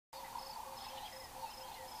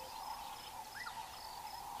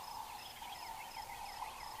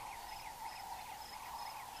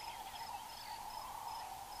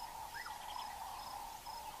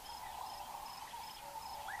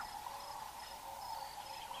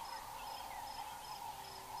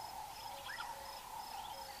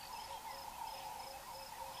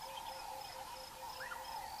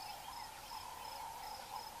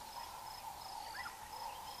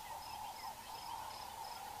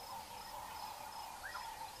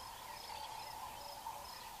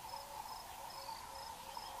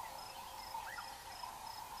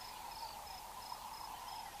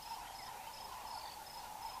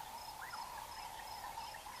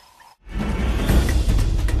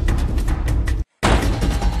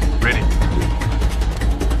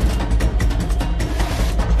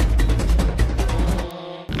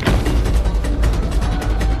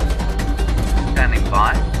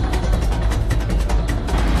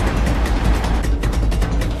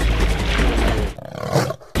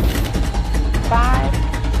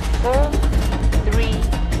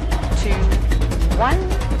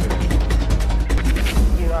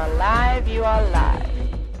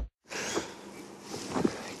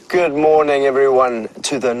Good morning, everyone,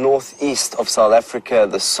 to the northeast of South Africa,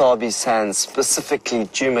 the Sabi Sands, specifically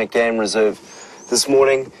Djuma Game Reserve. This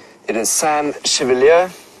morning, it is Sam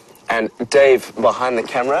Chevalier and Dave behind the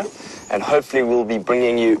camera, and hopefully we'll be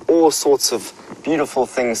bringing you all sorts of beautiful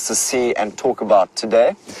things to see and talk about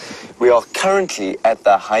today. We are currently at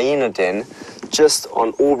the hyena den, just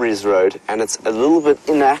on Aubrey's Road, and it's a little bit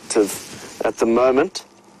inactive at the moment,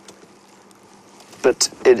 but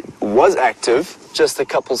it was active just a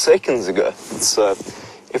couple seconds ago. So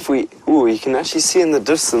you can actually see in the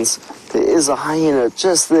distance, there is a hyena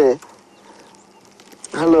just there.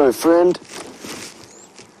 Hello, friend.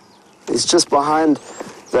 He's just behind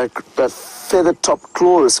that feather-top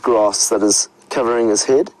chloris grass that is covering his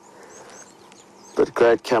head. But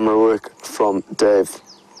great camera work from Dave.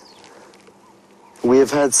 We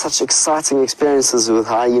have had such exciting experiences with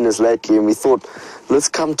hyenas lately, and we thought, let's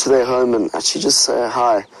come to their home and actually just say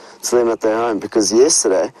hi to them at their home, because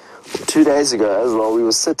yesterday, 2 days ago as well, we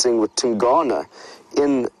were sitting with Tingana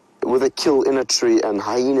with a kill in a tree, and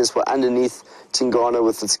hyenas were underneath Tingana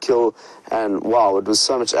with its kill, and wow, it was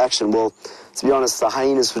so much action. Well, to be honest, the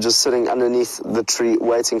hyenas were just sitting underneath the tree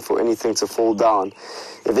waiting for anything to fall down.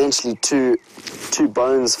 Eventually two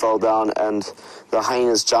bones fell down, and the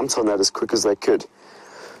hyenas jumped on that as quick as they could.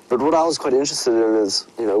 But what I was quite interested in is,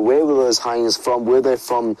 where were those hyenas from? Were they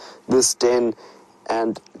from this den?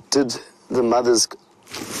 And did the mothers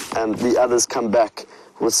and the others come back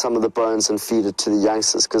with some of the bones and feed it to the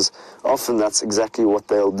youngsters? Because often that's exactly what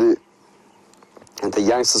they'll do. And the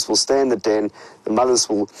youngsters will stay in the den, the mothers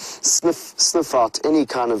will sniff out any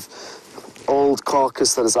kind of old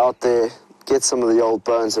carcass that is out there, get some of the old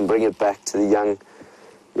bones and bring it back to the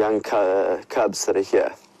young cubs that are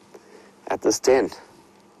here at this den.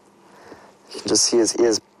 You can just see his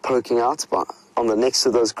ears poking out on the next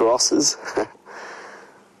to those grasses.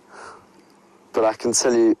 But I can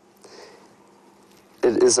tell you,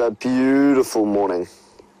 it is a beautiful morning.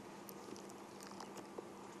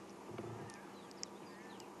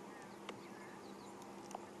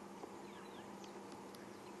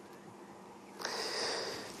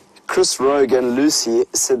 Chris Rogue and Lucy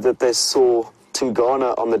said that they saw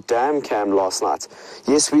Tingana on the dam cam last night.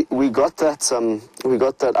 Yes, we got that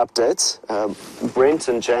update. Brent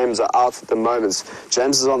and James are out at the moment.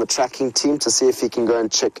 James is on the tracking team to see if he can go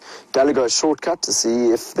and check Gallagher shortcut to see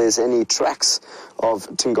if there's any tracks of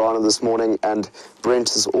Tingana this morning, and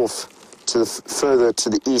Brent is off further to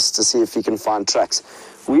the east to see if he can find tracks.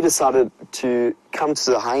 We decided to come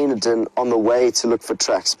to the hyena den on the way to look for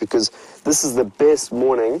tracks, because this is the best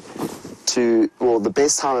morning the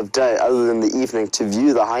best time of day other than the evening to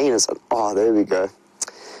view the hyenas. Oh, there we go.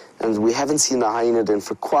 And we haven't seen the hyena den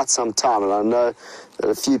for quite some time, and I know that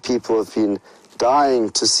a few people have been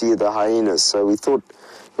dying to see the hyenas, so we thought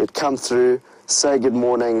we'd come through, say good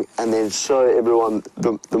morning, and then show everyone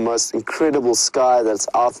the most incredible sky that's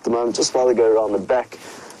out at the moment, just while they go around the back.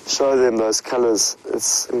 Show them those colors.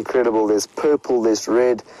 It's incredible. There's purple, there's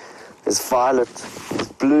red, there's violet, there's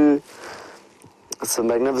blue. It's a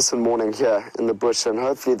magnificent morning here in the bush, and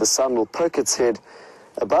hopefully the sun will poke its head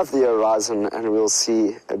above the horizon and we'll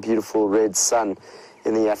see a beautiful red sun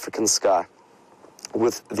in the African sky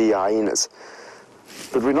with the hyenas.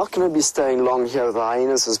 But we're not going to be staying long here with the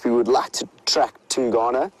hyenas, as we would like to track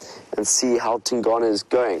Tingana and see how Tingana is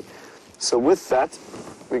going. So with that,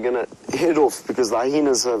 we're going to head off, because the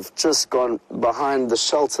hyenas have just gone behind the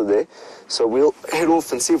shelter there. So we'll head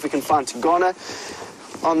off and see if we can find Tingana.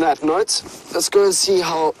 On that note, let's go and see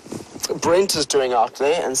how Brent is doing out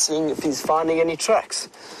there and seeing if he's finding any tracks.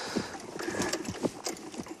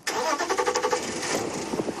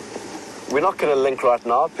 We're not going to link right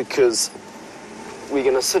now, because we're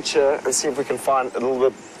going to sit here and see if we can find a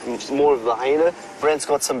little bit more of the hyena. Brent's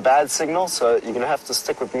got some bad signal, so you're going to have to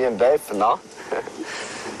stick with me and Dave for now.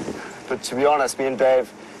 But to be honest, me and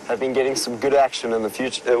Dave have been getting some good action in the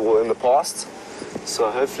future, in the past,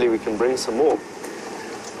 so hopefully we can bring some more.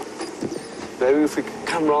 Maybe if we could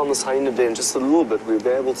come around this hyena den just a little bit, we'll be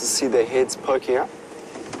able to see their heads poking up.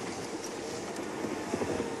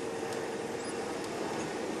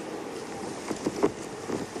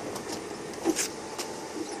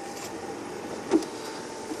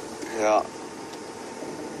 Yeah.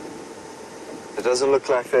 It doesn't look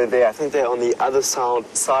like they're there. I think they're on the other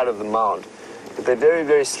side of the mound. But they're very,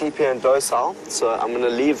 very sleepy and docile, so I'm going to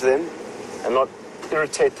leave them and not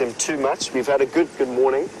irritate them too much. We've had a good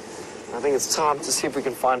morning. I think it's time to see if we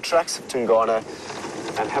can find tracks of Tingana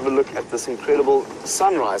and have a look at this incredible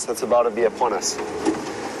sunrise that's about to be upon us.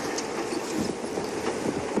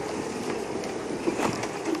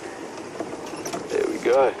 There we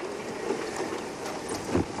go.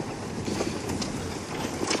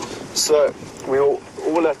 So we were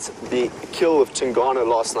all at the kill of Tingana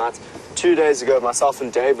last night. 2 days ago, myself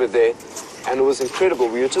and Dave were there, and it was incredible.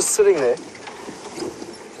 We were just sitting there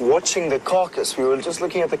watching the carcass. We were just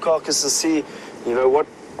looking at the carcass to see, you know,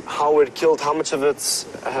 how it killed, how much of it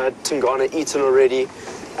had Tingana eaten already,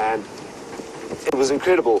 and it was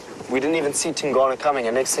incredible. We didn't even see Tingana coming,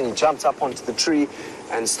 and next thing he jumped up onto the tree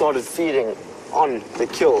and started feeding on the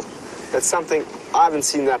kill. That's something I haven't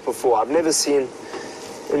seen that before. I've never seen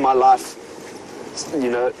in my life, you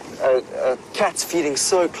know, a cat feeding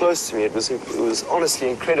so close to me. It was honestly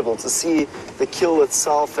incredible to see the kill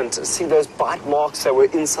itself and to see those bite marks that were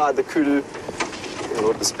inside the kudu.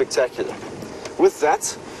 It was spectacular. With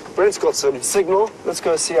that, Brent's got some signal. Let's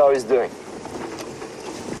go see how he's doing.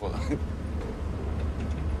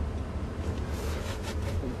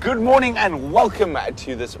 Good morning and welcome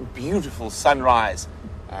to this beautiful sunrise.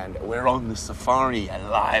 And we're on the safari, a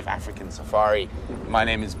live African safari. My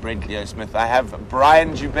name is Brent Smith. I have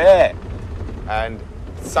Bryan Joubert. And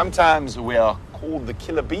sometimes we are called the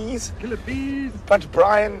killer bees. Killer bees. But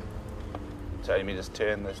Bryan, so let me just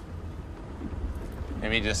turn this.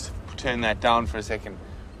 Let me just turn that down for a second.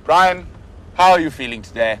 Bryan, how are you feeling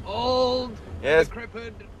today? Old. Yes.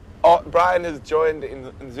 Decrepit. Oh, Bryan has joined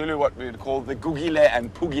in Zulu what we would call the Gugile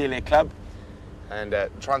and Pugile Club. And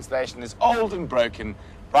translation is old and broken.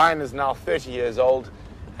 Bryan is now 30 years old,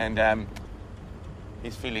 and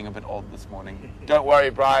he's feeling a bit old this morning. Don't worry,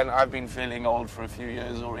 Bryan, I've been feeling old for a few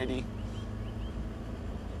years already.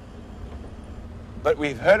 But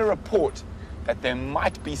we've heard a report that there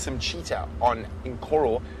might be some cheetah on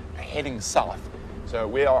Inkoro heading south. So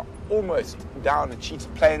we are almost down the Cheetah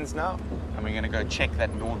Plains now, and we're going to go check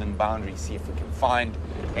that northern boundary, see if we can find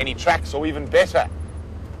any tracks, or even better,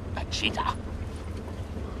 a cheetah.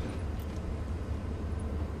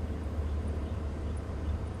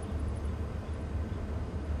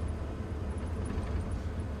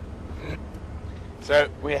 So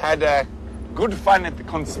we had good fun at the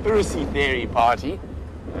conspiracy theory party,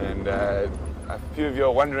 and a few of you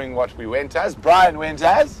are wondering what we went as. Bryan went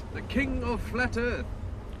as? The king of flat earth.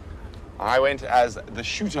 I went as the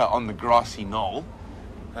shooter on the grassy knoll,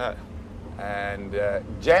 and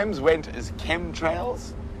James went as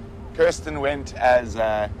chemtrails. Kirsten went as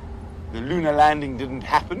the lunar landing didn't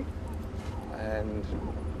happen, and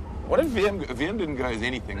what if VM didn't go as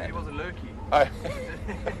anything? He was a lurky. Oh.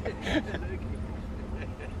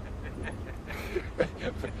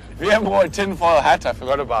 VM wore a tinfoil hat. I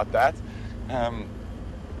forgot about that.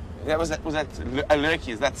 Was that a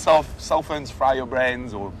lurky? Is that cell phones fry your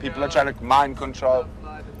brains, or people are trying to mind control?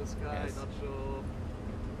 Light in the sky, Yes. Not sure.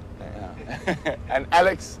 Yeah. And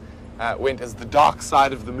Alex went as the dark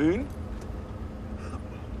side of the moon,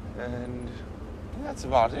 and that's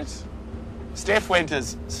about it. Steph went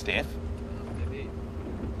as Steph, Maybe.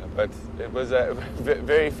 but it was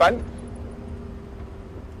very fun.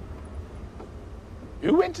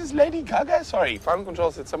 Who went as Lady Gaga? Sorry, Farm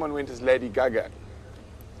Control said someone went as Lady Gaga.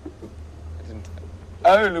 I didn't.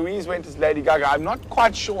 Oh, Louise went as Lady Gaga. I'm not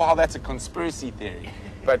quite sure how that's a conspiracy theory,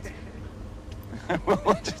 but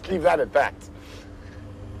we'll just leave that at that.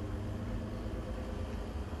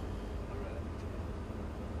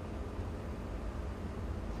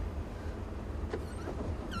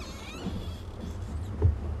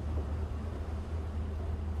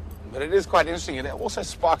 But it is quite interesting. It also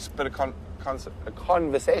sparks a bit of a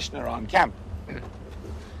conversation around camp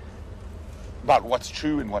about what's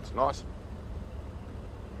true and what's not.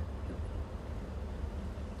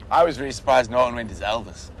 I was very surprised no one went as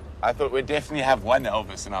Elvis. I thought we'd definitely have one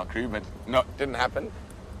Elvis in our crew, but no, it didn't happen.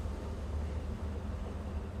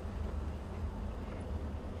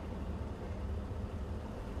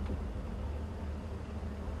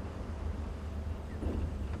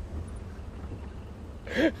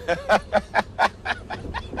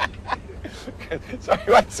 Sorry,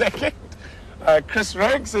 1 second. Chris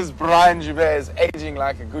Rogue says Bryan Joubert is aging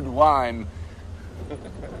like a good wine.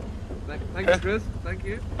 Thank you, Chris. Thank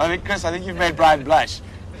you. I think you've made Bryan blush.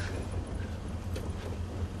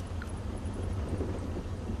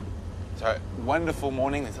 So, wonderful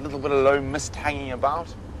morning. There's a little bit of low mist hanging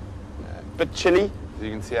about. A bit chilly. As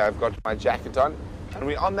you can see, I've got my jacket on. And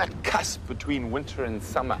we're on that cusp between winter and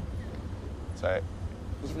summer. So,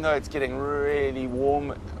 even though it's getting really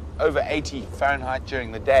warm, over 80 Fahrenheit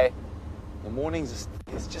during the day, the mornings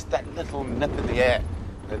is just that little nip in the air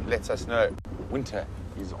that lets us know winter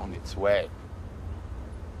is on its way.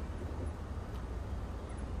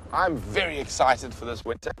 I'm very excited for this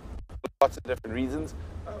winter for lots of different reasons.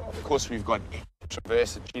 Of course, we've got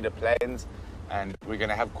traverse the Cheetah Plains, and we're going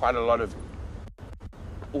to have quite a lot of...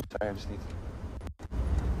 Oh, sorry, I just need to...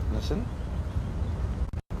 Listen.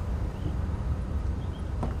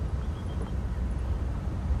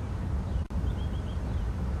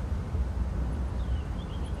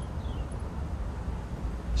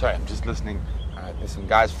 Sorry, I'm just listening. There's some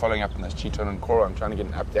guys following up on this cheetah and coral. I'm trying to get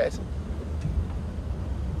an update.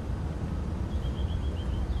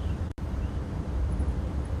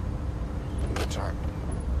 Try.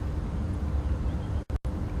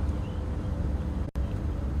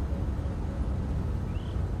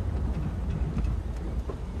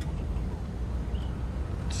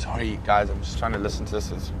 Sorry, guys, I'm just trying to listen to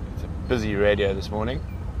this. It's a busy radio this morning.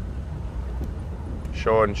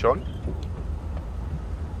 Sean.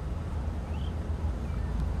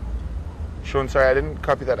 Sean, sorry, I didn't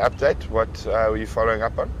copy that update. What were you following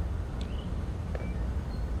up on?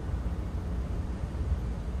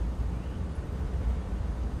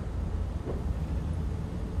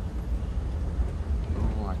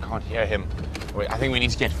 Oh, I can't hear him. Wait, I think we need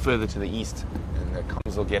to get further to the east, and the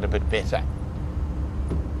comms will get a bit better.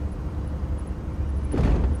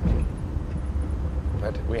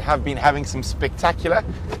 But we have been having some spectacular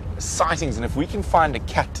sightings, and if we can find a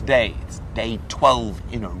cat today, it's day 12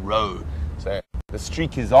 in a row. So the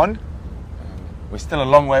streak is on. We're still a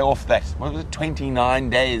long way off that. What was it, 29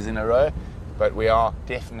 days in a row? But we are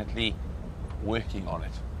definitely working on it.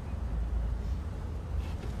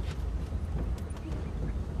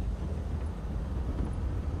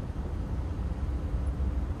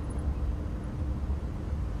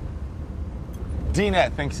 Dina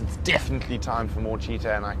thinks it's definitely time for more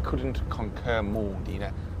cheetah, and I couldn't concur more,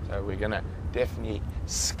 Dina. So we're going to definitely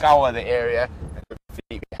scour the area and hopefully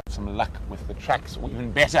we have some luck with the tracks, or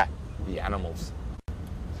even better, the animals.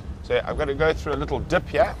 So I've got to go through a little dip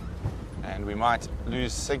here, and we might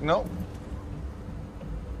lose signal.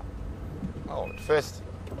 Oh, but first...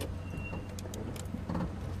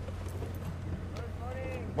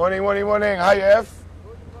 Morning. How you, F?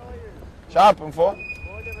 Sharp and for?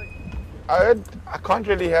 I can't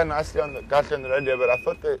really hear nicely on the radio, but I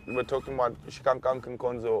thought they were talking about Shikankan and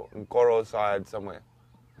Konzo and Koro side somewhere.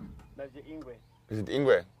 That's the Ingwe. Is it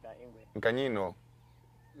Ingwe? Yeah, Ingwe. Nkanyino?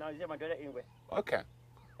 No, it's my daughter Ingwe. Okay.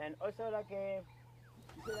 And also like you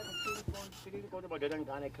say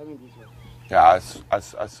like a coming this way. Yeah, I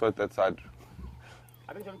saw it that side.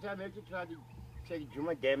 I think sometimes I have to try to check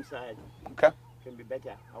Juma Dam side. Okay. Can be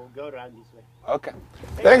better. I will go around this way. Okay.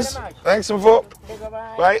 Thanks. Thanks, Mfo. Okay,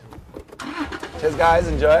 bye-bye. Bye. Cheers, guys.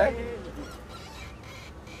 Enjoy.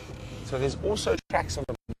 So there's also tracks on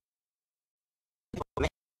the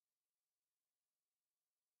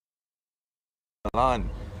line.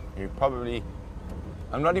 You probably...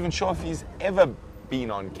 I'm not even sure if he's ever been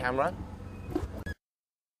on camera.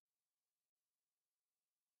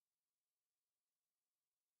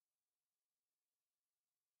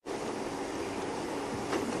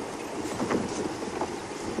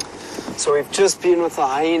 So we've just been with the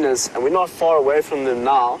hyenas, and we're not far away from them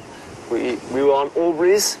now. We were on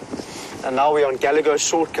Albury's, and now we're on Gallagher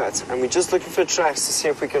Shortcut, and we're just looking for tracks to see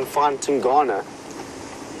if we can find Tingana.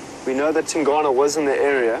 We know that Tingana was in the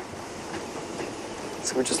area,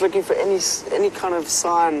 so we're just looking for any kind of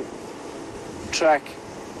sign, track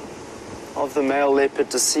of the male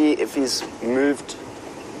leopard to see if he's moved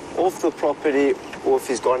off the property or if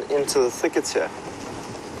he's gone into the thickets here.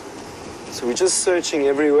 So we're just searching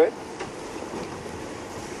everywhere.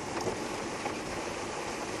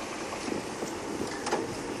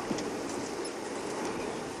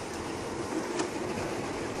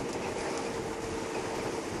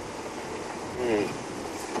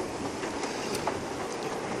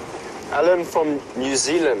 Alan from New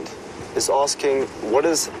Zealand is asking, what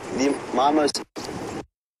is my most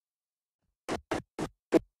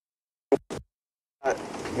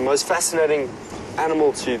fascinating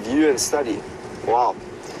animal to view and study? Wow.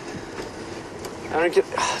 Aaron, can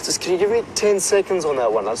you give me 10 seconds on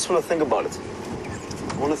that one? I just want to think about it.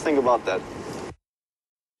 I want to think about that.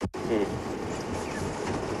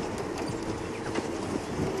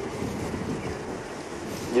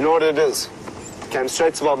 You know what it is? Came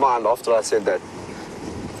straight to my mind after I said that.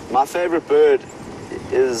 My favorite bird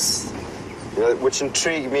is, which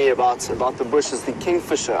intrigued me about the bush, is the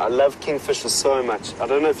kingfisher. I love kingfishers so much. I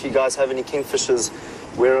don't know if you guys have any kingfishers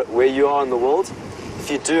where you are in the world.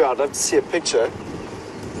 If you do, I'd love to see a picture.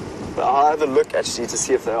 But I'll have a look actually to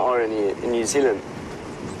see if there are any in New Zealand.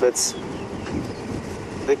 But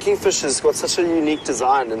the kingfisher's got such a unique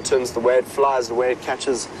design in terms of the way it flies, the way it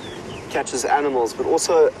catches animals, but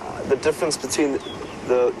also the difference between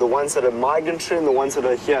the ones that are migratory and the ones that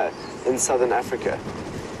are here in southern Africa.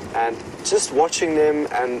 And just watching them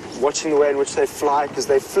and watching the way in which they fly, because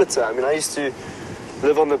they flitter. I mean, I used to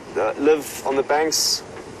live on the banks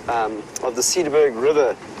of the Cederberg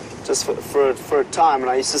River just for a time, and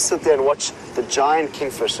I used to sit there and watch the giant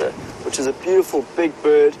kingfisher, which is a beautiful big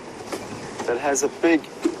bird that has a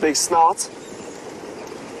big snout,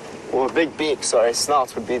 or a big beak, sorry,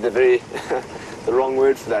 snout would be the the wrong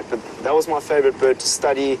word for that. But that was my favorite bird to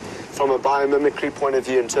study from a biomimicry point of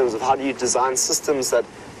view in terms of how do you design systems that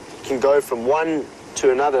can go from one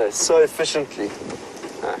to another so efficiently.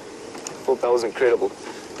 I thought that was incredible.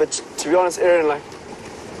 But to be honest, Aaron, like,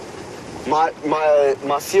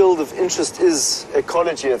 my field of interest is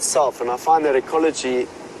ecology itself, and I find that ecology,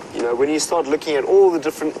 you know, when you start looking at all the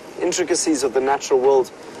different intricacies of the natural world,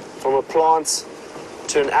 from a plant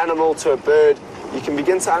to an animal to a bird, you can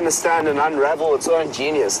begin to understand and unravel its own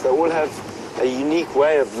genius. They all have a unique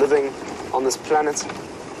way of living on this planet.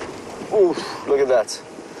 Ooh, look at that.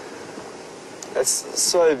 That's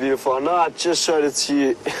so beautiful. I know I just showed it to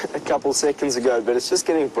you a couple seconds ago, but it's just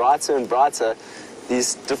getting brighter and brighter,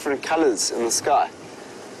 these different colors in the sky.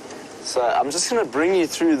 So I'm just going to bring you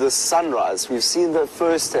through the sunrise. We've seen the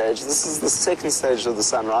first stage. This is the second stage of the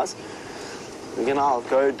sunrise. Again, I'll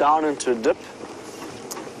go down into a dip,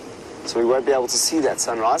 so we won't be able to see that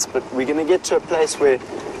sunrise, but we're going to get to a place where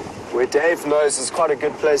Dave knows is quite a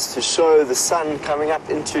good place to show the sun coming up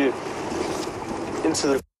into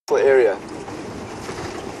the area.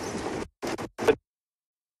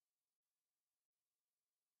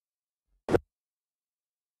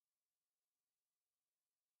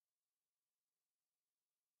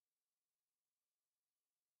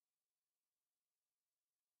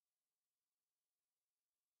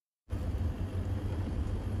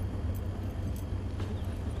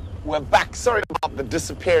 We're back. Sorry about the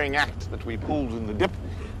disappearing act that we pulled in the dip,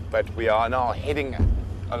 but we are now heading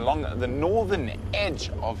along the northern edge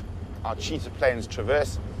of our Cheetah Plains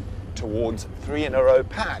traverse towards 3 in a row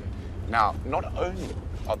Pan. Now, not only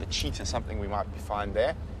are the cheetah something we might find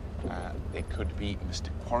there, there could be Mr.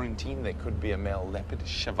 Quarantine, there could be a male leopard,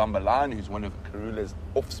 Shavambalan, who's one of Karula's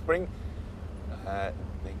offspring, there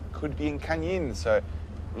could be in Kanyin, so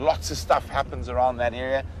lots of stuff happens around that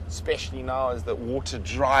area, especially now as the water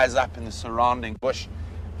dries up in the surrounding bush.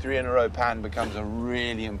 3 in a row Pan becomes a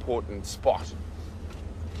really important spot.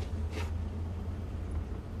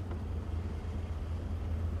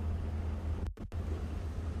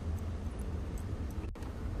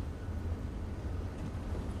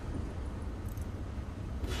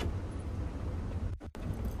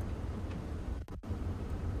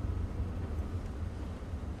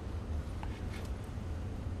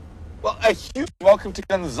 Well, a huge welcome to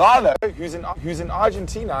Gonzalo, who's in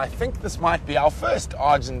Argentina. I think this might be our first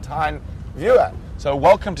Argentine viewer. So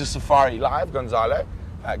welcome to SafariLIVE, Gonzalo.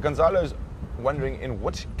 Gonzalo's wondering, in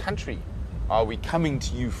what country are we coming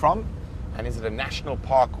to you from? And is it a national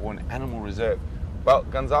park or an animal reserve? Well,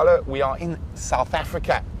 Gonzalo, we are in South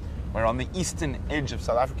Africa. We're on the eastern edge of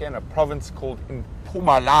South Africa in a province called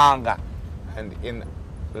Mpumalanga. And in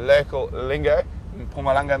local lingo,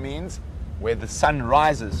 Mpumalanga means where the sun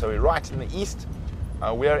rises. So we're right in the east.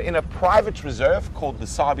 We are in a private reserve called the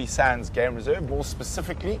Sabi Sands Game Reserve. More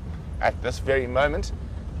specifically, at this very moment,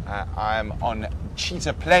 I am on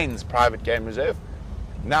Cheetah Plains Private Game Reserve.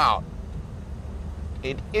 Now,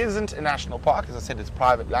 it isn't a national park. As I said, it's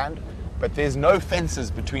private land, but there's no fences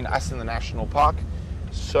between us and the national park.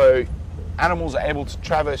 So animals are able to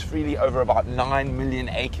traverse freely over about 9 million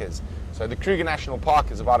acres. So the Kruger National Park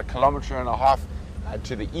is about 1.5 kilometers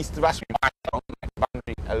to the east of us. We might go on that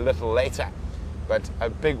boundary a little later, but a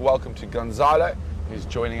big welcome to Gonzalo, who's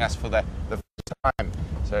joining us for the first time.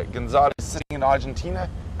 So Gonzalo is sitting in Argentina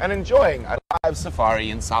and enjoying a live safari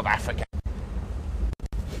in South Africa.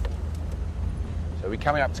 So we're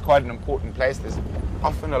coming up to quite an important place. There's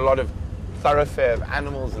often a lot of thoroughfare of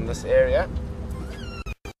animals in this area.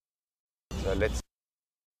 So let's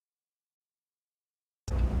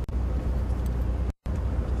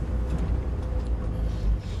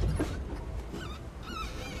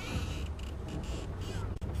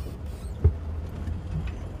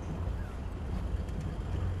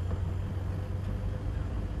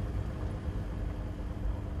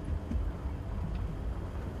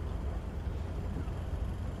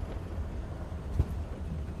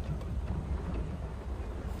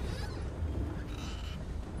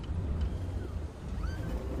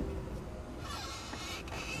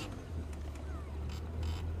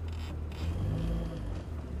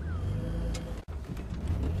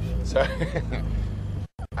So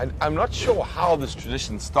I'm not sure how this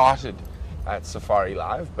tradition started at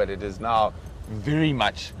SafariLIVE, but it is now very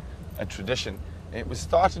much a tradition. It was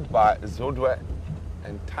started by Zodwa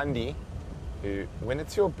and Tandi, who, when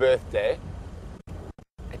it's your birthday,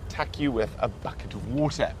 attack you with a bucket of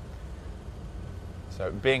water. So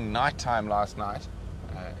being nighttime last night,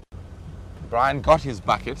 Bryan got his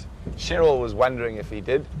bucket. Cheryl was wondering if he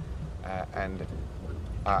did, and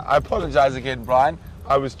I apologize again, Bryan.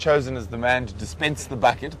 I was chosen as the man to dispense the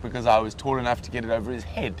bucket because I was tall enough to get it over his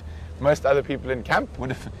head. Most other people in camp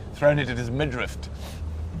would have thrown it at his midriff.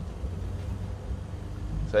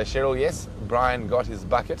 So Cheryl, yes, Bryan got his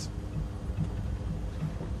bucket.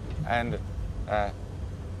 And I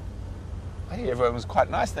think everyone was quite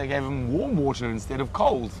nice. They gave him warm water instead of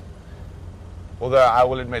cold. Although I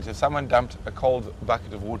will admit, if someone dumped a cold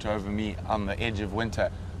bucket of water over me on the edge of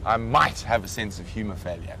winter, I might have a sense of humour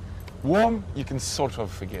failure. Warm, you can sort of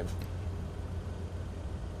forgive.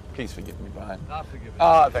 Please forgive me, Bryan. I'll forgive it.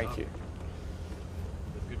 Ah, thank you.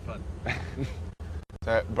 It's good fun.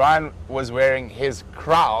 So Bryan was wearing his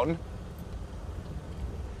crown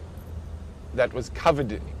that was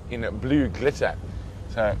covered in a blue glitter.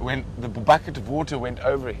 So when the bucket of water went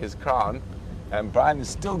over his crown, Bryan has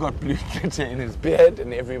still got blue glitter in his beard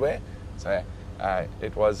and everywhere. So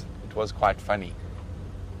it was quite funny.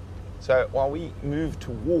 So while we move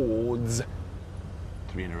towards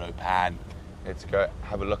 3 in a row pan, let's go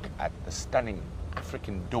have a look at the stunning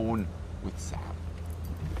African dawn with Sam.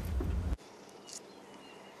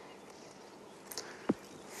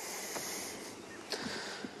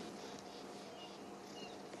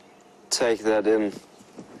 Take that in.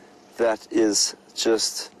 That is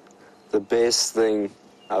just the best thing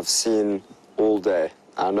I've seen all day.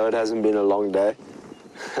 I know it hasn't been a long day,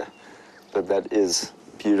 but that is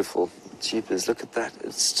beautiful. Jeepers, look at that.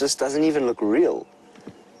 It just doesn't even look real.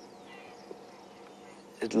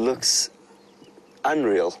 It looks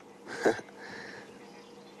unreal.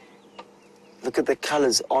 Look at the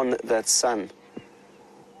colors on that sun.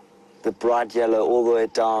 The bright yellow all the way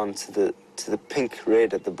down to the pink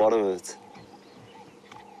red at the bottom of it.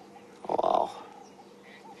 Wow.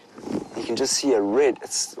 You can just see a red.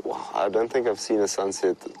 Wow, I don't think I've seen a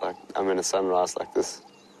sunset like, a sunrise like this.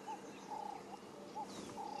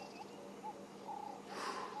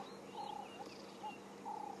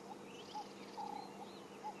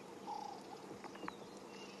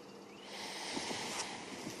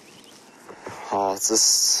 Oh,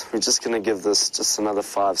 we're just going to give this just another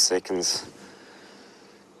 5 seconds.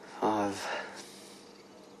 5.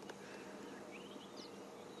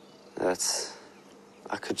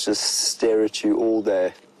 I could just stare at you all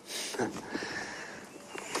day.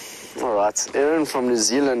 All right, Aaron from New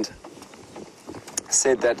Zealand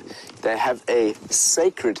said that they have a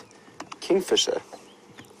sacred kingfisher.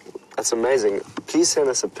 That's amazing. Please send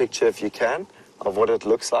us a picture if you can of what it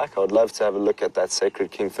looks like. I would love to have a look at that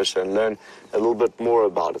sacred kingfisher and learn a little bit more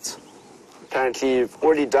about it. Apparently you've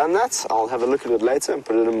already done that. I'll have a look at it later and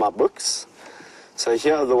put it in my books. So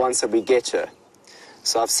here are the ones that we get here.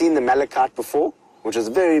 So I've seen the malachite before, which is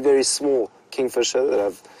a very, very small kingfisher that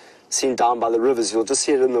I've seen down by the rivers. You'll just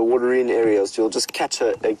see it in the waterine areas. You'll just catch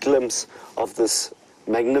a glimpse of this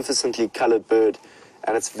magnificently colored bird,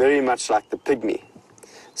 and it's very much like the pygmy.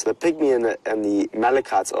 So the pygmy and the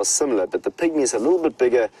malachites are similar, but the pygmy is a little bit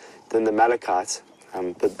bigger than the malachite.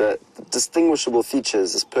 But the distinguishable feature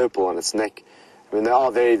is this purple on its neck. I mean, they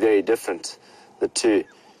are very, very different, the two.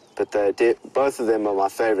 But both of them are my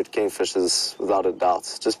favorite kingfishers, without a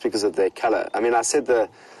doubt, just because of their color. I mean, I said the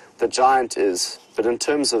giant is, but in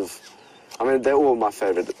terms of, I mean, they're all my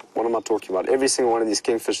favorite. What am I talking about? Every single one of these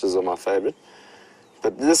kingfishers are my favorite.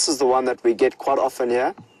 But this is the one that we get quite often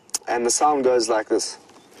here, and the sound goes like this.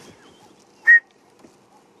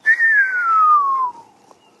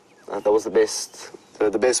 That was the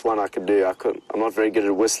best one I could do. I'm not very good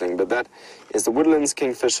at whistling, but that is the woodlands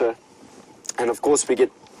kingfisher. And of course we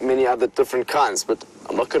get many other different kinds, but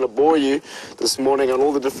I'm not going to bore you this morning on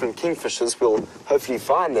all the different kingfishers. We'll hopefully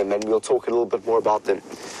find them and we'll talk a little bit more about them.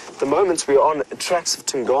 At the moment we're on tracks of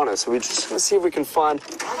Tingana, so we're just going to see if we can find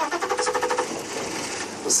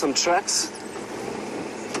some tracks.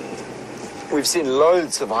 We've seen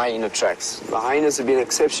loads of hyena tracks. The hyenas have been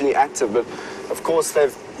exceptionally active, but of course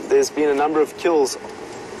there's been a number of kills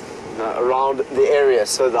around the area,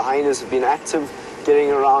 so the hyenas have been active, getting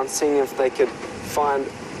around, seeing if they could find...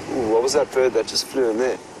 Ooh, what was that bird that just flew in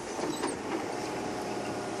there?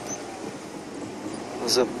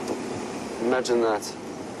 Imagine that.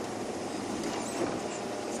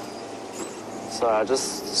 So I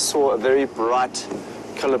just saw a very bright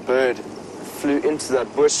colored bird flew into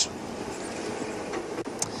that bush.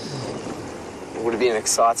 It would have been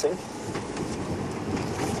exciting.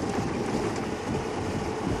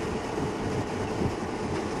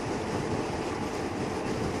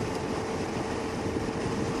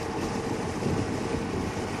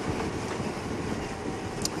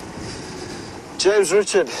 James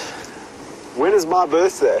Richard, when is my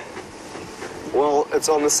birthday? Well, it's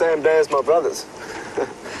on the same day as my brother's.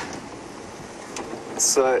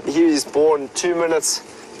 So he was born 2 minutes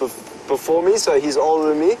before me, so he's older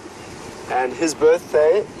than me. And his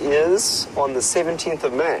birthday is on the 17th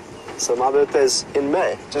of May. So my birthday's in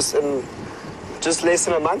May, just less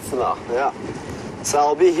than a month now, yeah. So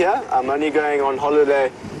I'll be here. I'm only going on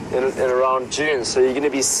holiday in around June, so you're going to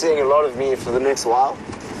be seeing a lot of me for the next while.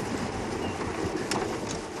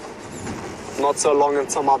 Not so long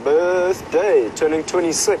until my birthday, turning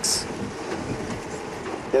 26.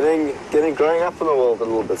 Growing up in the world a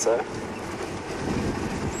little bit, so.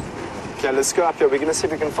 Okay, let's go up here. We're going to see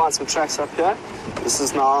if we can find some tracks up here. This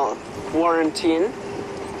is now quarantine.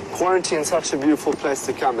 Quarantine's such a beautiful place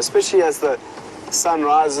to come, especially as the sun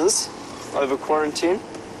rises over quarantine.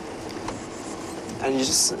 And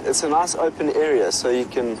it's a nice open area, so you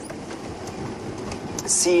can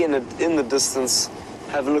see in the distance,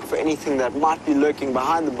 have a look for anything that might be lurking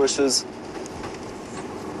behind the bushes.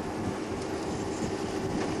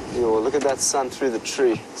 Look at that sun through the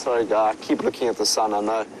tree. Sorry, guy, I keep looking at the sun, I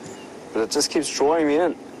know. But it just keeps drawing me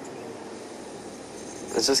in.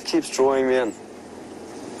 It just keeps drawing me in.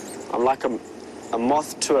 I'm like a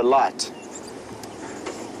moth to a light.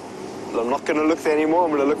 But I'm not going to look there anymore. I'm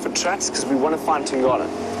going to look for tracks because we want to find Tingana.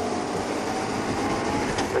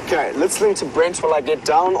 Okay, let's link to Brent while I get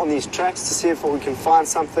down on these tracks to see if we can find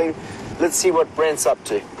something. Let's see what Brent's up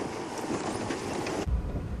to.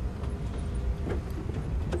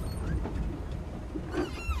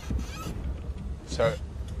 So,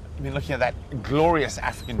 I've been looking at that glorious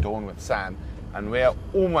African dawn with Sam, and we're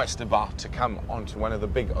almost about to come onto one of the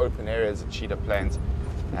big open areas at Cheetah Plains,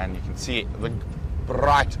 and you can see the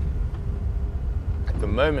bright, at the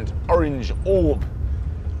moment, orange orb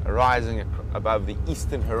rising above the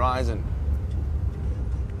eastern horizon.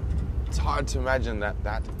 It's hard to imagine that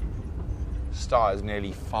that star is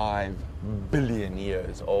nearly 5 billion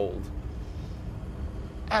years old.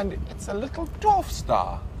 And it's a little dwarf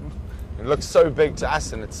star. It looks so big to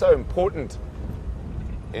us, and it's so important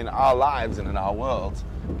in our lives and in our world,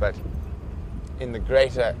 but in the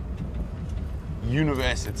greater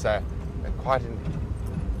universe, it's a quite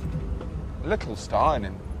a little star and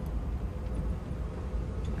a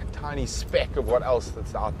tiny speck of what else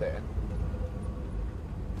that's out there.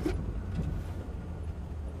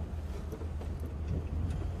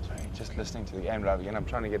 Sorry, just listening to the game drive again. I'm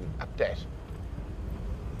trying to get an update.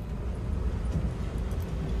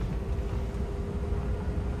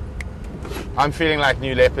 I'm feeling like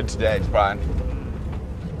New Leopard today, Bryan.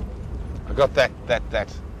 I got that,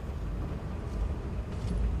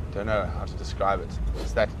 don't know how to describe it.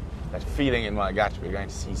 It's that feeling in my gut we're going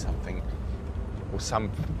to see something, or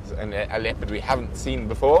a leopard we haven't seen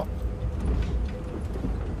before.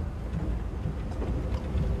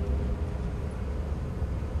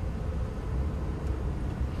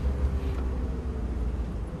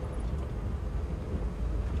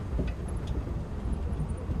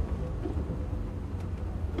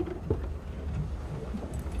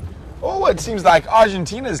 Oh, it seems like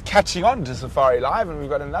Argentina is catching on to SafariLIVE, and we've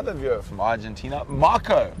got another viewer from Argentina,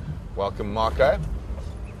 Marco. Welcome, Marco.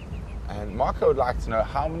 And Marco would like to know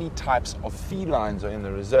how many types of felines are in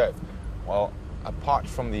the reserve. Well, apart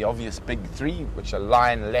from the obvious big three, which are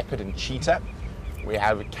lion, leopard, and cheetah, we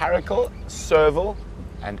have a caracal, serval,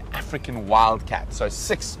 and African wildcat. So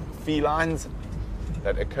 6 felines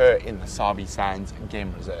that occur in the Sabi Sands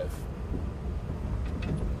Game Reserve.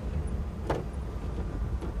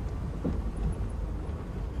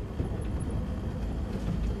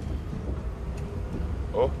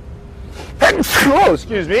 Oh,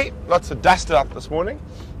 excuse me. Lots of dust up this morning.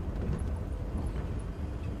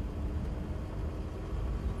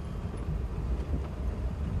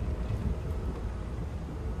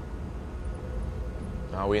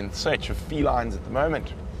 Now we're in search of felines at the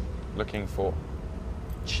moment, looking for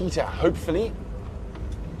cheetah, hopefully.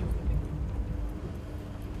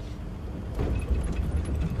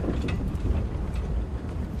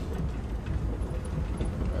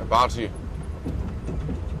 We're about to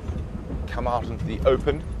come out into the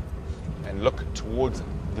open and look towards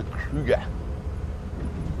the Kruger.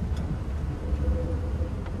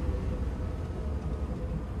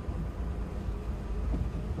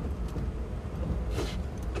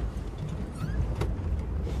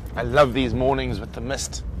 I love these mornings with the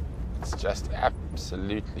mist. It's just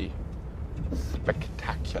absolutely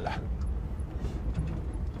spectacular.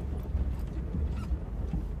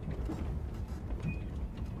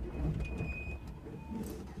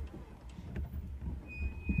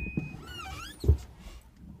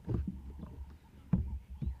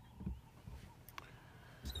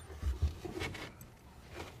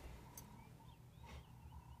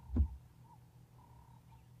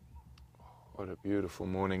 What a beautiful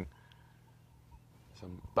morning.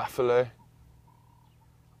 Some buffalo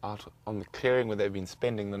out on the clearing where they've been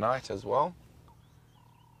spending the night as well.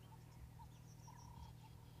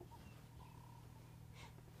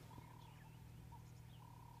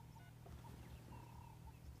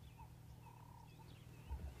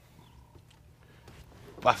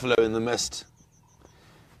 Buffalo in the mist,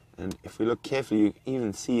 and if we look carefully you can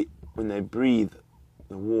even see when they breathe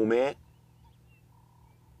the warm air.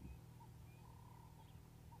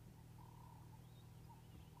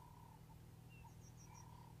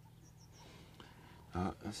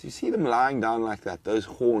 As you see them lying down like that, those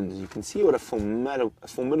horns, you can see what a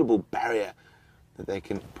formidable barrier that they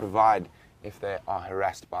can provide if they are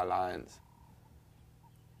harassed by lions.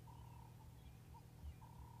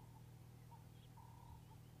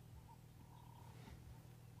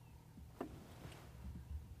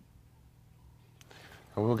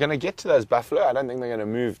 And we're going to get to those buffalo. I don't think they're going to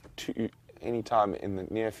move to any time in the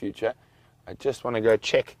near future. I just want to go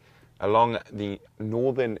check along the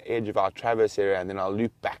northern edge of our traverse area, and then I'll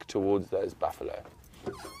loop back towards those buffalo.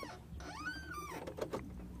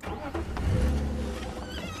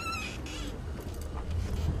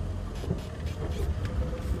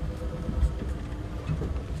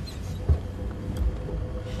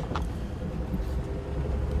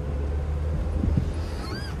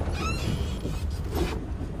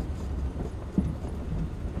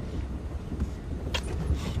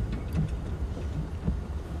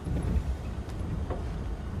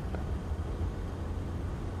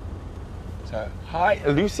 So, hi,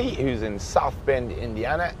 Lucy, who's in South Bend,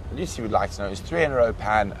 Indiana. Lucy would like to know, is 3 in a row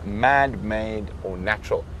pan man-made or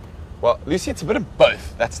natural? Well, Lucy, it's a bit of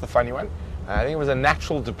both. That's the funny one. I think it was a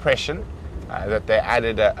natural depression that they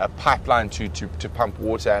added a pipeline to pump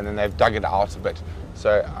water, and then they've dug it out a bit.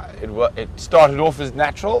 So it started off as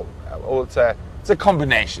natural, or it's a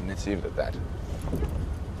combination. Let's leave it at that.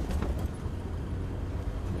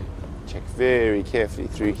 Check very carefully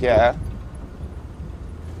through here.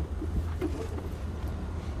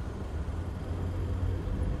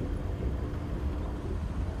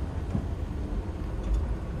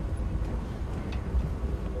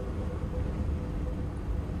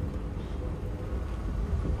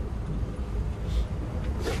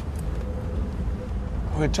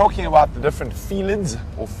 We're talking about the different felines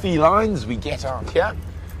or felines we get out here,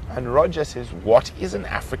 and Roger says, what is an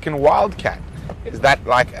African wildcat? Is that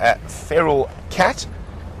like a feral cat?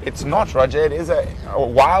 It's not, Roger. It is a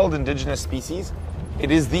wild indigenous species.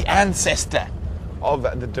 It is the ancestor of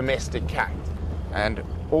the domestic cat, and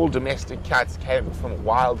all domestic cats came from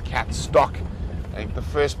wildcat stock. I think the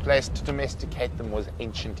first place to domesticate them was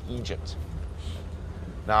ancient Egypt.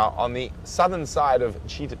 Now, on the southern side of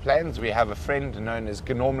Cheetah Plains, we have a friend known as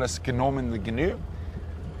Gnormous Gnorman the Gnu,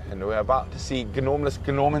 and we're about to see Gnormous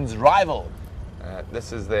Gnorman's rival.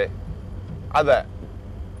 This is the other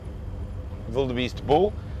wildebeest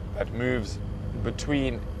bull that moves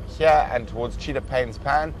between here and towards Cheetah Plains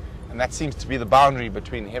Pan, and that seems to be the boundary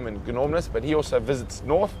between him and Gnormous, but he also visits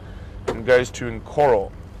north and goes to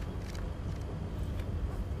Nkoro.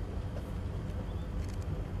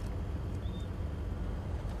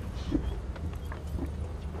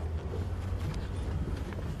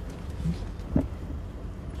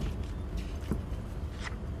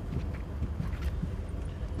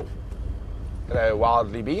 Hello,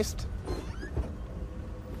 wildly beast.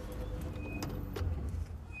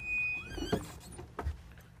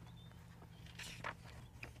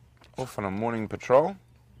 Off on a morning patrol.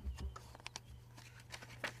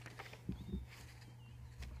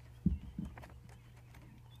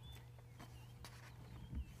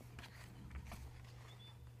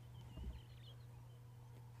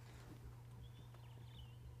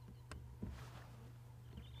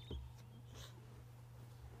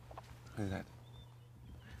 What is that?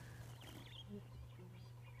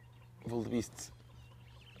 Wildebeests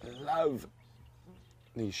love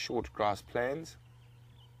these short grass plains.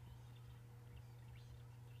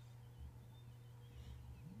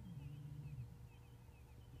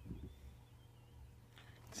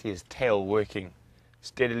 See his tail working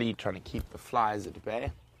steadily, trying to keep the flies at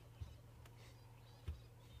bay.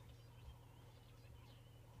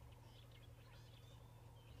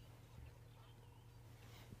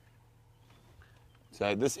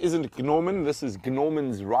 So this isn't Gnorman, this is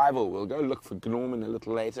Gnorman's rival. We'll go look for Gnorman a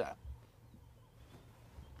little later.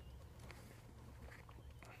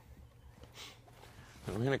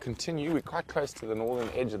 And we're going to continue. We're quite close to the northern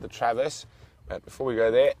edge of the traverse, but before we go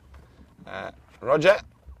there, Roger,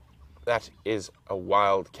 that is a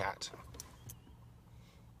wildcat.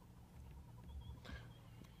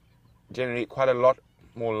 Generally quite a lot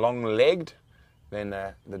more long-legged than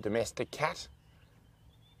the domestic cat.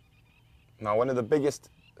 Now, one of the biggest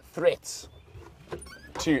threats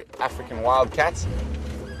to African wildcats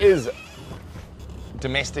is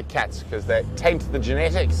domestic cats, because they taint the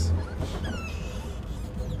genetics.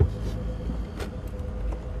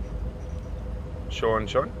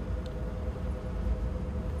 Sean.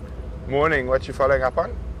 Morning, what you following up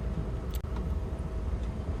on?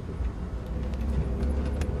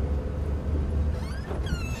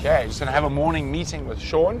 Okay, just gonna have a morning meeting with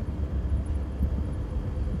Sean.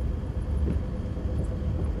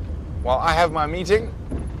 While I have my meeting,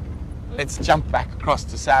 let's jump back across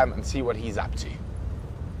to Sam and see what he's up to.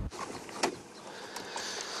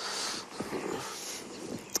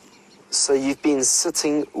 So you've been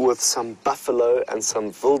sitting with some buffalo and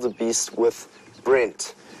some wildebeest with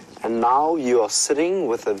Brent, and now you are sitting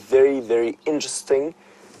with a very, very interesting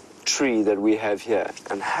tree that we have here.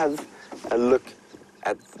 And have a look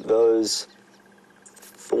at those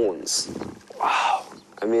thorns. Wow.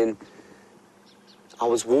 I mean, I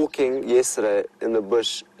was walking yesterday in the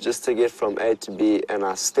bush just to get from A to B, and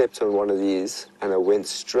I stepped on one of these and it went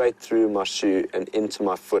straight through my shoe and into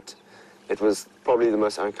my foot. It was probably the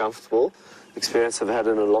most uncomfortable experience I've had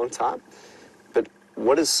in a long time. But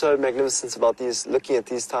what is so magnificent about these, looking at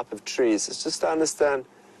these type of trees, is just to understand,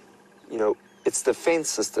 you know, its defense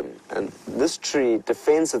system. And this tree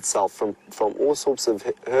defends itself from all sorts of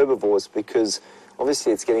herbivores, because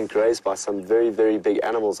obviously it's getting grazed by some very, very big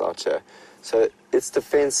animals out here. So its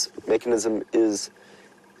defense mechanism is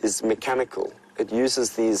mechanical. It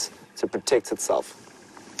uses these to protect itself.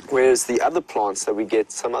 Whereas the other plants that we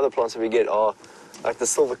get, some other plants that we get are, like the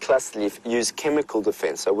silver cluster leaf, use chemical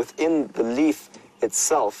defense. So within the leaf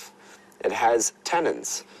itself, it has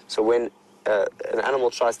tannins. So when an animal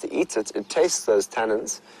tries to eat it, it tastes those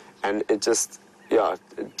tannins, and it just,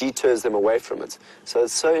 it deters them away from it. So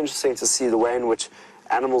it's so interesting to see the way in which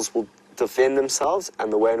animals will defend themselves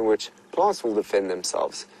and the way in which plants will defend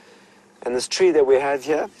themselves. And this tree that we have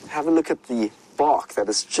here, have a look at the bark that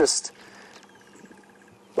is just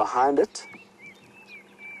behind it.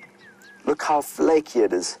 Look how flaky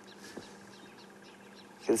it is.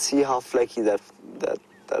 You can see how flaky that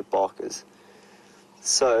bark is.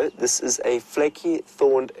 So this is a flaky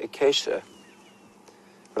thorned acacia.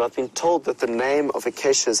 But I've been told that the name of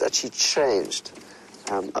acacia has actually changed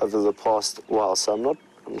over the past while. So I'm not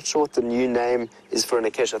sure what the new name is for an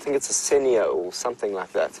acacia. I think it's a senia or something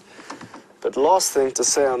like that. But last thing to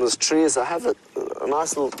say on this tree is I have a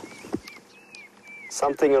nice little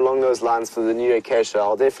something along those lines for the new acacia.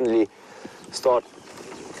 I'll definitely start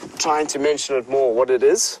trying to mention it more, what it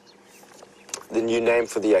is, the new name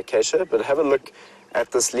for the acacia. But have a look at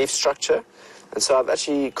this leaf structure. And so I've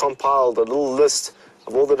actually compiled a little list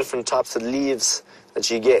of all the different types of leaves that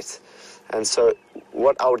you get. And so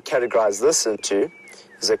what I would categorize this into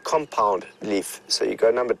is a compound leaf. So you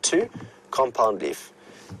go number 2, compound leaf.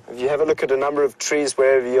 If you have a look at a number of trees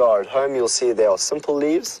wherever you are at home, you'll see there are simple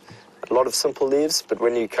leaves, a lot of simple leaves. But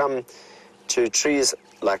when you come to trees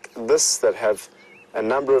like this that have a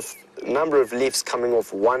number of leaves coming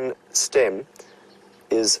off one stem,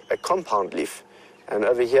 is a compound leaf. And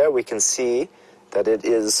over here we can see that it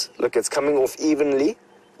is, look, it's coming off evenly.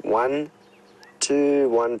 1, 2,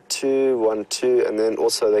 1, 2, 1, 2, and then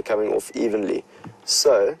also they're coming off evenly.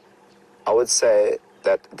 So I would say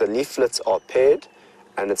that the leaflets are paired,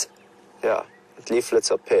 and the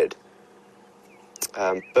leaflets are paired.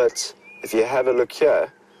 But if you have a look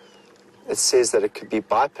here, it says that it could be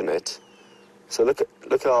bipinnate. So look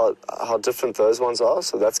how different those ones are.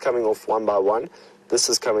 So that's coming off one by one. This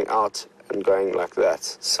is coming out and going like that.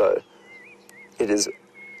 So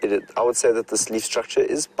I would say that this leaf structure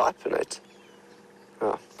is bipinnate.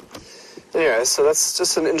 Anyway, so that's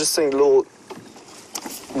just an interesting little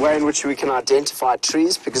way in which we can identify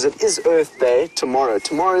trees, because it is Earth Day tomorrow.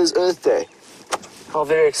 Tomorrow is Earth Day. How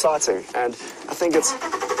very exciting. And I think it's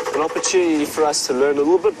an opportunity for us to learn a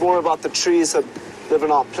little bit more about the trees that live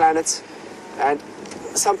on our planet. And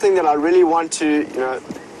something that I really want to,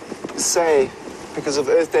 say, because of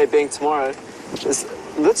Earth Day being tomorrow, is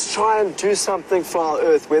let's try and do something for our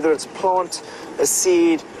Earth, whether it's plant a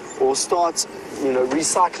seed or start,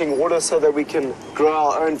 recycling water so that we can grow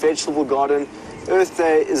our own vegetable garden. Earth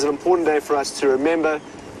Day is an important day for us to remember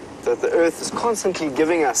that the Earth is constantly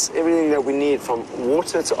giving us everything that we need, from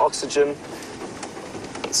water to oxygen.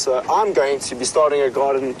 So I'm going to be starting a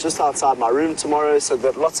garden just outside my room tomorrow, so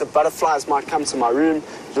that lots of butterflies might come to my room,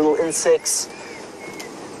 little insects.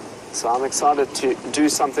 So I'm excited to do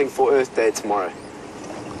something for Earth Day tomorrow.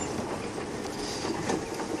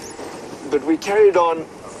 But we carried on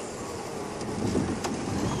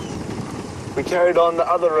the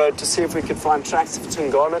other road to see if we could find tracks of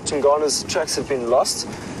Tingana. Tingana's tracks have been lost.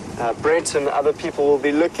 Brent and other people will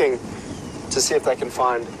be looking to see if they can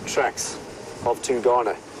find tracks of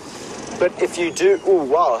Tingana. But if you do, oh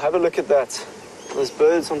wow, have a look at that. Those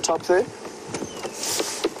birds on top there.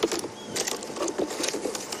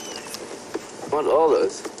 What are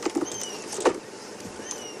those?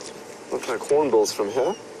 Look like hornbills from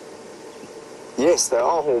here. Yes, they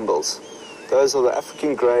are hornbills. Those are the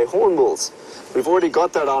African grey hornbills. We've already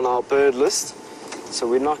got that on our bird list, so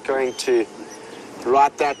we're not going to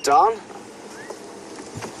write that down.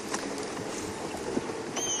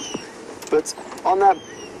 But on that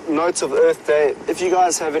note of Earth Day, if you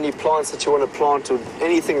guys have any plants that you want to plant or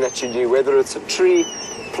anything that you do, whether it's a tree,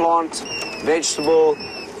 plant, vegetable,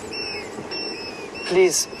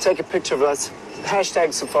 please take a picture of us. Hashtag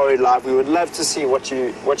SafariLIVE. We would love to see what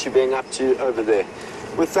you're being up to over there.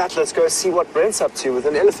 With that, let's go see what Brent's up to with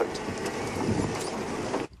an elephant.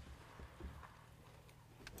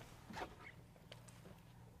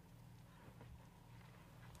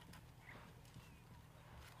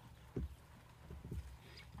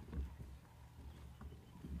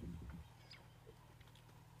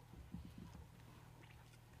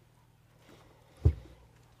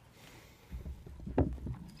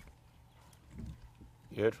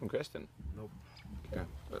 You heard from Kirsten? Nope. Okay.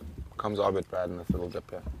 But comes are a bit bad in this little dip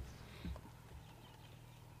here.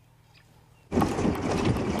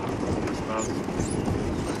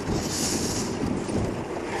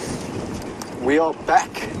 We are back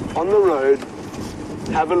on the road.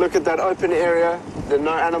 Have a look at that open area. There are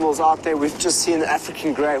no animals out there. We've just seen the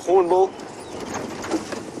African grey hornbill.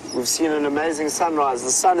 We've seen an amazing sunrise.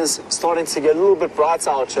 The sun is starting to get a little bit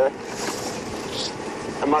brighter out here.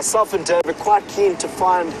 And myself and Dave are quite keen to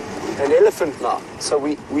find an elephant now. So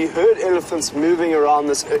we heard elephants moving around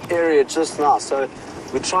this area just now. So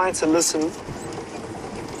we're trying to listen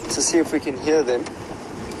to see if we can hear them.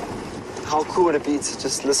 How cool would it be to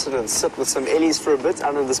just listen and sit with some Ellies for a bit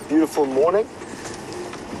under this beautiful morning?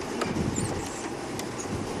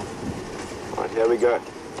 All right, here we go.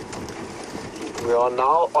 We are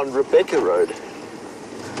now on Rebecca Road. I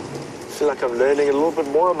feel like I'm learning a little bit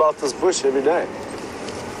more about this bush every day.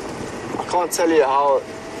 I can't tell you how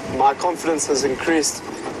my confidence has increased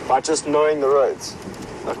by just knowing the roads.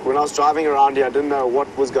 Like when I was driving around here, I didn't know what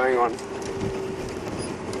was going on.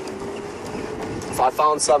 If I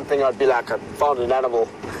found something, I'd be like, I found an animal.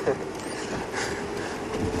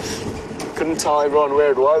 Couldn't tell everyone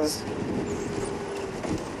where it was.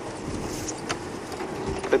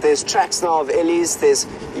 But there's tracks now of Ellies. There's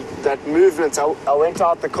that movement. I went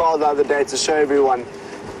out the car the other day to show everyone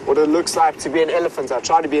what it looks like to be an elephant. I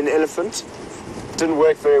tried to be an elephant. Didn't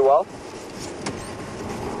work very well.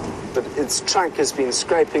 But its trunk has been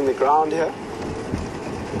scraping the ground here.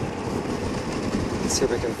 Let's see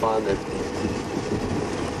if we can find it.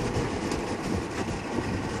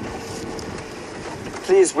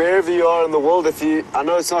 Please, wherever you are in the world, I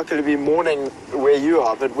know it's not going to be morning where you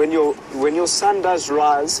are, but when your sun does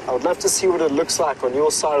rise, I would love to see what it looks like on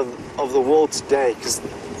your side of the world today, because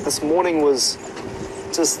this morning was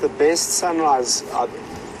just the best sunrise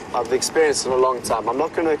I've experienced in a long time. I'm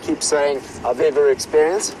not going to keep saying I've ever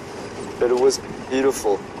experienced, but it was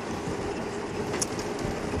beautiful.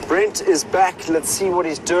 Brent is back. Let's see what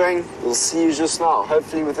he's doing. We'll see you just now,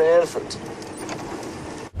 hopefully with an elephant.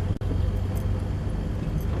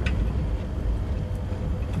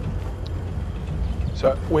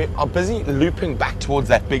 So we are busy looping back towards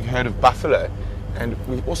that big herd of buffalo, and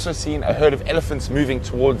we've also seen a herd of elephants moving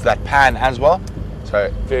towards that pan as well.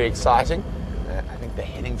 So very exciting. I think they're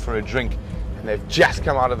heading for a drink, and they've just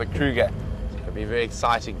come out of the Kruger. So it'll be very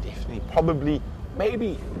exciting. Definitely, probably,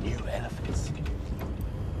 maybe new elephants.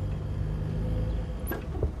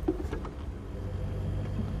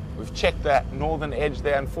 We've checked that northern edge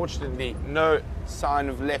there. Unfortunately, no sign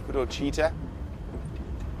of leopard or cheetah.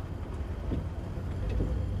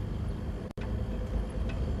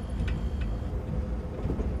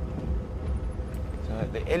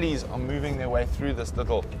 The Ellies are moving their way through this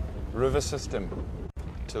little river system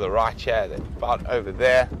to the right here. They're about over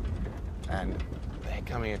there, and they're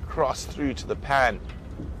coming across through to the pan,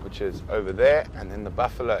 which is over there, and then the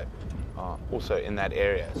buffalo are also in that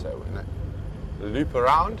area. So we're going to loop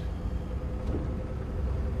around.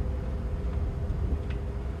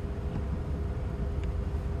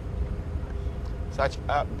 Such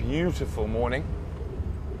a beautiful morning.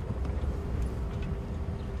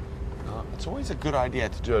 It's always a good idea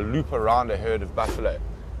to do a loop around a herd of buffalo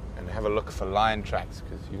and have a look for lion tracks,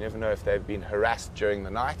 because you never know if they've been harassed during the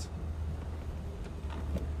night.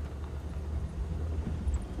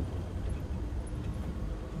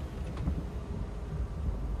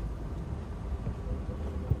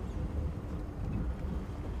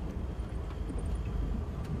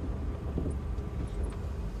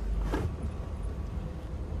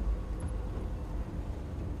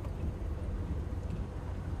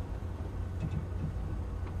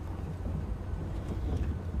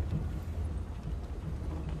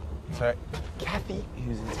 So Kathy,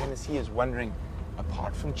 who's in Tennessee, is wondering,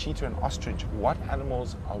 apart from cheetah and ostrich, what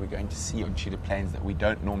animals are we going to see on Cheetah Plains that we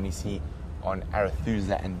don't normally see on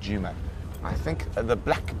Arethusa and Djuma? I think the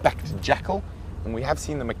black-backed jackal, and we have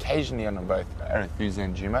seen them occasionally on both Arethusa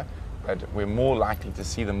and Djuma, but we're more likely to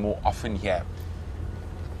see them more often here.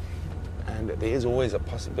 And there is always a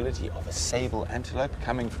possibility of a sable antelope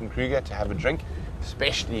coming from Kruger to have a drink,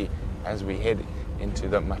 especially as we head into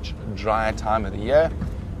the much drier time of the year.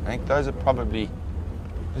 I think those are probably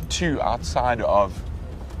the two outside of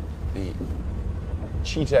the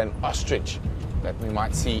cheetah and ostrich that we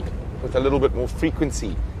might see with a little bit more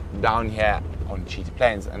frequency down here on Cheetah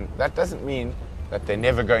Plains. And that doesn't mean that they're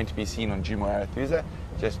never going to be seen on Djuma or Arethusa.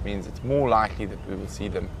 It just means it's more likely that we will see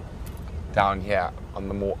them down here on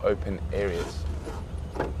the more open areas.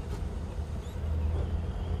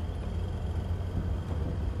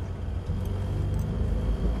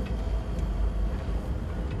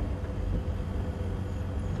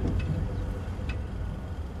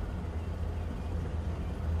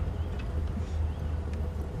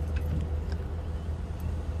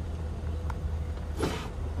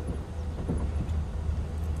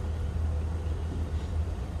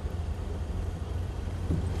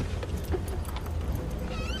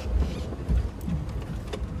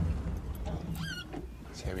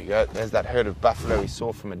 There we go. There's that herd of buffalo we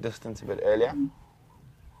saw from a distance a bit earlier.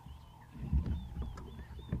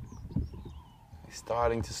 They're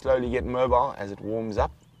starting to slowly get mobile as it warms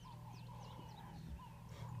up.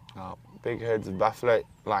 Now, big herds of buffalo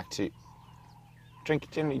like to drink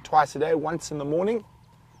generally twice a day, once in the morning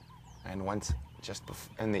and once just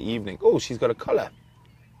in the evening. Oh, she's got a collar.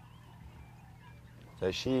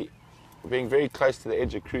 So she, being very close to the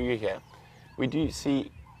edge of Kruger here, we do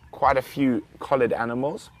see quite a few collared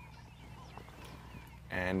animals,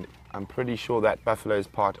 and I'm pretty sure that buffalo is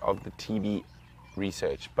part of the TB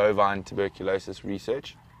research, bovine tuberculosis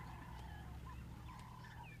research.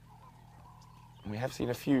 We have seen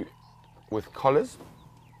a few with collars.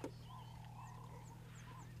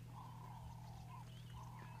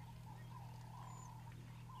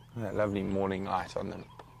 That lovely morning light on them.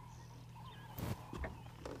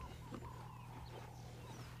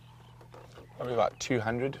 Probably about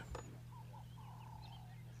 200.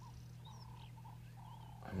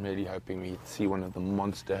 I'm really hoping we see one of the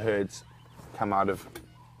monster herds come out of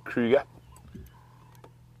Kruger.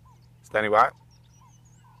 Standing by.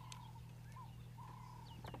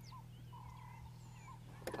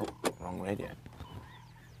 Oh, wrong radio.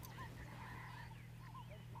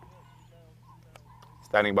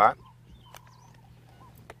 Standing by.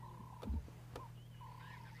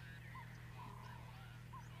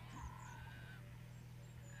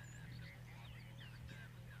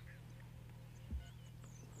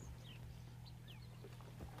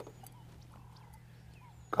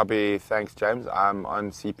 Copy, thanks James. I'm on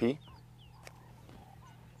CP.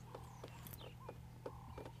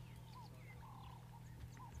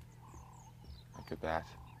 Look at that.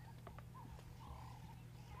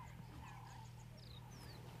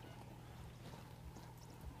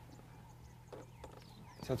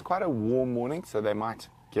 So it's quite a warm morning, so they might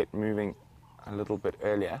get moving a little bit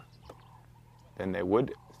earlier than they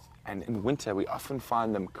would. And in winter, we often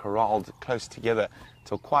find them corralled close together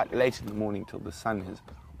till quite late in the morning, till the sun has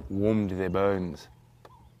warmed their bones.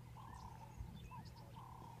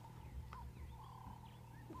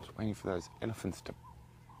 Just waiting for those elephants to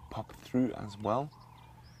pop through as well.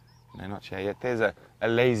 They're not here yet. There's a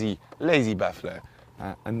lazy buffalo,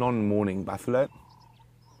 a non-morning buffalo.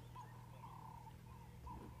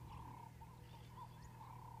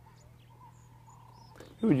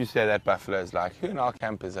 Who would you say that buffalo is like? Who in our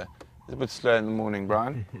camp is a bit slow in the morning,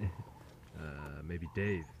 Brian? Maybe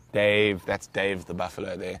Dave. Dave, that's Dave the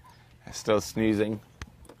buffalo there. Still snoozing.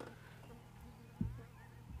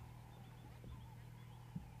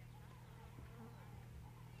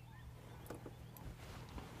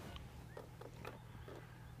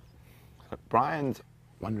 So Brian's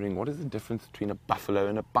wondering, what is the difference between a buffalo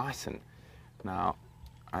and a bison? Now,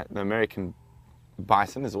 the American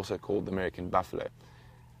bison is also called the American buffalo.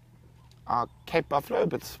 Our Cape buffalo, a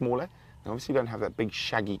bit smaller. They obviously don't have that big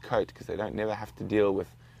shaggy coat because they don't never have to deal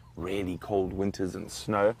with really cold winters and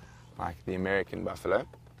snow like the American buffalo.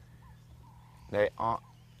 They are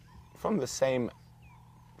from the same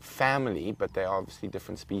family, but they are obviously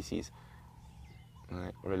different species.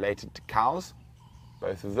 Related to cows,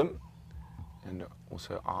 both of them, and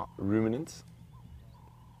also are ruminants.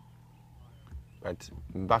 But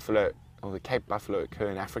buffalo, or the Cape buffalo,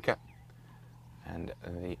 occur in Africa, and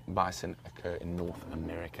the bison occur in North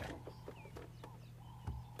America.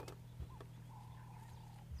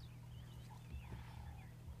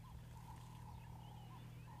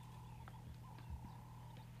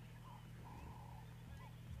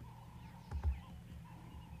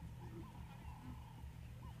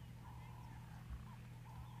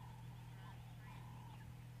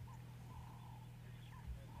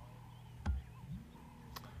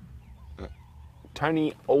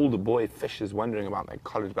 Tony, old boy fish, is wondering about that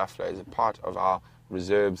collared buffalo as a part of our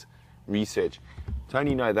reserves research.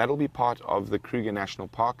 Tony, no, that'll be part of the Kruger National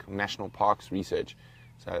Park, National Parks research.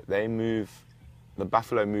 So they move, the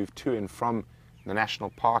buffalo move to and from the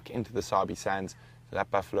national park into the Sabi Sands. So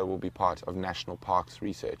that buffalo will be part of National Parks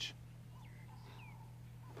research.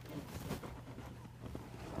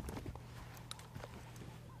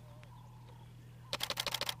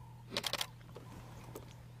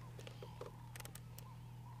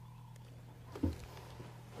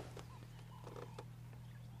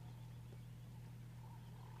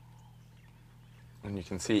 And you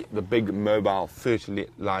can see the big mobile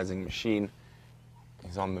fertilizing machine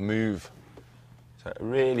is on the move. So a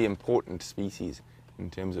really important species in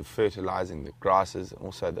terms of fertilizing the grasses, and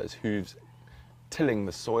also those hooves tilling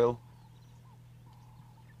the soil.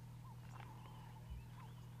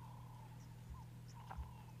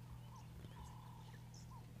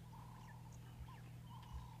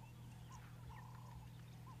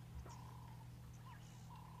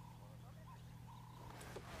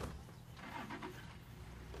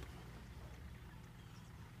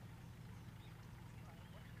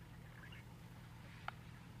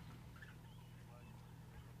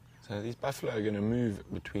 So these buffalo are going to move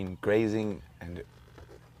between grazing and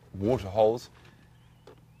water holes.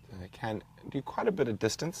 So they can do quite a bit of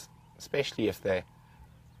distance, especially if they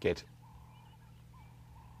get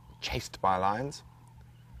chased by lions.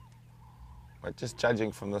 But just judging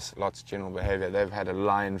from this lot's general behavior, they've had a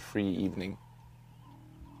lion-free evening.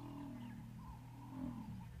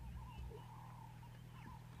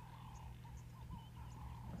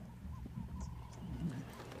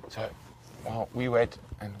 So while we wait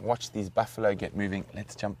and watch these buffalo get moving,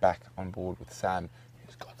 let's jump back on board with Sam,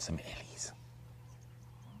 who's got some Ellies.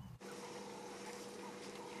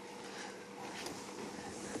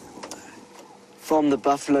 From the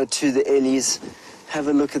buffalo to the Ellies, have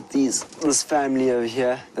a look at this family over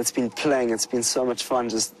here that's been playing. It's been so much fun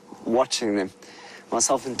just watching them.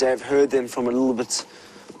 Myself and Dave heard them from a little bit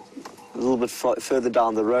further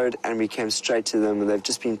down the road, and we came straight to them, and they've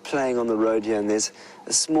just been playing on the road here, and there's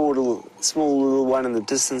a small little one in the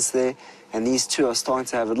distance there, and these two are starting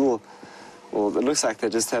to have a little, well, it looks like they're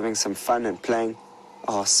just having some fun and playing.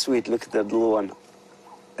 Oh, sweet, look at that little one.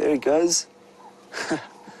 There he goes.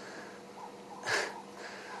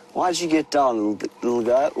 Why'd you get down, little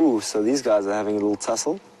guy? Ooh, so these guys are having a little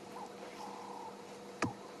tussle.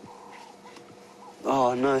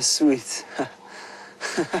 Oh, no, sweet.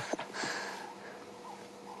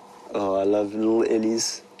 Oh, I love little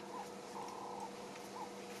Ellies.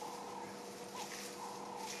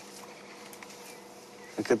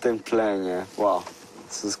 Look at them playing, yeah. Wow,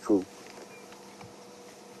 this is cool.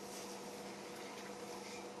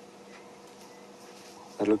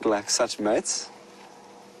 They look like such mates.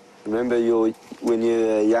 Remember when you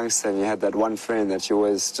were a youngster and you had that one friend that you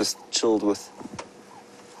always just chilled with?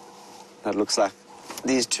 That looks like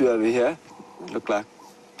these two over here look like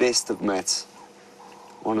best of mates.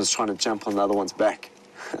 One was trying to jump on the other one's back.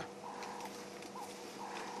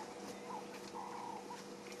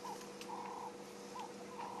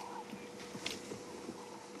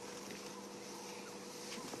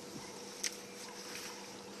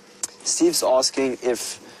 Steve's asking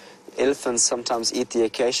if elephants sometimes eat the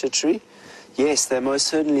acacia tree. Yes, they most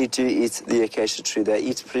certainly do eat the acacia tree. They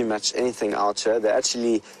eat pretty much anything out here. They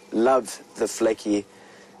actually love the flaky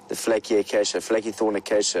acacia, flaky thorn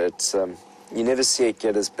acacia. It's you never see it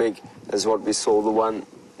get as big as what we saw. The one,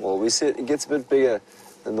 well, we see it gets a bit bigger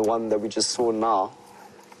than the one that we just saw now,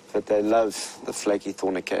 but they love the flaky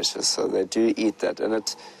thorn acacia, so they do eat that, and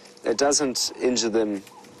it doesn't injure them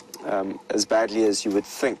as badly as you would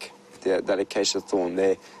think. That acacia thorn,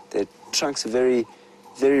 their trunks are very,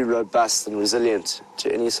 very robust and resilient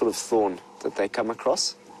to any sort of thorn that they come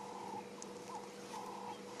across.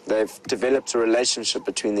 They've developed a relationship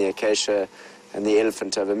between the acacia and the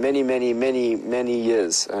elephant over many, many, many, many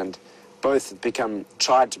years, and both have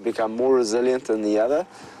tried to become more resilient than the other.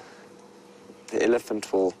 The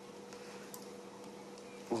elephant will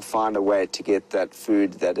find a way to get that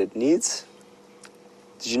food that it needs.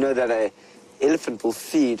 Did you know that an elephant will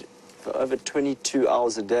feed for over 22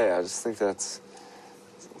 hours a day? I just think that's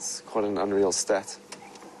quite an unreal stat.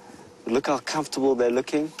 But look how comfortable they're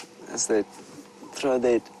looking as they throw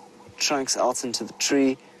their trunks out into the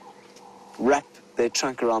tree, wrap their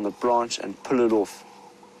trunk around the branch and pull it off.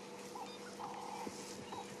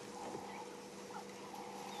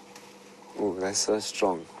 Oh, they're so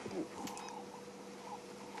strong.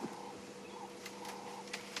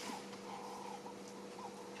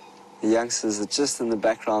 The youngsters are just in the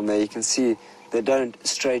background there. You can see they don't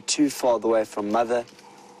stray too far away from mother.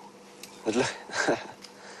 But look,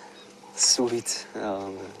 sweet.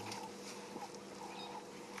 Oh, man.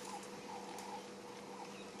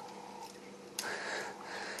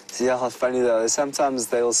 See how funny though? Sometimes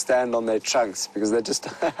they'll stand on their trunks because they're just.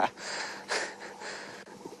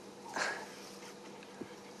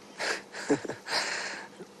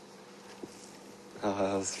 Oh,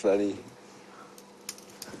 that was funny.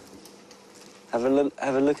 Have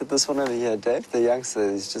a look at this one over here, Dave. The youngster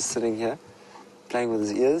is just sitting here, playing with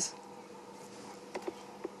his ears.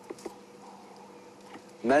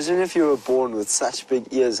 Imagine if you were born with such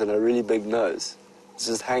big ears and a really big nose. It's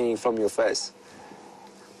just hanging from your face.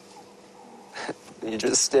 You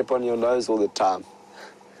just step on your nose all the time.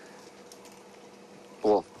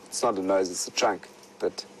 Well, it's not a nose, it's a trunk,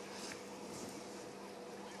 but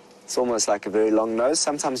it's almost like a very long nose.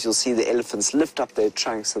 Sometimes you'll see the elephants lift up their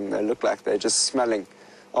trunks and they look like they're just smelling.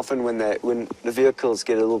 Often when the vehicles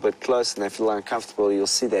get a little bit close and they feel uncomfortable, you'll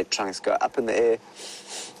see their trunks go up in the air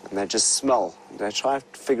and they just smell. They try to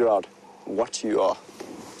figure out what you are.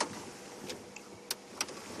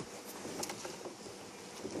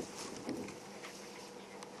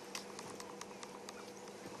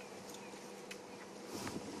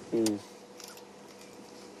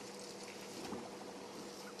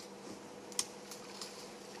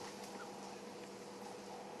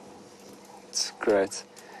 It's great.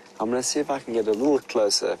 I'm going to see if I can get a little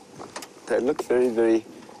closer. They look very, very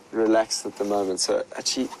relaxed at the moment. So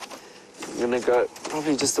actually, I'm going to go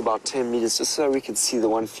probably just about 10 meters just so we can see the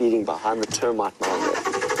one feeding behind the termite mound there.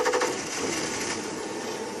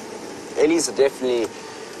 Ellies are definitely,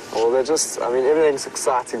 well, they're just, I mean, everything's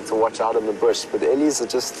exciting to watch out in the bush, but the Ellies are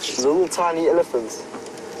just little tiny elephants.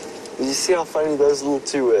 Did you see how funny those little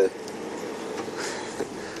two were?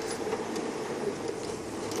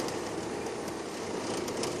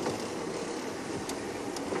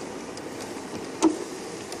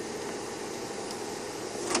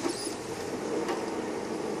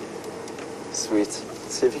 Sweet.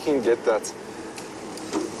 See if you can get that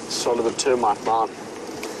shot of the termite mound.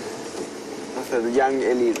 The young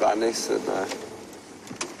Ellie right next to it now.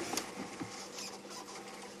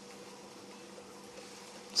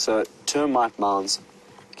 So termite mounds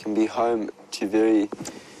can be home to very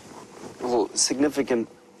significant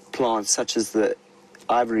plants such as the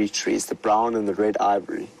ivory trees, the brown and the red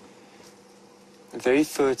ivory. A very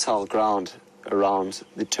fertile ground around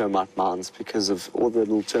the termite mounds because of all the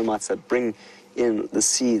little termites that bring in the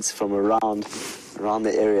seeds from around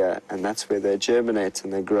the area, and that's where they germinate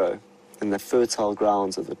and they grow in the fertile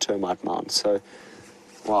grounds of the termite mound. So,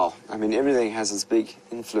 wow, I mean, everything has its big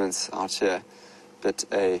influence out here, but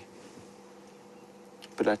a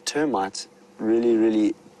termite really,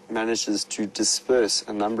 really manages to disperse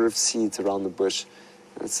a number of seeds around the bush.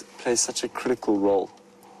 It plays such a critical role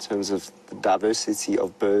in terms of the diversity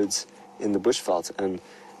of birds in the bushveld and,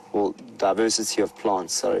 well, diversity of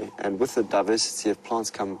plants, sorry. And with the diversity of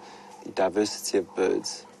plants come the diversity of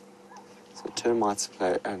birds. So termites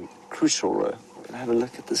play a crucial role. Can I have a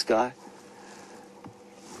look at this guy?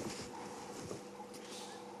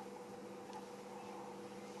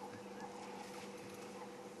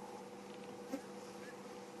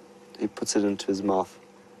 He puts it into his mouth,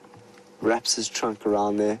 wraps his trunk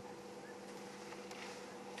around there.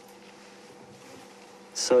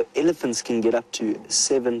 So elephants can get up to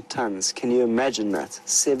 7 tons. Can you imagine that?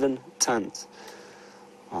 7 tons.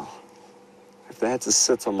 Oh. If they had to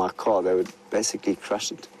sit on my car, they would basically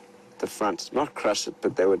crush it at the front. Not crush it,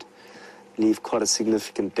 but they would leave quite a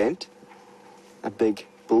significant dent. A big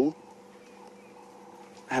bull.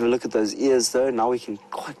 Have a look at those ears, though. Now we can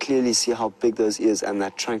quite clearly see how big those ears and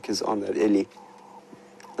that trunk is on that Ellie.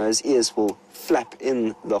 Those ears will flap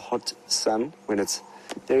in the hot sun when it's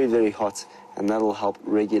very, very hot, and that'll help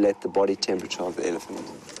regulate the body temperature of the elephant.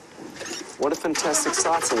 What a fantastic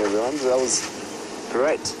sighting, everyone. That was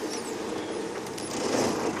great.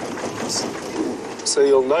 So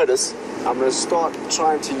you'll notice I'm going to start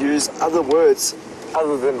trying to use other words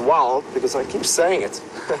other than wild because I keep saying it.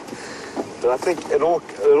 But I think it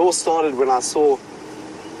all started when I saw,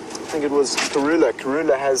 I think it was Karula.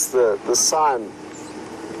 Karula has the sign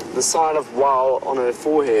of wow on her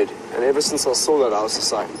forehead, and ever since I saw that I was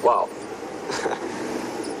just like, wow.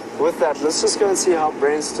 With that, let's just go and see how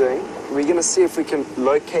Brent's doing. We're going to see if we can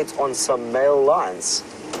locate on some male lions.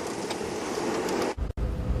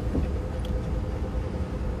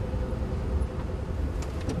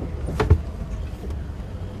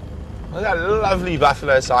 Well, that lovely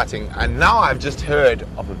buffalo sighting, and now I've just heard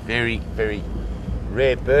of a very, very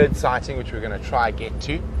rare bird sighting which we're going to try get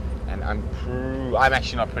to, and I'm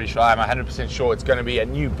actually not pretty sure, I'm 100% sure it's going to be a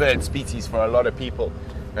new bird species for a lot of people.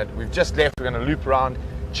 But we've just left, we're going to loop around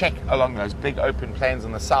check along those big open plains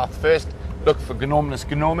on the south first, look for Gnormous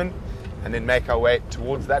Gnorman, and then make our way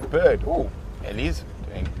towards that bird. Oh, Ellies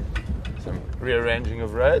doing some rearranging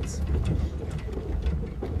of roads.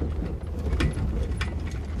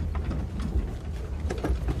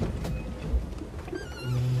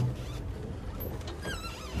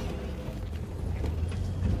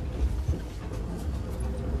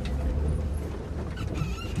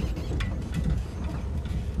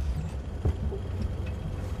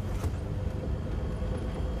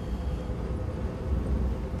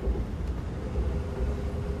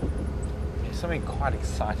 Something quite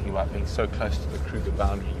exciting about being so close to the Kruger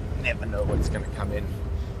boundary. You never know what's going to come in.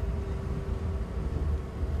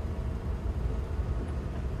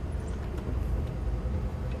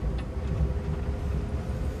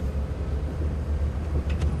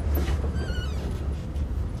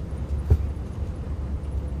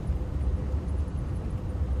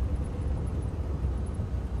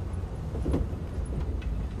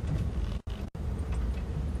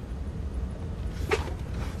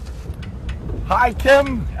 Hi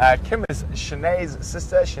Kim. Kim is Shanae's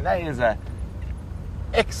sister. Shanae is a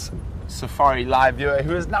ex-SafariLIVE viewer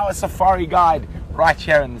who is now a safari guide right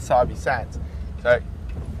here in the Sabi Sands. So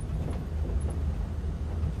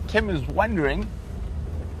Kim is wondering,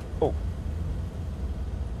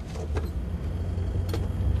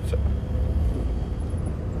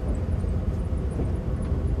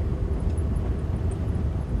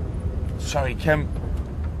 sorry Kim.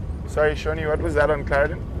 Sorry Shani, what was that on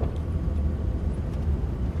Clarendon?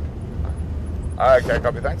 Okay,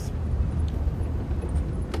 copy, thanks.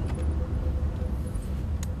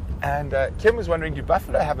 And Kim was wondering, do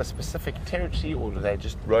buffalo have a specific territory or do they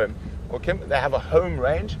just roam? Well, Kim, they have a home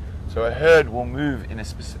range, so a herd will move in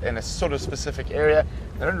a sort of specific area,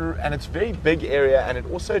 and it's a very big area, and it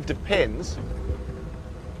also depends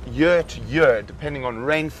year to year, depending on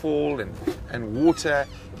rainfall and water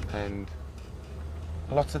and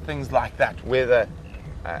lots of things like that, whether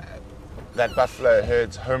that buffalo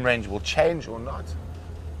herd's home range will change or not. So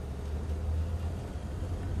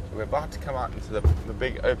we're about to come out into the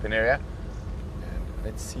big open area, and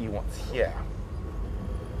let's see what's here.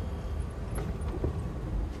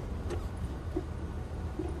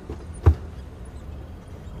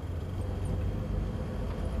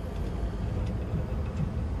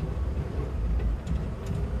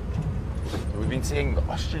 We've been seeing the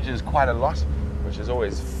ostriches quite a lot, which is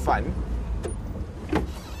always fun.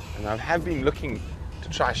 And I have been looking to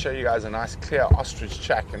try show you guys a nice clear ostrich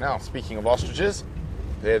track. And now, speaking of ostriches,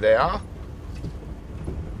 there they are.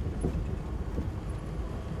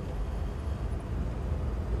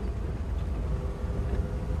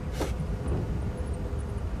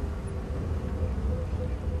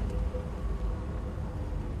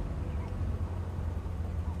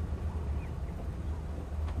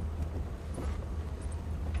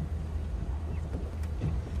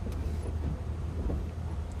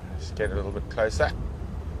 Get a little bit closer.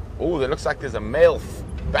 Oh, there looks like there's a male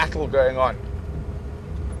battle going on.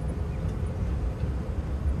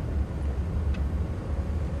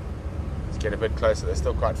 Let's get a bit closer. They're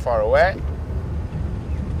still quite far away.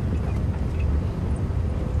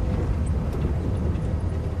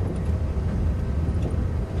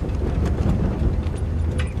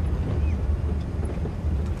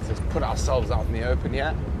 Let's put ourselves out in the open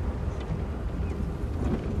here.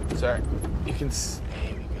 So you can see.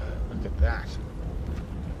 Look at that.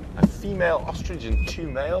 A female ostrich and 2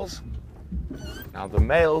 males. Now the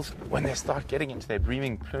males, when they start getting into their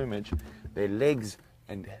breeding plumage, their legs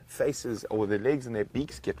and faces, or their legs and their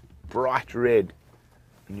beaks get bright red.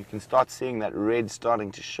 And you can start seeing that red starting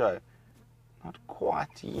to show. Not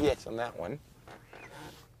quite yet on that one.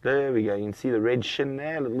 There we go. You can see the red shin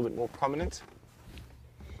there, a little bit more prominent.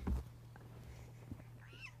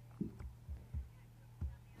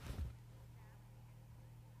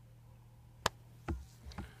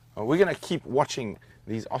 We're going to keep watching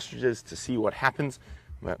these ostriches to see what happens.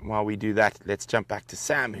 But while we do that, let's jump back to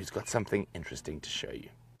Sam, who's got something interesting to show you.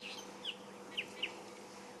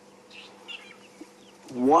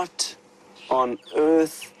 What on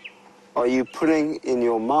earth are you putting in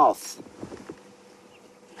your mouth?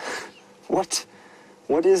 What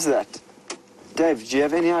is that? Dave, do you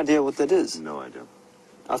have any idea what that is? No idea.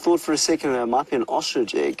 I thought for a second that it might be an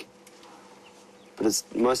ostrich egg. But it's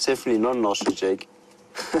most definitely not an ostrich egg.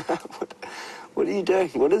 What are you doing?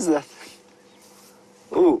 What is that?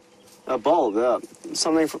 Ooh, a bulb.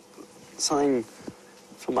 Something from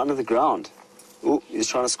under the ground. Ooh, he's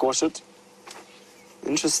trying to squash it.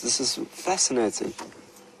 Interesting. This is fascinating.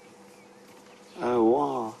 Oh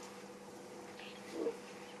wow.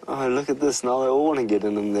 Oh, look at this. Now they all want to get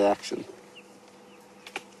in the action.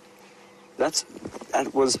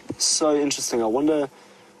 that was so interesting. I wonder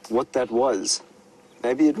what that was.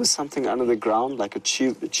 Maybe it was something under the ground, like a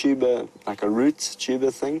tuber, like a root tuber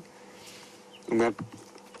thing. And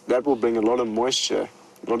that will bring a lot of moisture,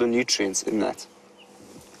 a lot of nutrients in that.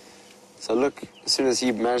 So look, as soon as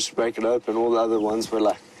he managed to break it open, all the other ones were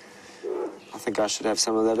like, I think I should have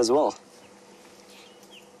some of that as well.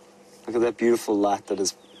 Look at that beautiful light that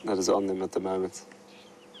is on them at the moment.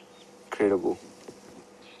 Incredible.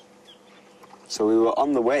 So we were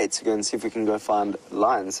on the way to go and see if we can go find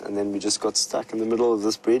lions, and then we just got stuck in the middle of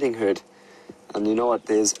this breeding herd. And you know what?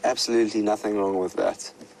 There's absolutely nothing wrong with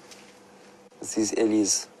that. These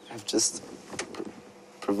Ellies have just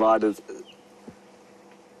provided...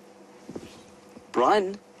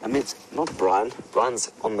 Bryan, not Bryan,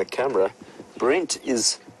 Bryan's on the camera. Brent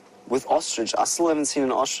is with ostrich. I still haven't seen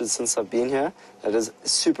an ostrich since I've been here. That is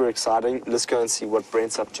super exciting. Let's go and see what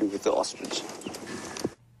Brent's up to with the ostrich.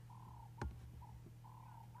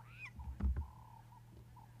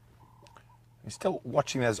 We're still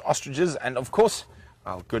watching those ostriches, and of course,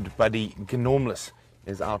 our good buddy Gnormous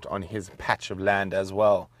is out on his patch of land as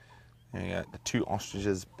well. There you go, the two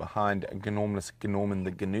ostriches behind Gnormous Gnorman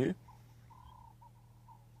the Gnu.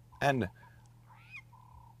 And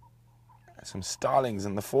some starlings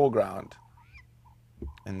in the foreground.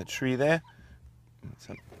 In the tree there.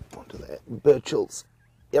 Some Birchals.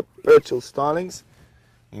 Yep, Birchal starlings.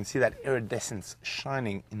 You can see that iridescence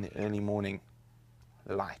shining in the early morning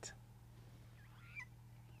light.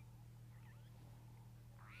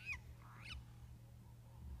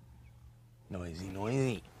 Noisy,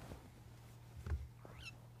 noisy.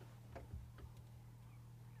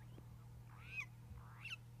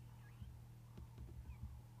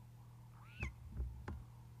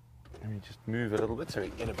 Let me just move a little bit so we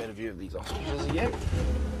can get a better view of these ostriches again.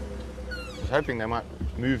 I was hoping they might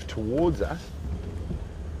move towards us.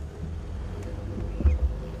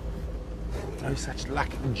 No such luck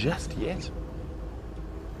just yet.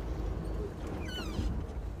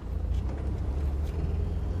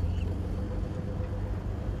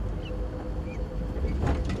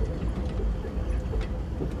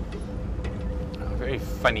 Very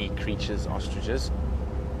funny creatures, ostriches.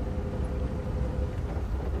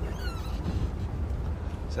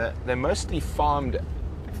 So they're mostly farmed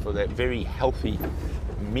for their very healthy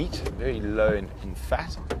meat, very low in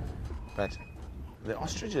fat. But the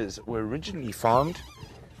ostriches were originally farmed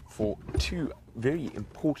for two very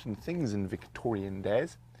important things in Victorian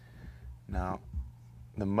days. Now,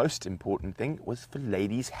 the most important thing was for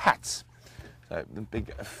ladies' hats. So the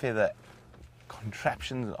big feather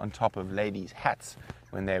contraptions on top of ladies' hats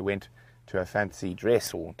when they went to a fancy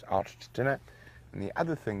dress or out to dinner. And the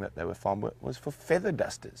other thing that they were farmed with was for feather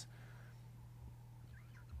dusters.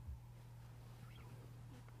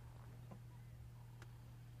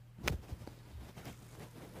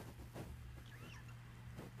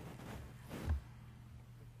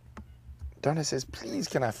 Donna says, please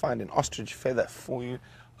can I find an ostrich feather for you?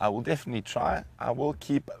 I will definitely try. I will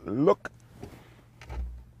keep a look.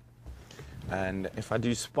 And if I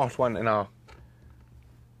do spot one in our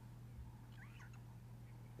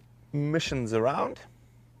missions around,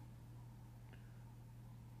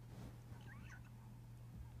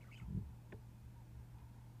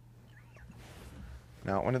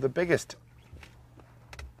 now one of the biggest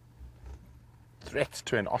threats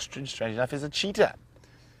to an ostrich, strange enough, is a cheetah.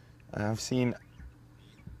 I've seen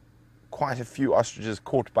quite a few ostriches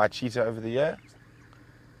caught by cheetah over the year.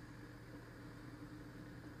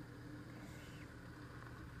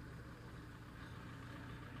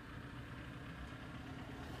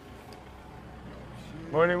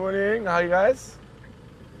 Morning, morning. How are you guys?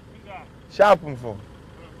 Sharp for.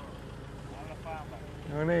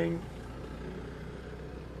 Morning.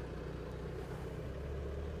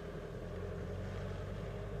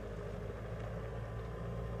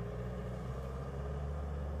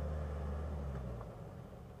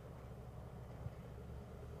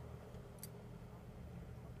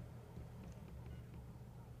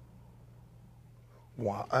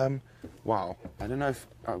 Wow. Wow. I don't know if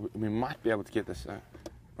we might be able to get this.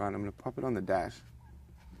 Right, I'm going to pop it on the dash.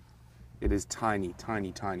 It is tiny,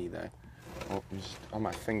 tiny, tiny though. Oh, just on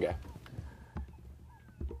my finger.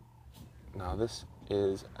 Now this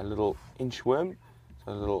is a little inchworm,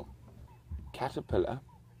 so a little caterpillar,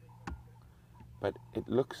 but it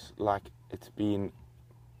looks like it's been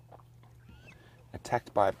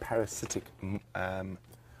attacked by a parasitic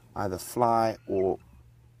either fly or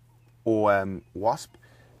wasp.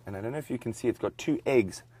 And I don't know if you can see, it's got 2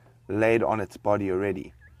 eggs laid on its body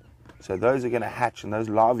already. So those are going to hatch, and those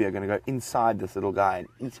larvae are going to go inside this little guy and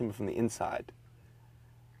eat him from the inside.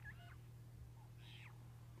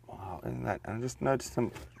 Wow, isn't that? And I just noticed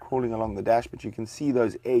them crawling along the dash, but you can see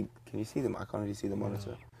those eggs. Can you see them? I can't really see the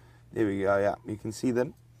monitor. There we go, yeah. You can see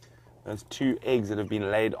them. Those 2 eggs that have been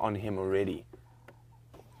laid on him already.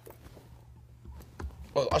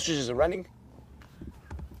 Well, ostriches are running,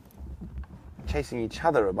 chasing each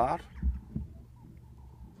other about.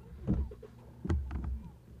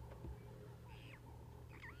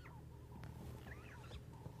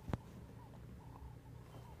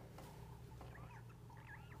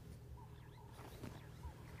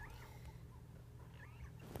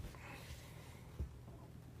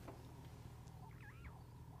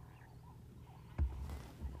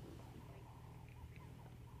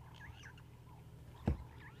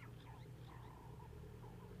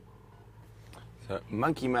 So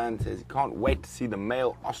Monkey Man says he can't wait to see the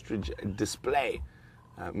male ostrich display.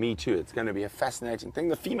 Me too. It's going to be a fascinating thing.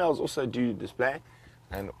 The females also do display,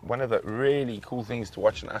 and one of the really cool things to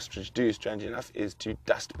watch an ostrich do, strangely enough, is to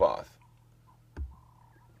dust bath.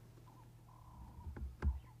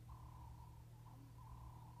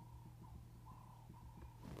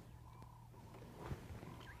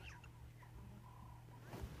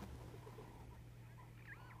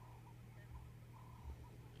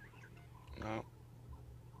 Now,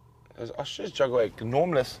 there's ostrich jog away.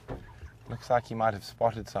 Gnormous looks like he might have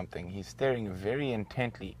spotted something. He's staring very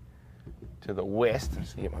intently to the west.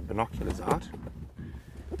 Let's get my binoculars out.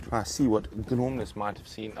 Try to see what Gnormous might have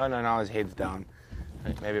seen. Oh no, now his head's down.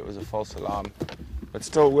 Maybe it was a false alarm. But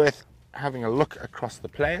still worth having a look across the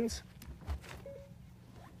plains.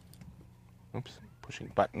 Oops, pushing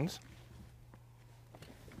buttons.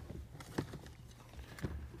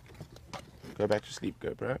 Go back to sleep,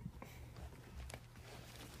 GoPro.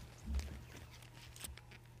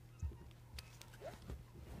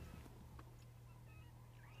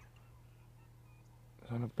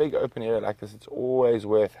 On a big open area like this, it's always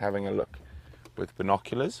worth having a look with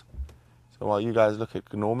binoculars. So while you guys look at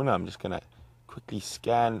Gnorman, I'm just going to quickly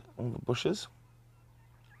scan all the bushes.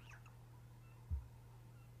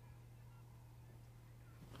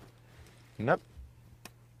 Nope,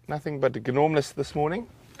 nothing but Gnormous this morning,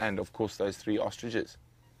 and of course those 3 ostriches.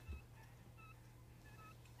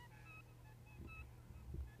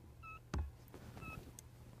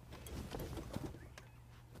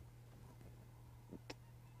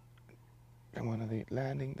 And one of the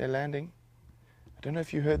landing, they're landing. I don't know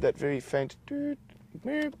if you heard that very faint doot,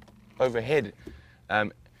 boop, overhead.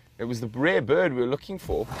 It was the rare bird we were looking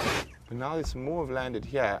for, but now there's some more have landed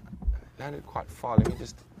here. Landed quite far. Let me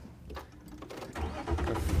just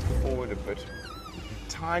go forward a bit.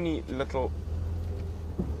 Tiny little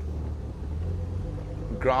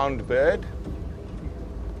ground bird,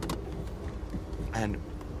 and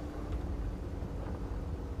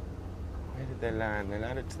where did they land? They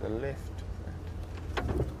landed to the left.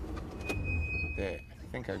 There, I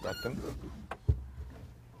think I got them.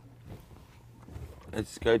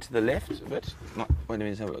 Let's go to the left a bit. Not, wait a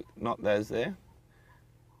minute, have a look. Not those there.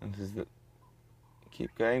 And this is the.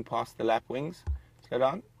 Keep going past the lapwings. Slow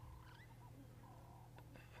down.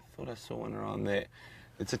 I thought I saw one around there.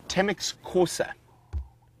 It's a Temminck courser.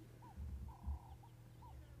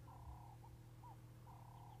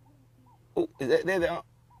 Oh, there they are.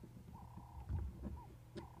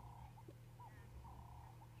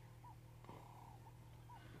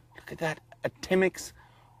 Look at that, a Temminck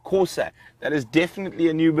courser. That is definitely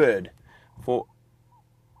a new bird for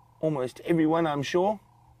almost everyone, I'm sure.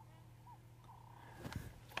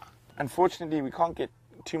 Unfortunately, we can't get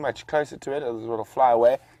too much closer to it, otherwise it'll fly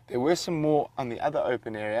away. There were some more on the other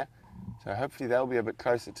open area, so hopefully they'll be a bit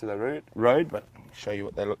closer to the road, but I'll show you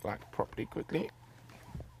what they look like properly quickly.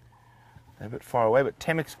 They're a bit far away, but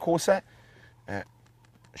Temminck courser,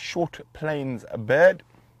 short plains bird.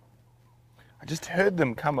 I just heard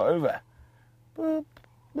them come over. Boop,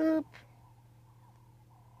 boop.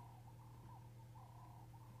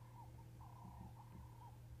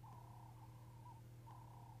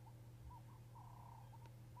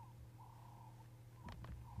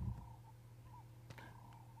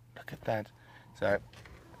 Look at that. So,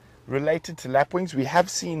 related to lapwings, we have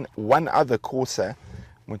seen one other courser,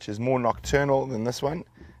 which is more nocturnal than this one,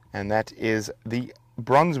 and that is the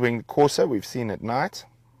bronze-winged courser we've seen at night.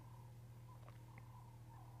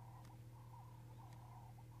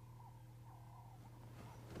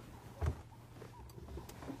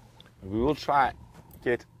 We will try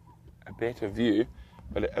get a better view,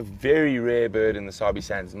 but a very rare bird in the Sabi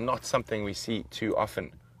Sands, not something we see too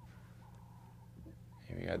often.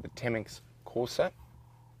 Here we go, the Temminck courser.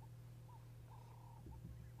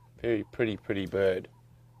 Very pretty bird.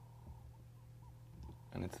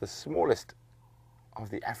 And it's the smallest of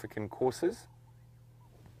the African coursers.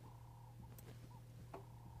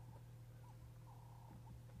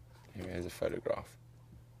 There's a photograph.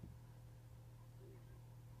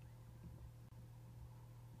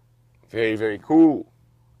 Very, very cool.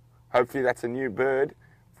 Hopefully that's a new bird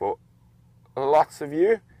for lots of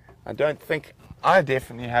you. I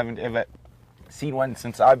definitely haven't ever seen one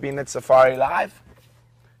since I've been at SafariLIVE.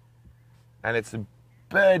 And it's a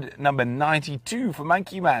bird number 92 for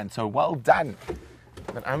Monkey Man, so well done.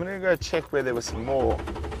 But I'm going to go check where there was some more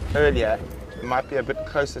earlier. It might be a bit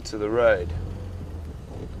closer to the road.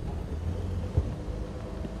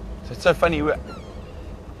 So it's so funny, we're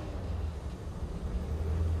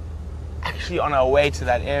actually on our way to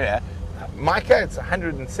that area. Micah, it's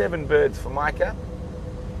 107 birds for Micah.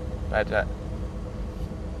 But I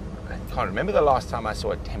can't remember the last time I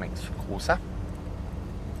saw a Temminck courser.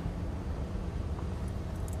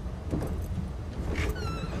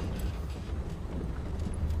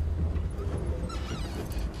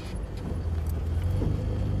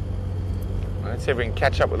 Let's see if we can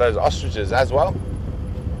catch up with those ostriches as well.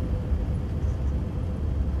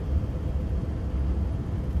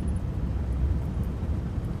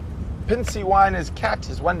 Pincy Winer's cat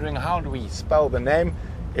is wondering how do we spell the name.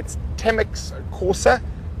 It's Temminck courser,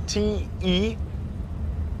 TEMMINCK''S.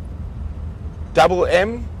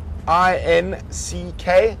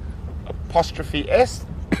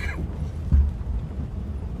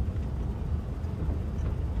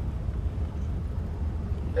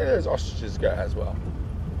 There's ostriches go as well.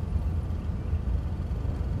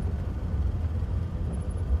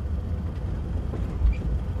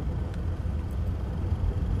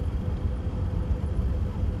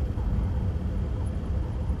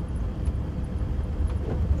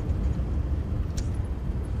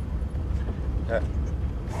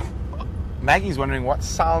 Maggie's wondering what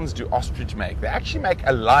sounds do ostrich make. They actually make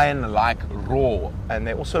a lion-like roar, and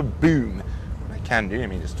they also boom. They can do. Let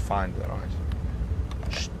me just find the right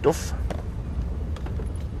stuff.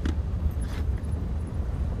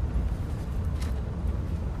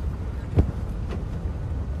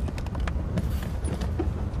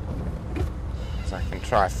 So I can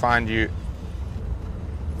try find you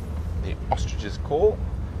the ostrich's call.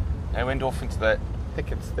 They went off into the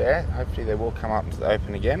thickets there. Hopefully they will come out into the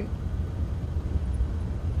open again.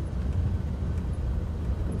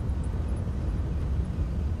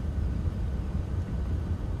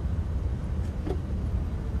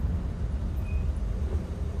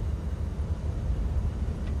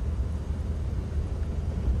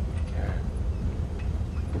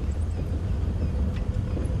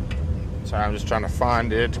 So I'm just trying to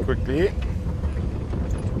find it quickly.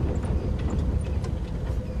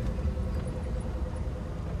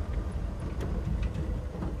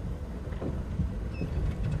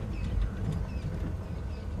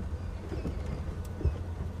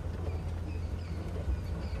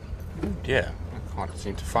 Oh dear, I can't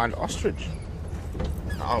seem to find ostrich.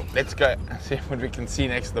 Oh, let's go see what we can see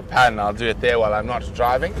next to the pan. I'll do it there while I'm not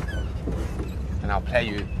driving. And I'll play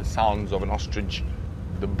you the sounds of an ostrich.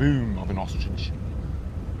 The boom of an ostrich.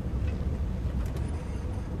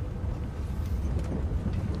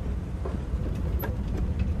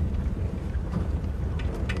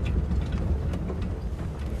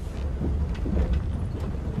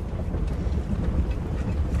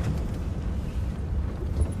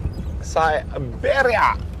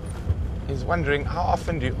 Siberia is wondering how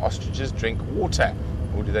often do ostriches drink water,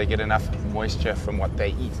 or do they get enough moisture from what they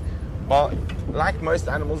eat? Well, like most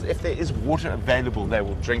animals, if there is water available, they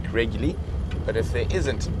will drink regularly. But if there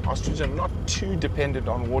isn't, ostriches are not too dependent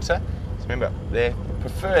on water. So remember, their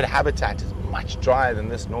preferred habitat is much drier than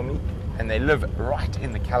this normally, and they live right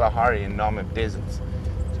in the Kalahari and Namib deserts.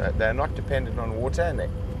 So they're not dependent on water, and they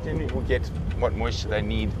generally will get what moisture they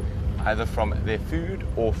need, either from their food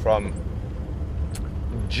or from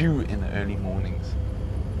dew in the early mornings.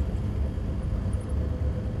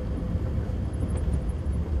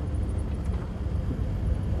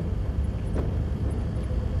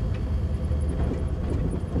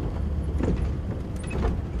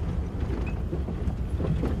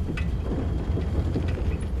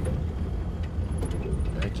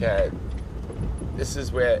 Okay, this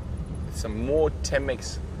is where some more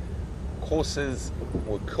Temminck courses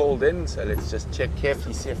were called in, so let's just check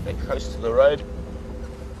carefully, see if they're close to the road.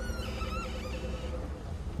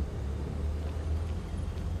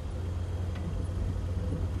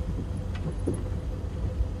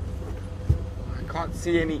 I can't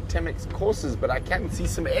see any Temminck courses, but I can see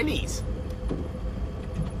some Ellies.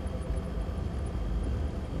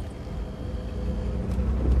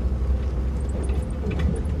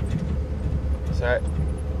 So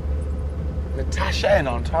Natasha in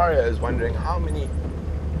Ontario is wondering how many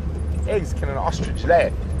eggs can an ostrich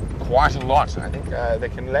lay? Quite a lot. I think they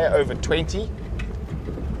can lay over 20.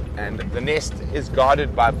 And the nest is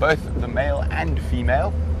guarded by both the male and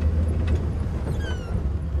female.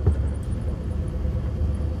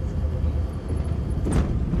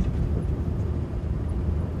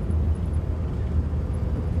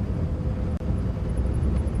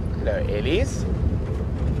 Hello, Ellies.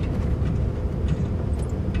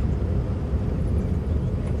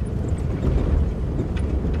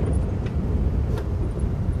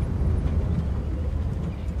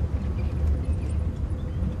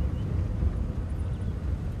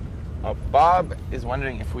 Bob is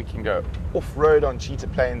wondering if we can go off-road on cheetah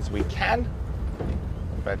plains. We can,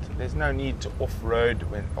 but there's no need to off-road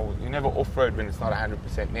or you never off-road when it's not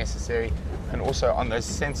 100% necessary. And also on those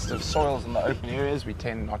sensitive soils in the open areas, we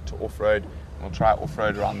tend not to off-road. We'll try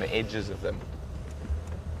off-road around the edges of them.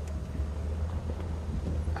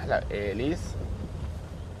 Hello, Ellies.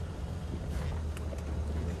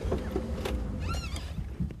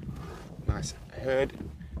 Nice herd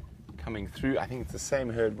coming through. I think it's the same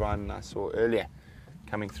herd Bryan and I saw earlier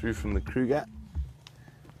coming through from the Kruger.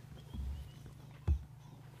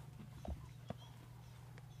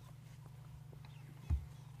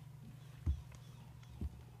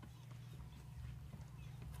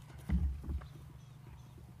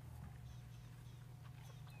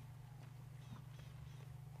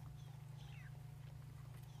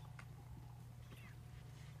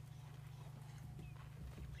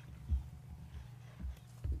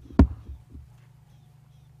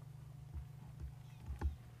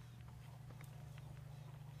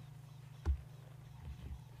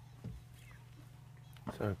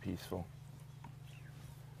 So peaceful.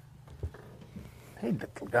 Hey,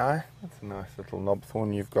 little guy. That's a nice little knob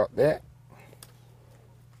thorn you've got there.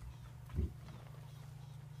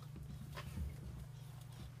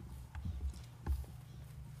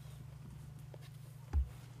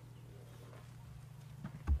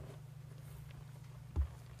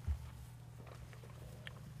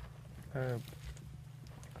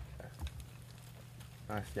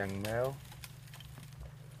 Nice young male.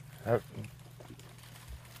 Oh.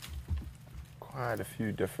 Quite a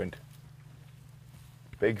few different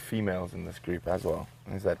big females in this group as well.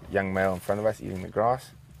 There's that young male in front of us eating the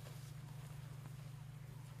grass.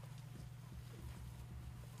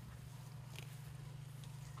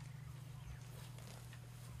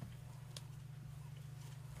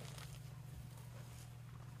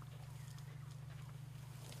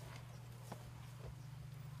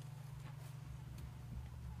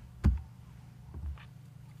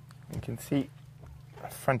 You can see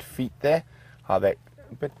front feet there, how they're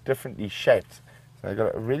a bit differently shaped. So they've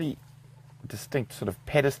got a really distinct sort of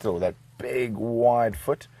pedestal, that big wide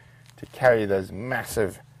foot to carry those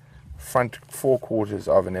massive front forequarters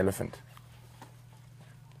of an elephant.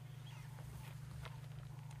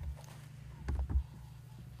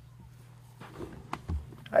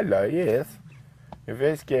 Hello, yes. You're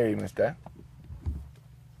very scary, mister.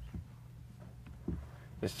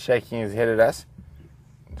 Just shaking his head at us,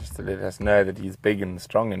 just to let us know that he's big and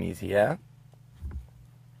strong and he's here.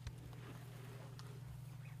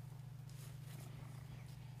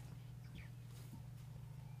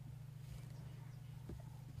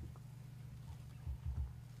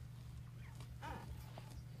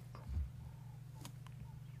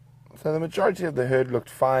 So the majority of the herd looked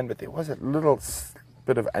fine, but there was a little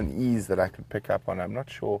bit of unease that I could pick up on. I'm not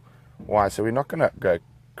sure why. So we're not going to go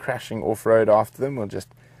crashing off-road after them. We'll just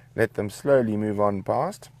let them slowly move on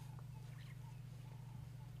past.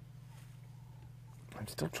 I'm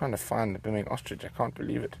still trying to find the Birmingham ostrich. I can't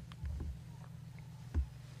believe it.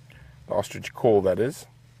 The ostrich call, that is.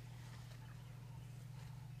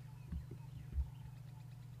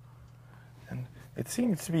 And it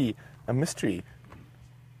seems to be a mystery.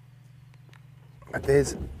 But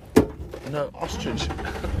there's no ostrich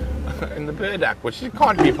in the burdock, which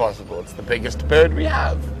can't be possible. It's the biggest bird we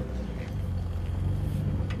have.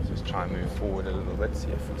 Let's just try and move forward a little bit, see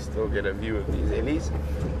if we still get a view of these Ellies.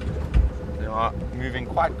 They are moving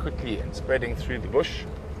quite quickly and spreading through the bush.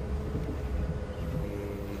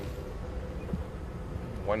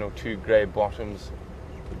 One or two grey bottoms.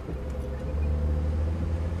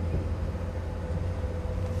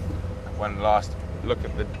 One last look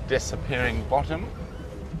at the disappearing bottom.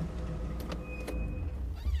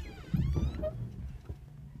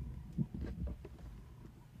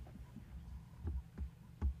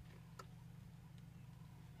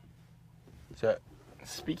 So,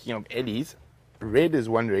 speaking of Ellies, Red is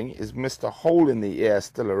wondering, is Mr. Hole in the Ear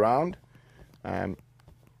still around? And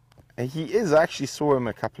he is. I actually saw him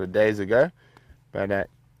a couple of days ago, but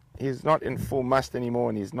he's not in full must anymore,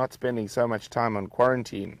 and he's not spending so much time on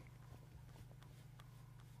quarantine.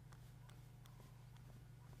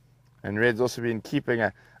 And Red's also been keeping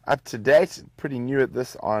an up to date, pretty new at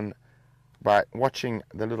this by watching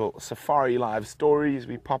the little SafariLIVE stories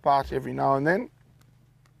we pop out every now and then.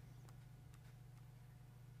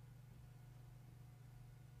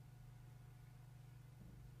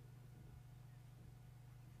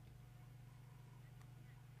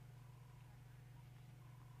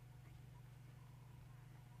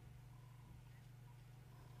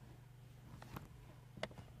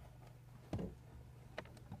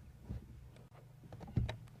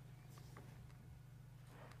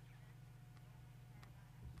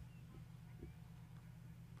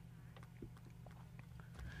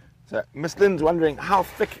 So Miss Lynn's wondering, how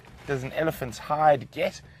thick does an elephant's hide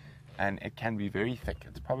get? And it can be very thick.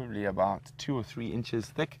 It's probably about 2 or 3 inches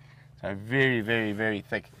thick. So very, very, very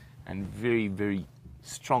thick and very, very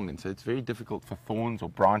strong. And so it's very difficult for thorns or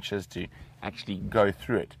branches to actually go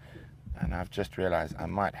through it. And I've just realized I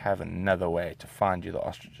might have another way to find you the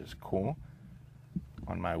ostrich's core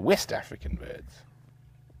on my West African birds.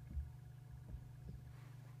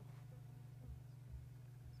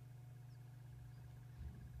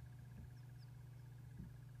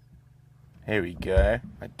 Here we go.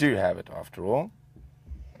 I do have it after all.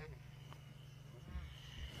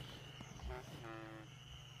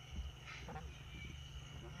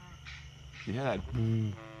 You hear that?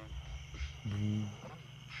 Boom, boom.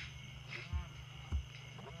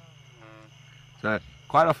 So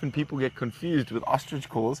quite often people get confused with ostrich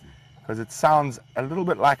calls because it sounds a little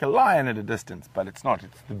bit like a lion at a distance, but it's not.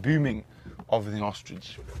 It's the booming of the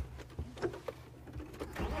ostrich.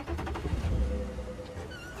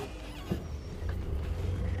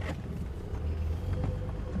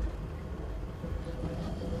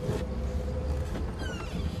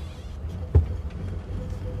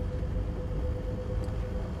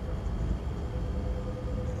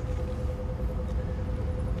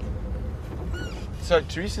 So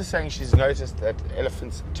Teresa's saying she's noticed that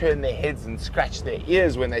elephants turn their heads and scratch their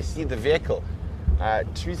ears when they see the vehicle.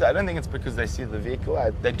 Teresa, I don't think it's because they see the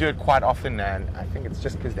vehicle. They do it quite often, and I think it's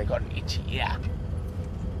just because they got an itchy ear.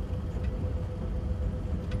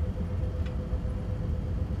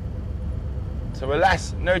 So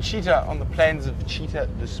alas, no cheetah on the plains of cheetah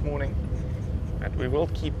this morning. But we will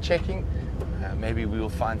keep checking. Maybe we will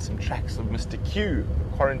find some tracks of Mr. Q,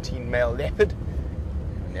 quarantine male leopard.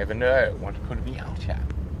 You never know what could be out here.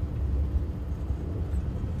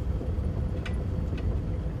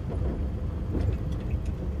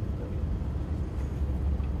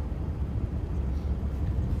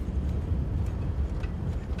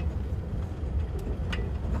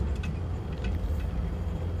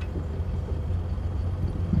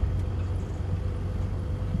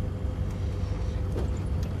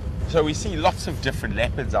 So we see lots of different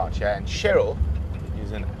leopards out here, and Cheryl,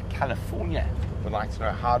 who's in California, would like to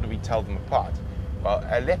know, how do we tell them apart? Well,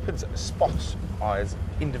 a leopard's spots are as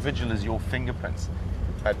individual as your fingerprints,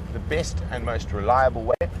 but the best and most reliable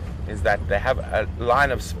way is that they have a line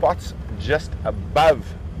of spots just above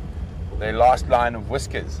their last line of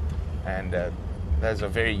whiskers, and those are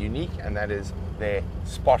very unique, and that is their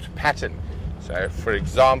spot pattern. So for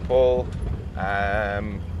example,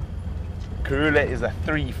 Karula is a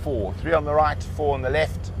 3-4, 3 on the right, 4 on the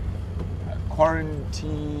left.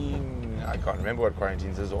 Quarantine, I can't remember what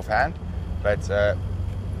quarantines is offhand, but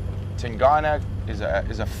Tingana is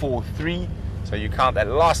a 4-3, so you count that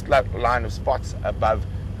last line of spots above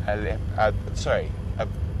the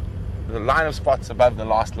line of spots above the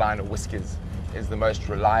last line of whiskers is the most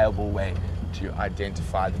reliable way to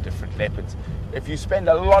identify the different leopards. If you spend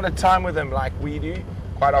a lot of time with them like we do,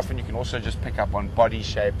 quite often you can also just pick up on body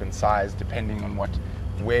shape and size depending on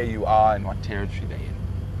where you are and what territory they're in.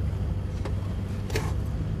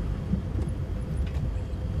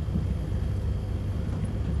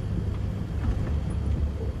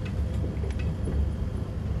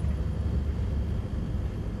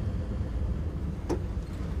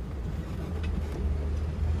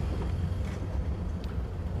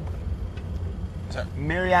 So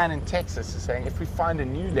Marianne in Texas is saying, if we find a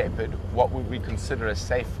new leopard, what would we consider a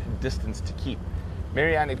safe distance to keep?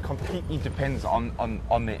 Marianne, it completely depends on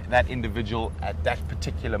that individual at that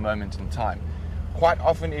particular moment in time. Quite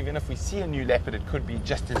often, even if we see a new leopard, it could be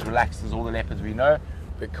just as relaxed as all the leopards we know,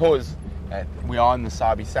 because we are in the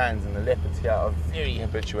Sabi Sands and the leopards here are very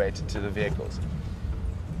habituated to the vehicles.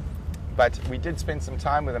 But we did spend some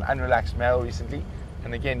time with an unrelaxed male recently,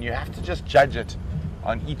 and again, you have to just judge it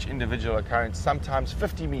on each individual occurrence. Sometimes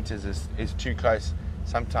 50 meters is too close,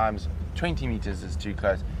 sometimes 20 meters is too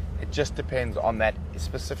close. It just depends on that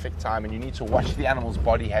specific time, and you need to watch the animal's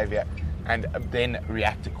body behavior and then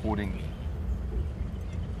react accordingly.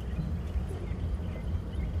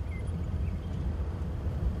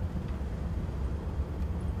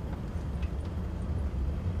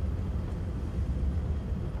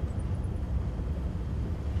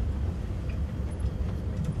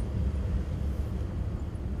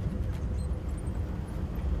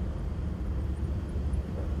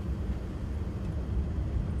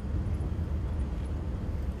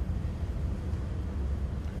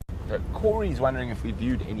 So Corey's wondering if we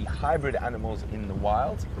viewed any hybrid animals in the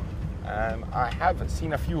wild. I have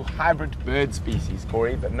seen a few hybrid bird species,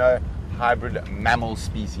 Corey, but no hybrid mammal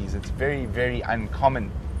species. It's very, very uncommon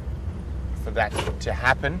for that to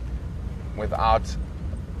happen without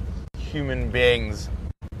human beings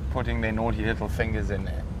putting their naughty little fingers in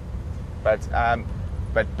there. But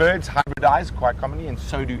birds hybridize quite commonly, and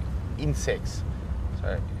so do insects.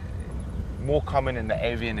 So more common in the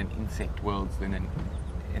avian and insect worlds than in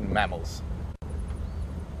mammals.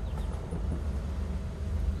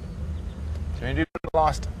 So we do the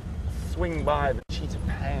last swing by the cheetah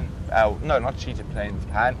pan, no, not cheetah plains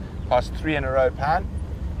pan, past 3 in a row pan,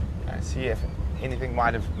 and see if anything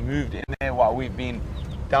might have moved in there while we've been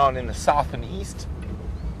down in the south and east.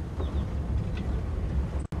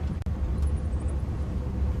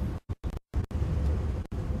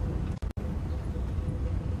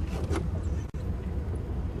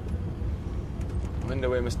 I wonder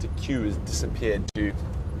where Mr. Q has disappeared to.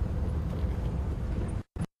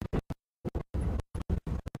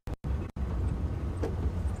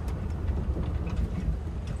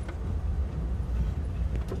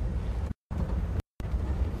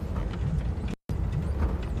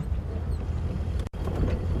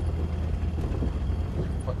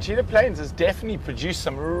 Cheetah Plains has definitely produced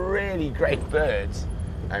some really great birds.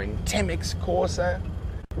 I mean, Temminck's courser.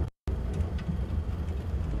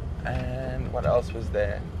 And what else was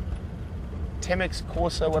there? Temminck's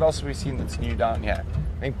courser. What else have we seen that's new down here?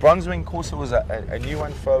 I think bronze-wing courser was a new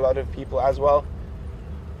one for a lot of people as well.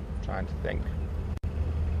 I'm trying to think.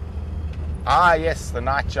 Ah, yes, the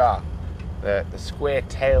nightjar. The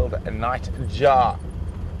square-tailed nightjar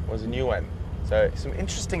was a new one. So some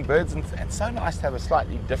interesting birds, and it's so nice to have a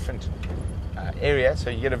slightly different area, so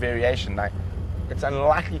you get a variation. Like, it's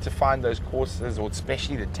unlikely to find those coursers, or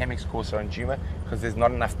especially the Temminck's courser on Juma, because there's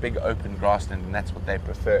not enough big open grassland, and that's what they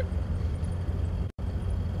prefer.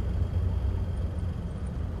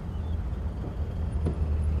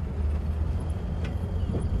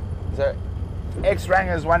 So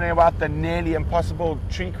X-Ranger is wondering about the nearly impossible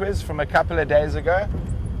tree quiz from a couple of days ago.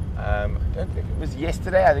 I don't think it was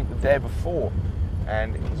yesterday, I think the day before,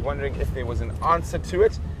 and he was wondering if there was an answer to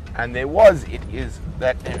it, and there was. It is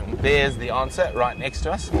that, there's the answer right next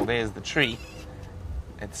to us, or there's the tree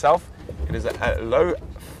itself. It is a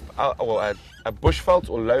bushveld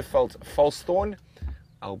or low-veld false thorn,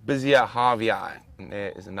 Albizia harvii, and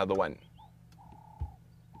there is another one.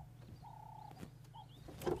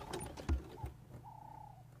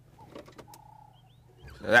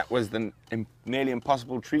 So that was the nearly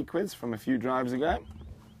impossible tree quiz from a few drives ago.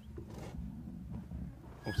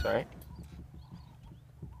 Oh, sorry.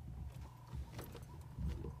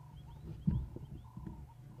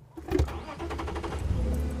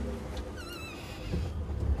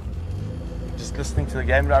 Just listening to the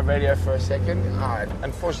Game Drive radio for a second.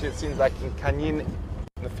 Unfortunately, it seems like in Canyon,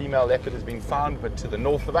 the female leopard has been found, but to the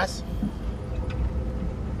north of us.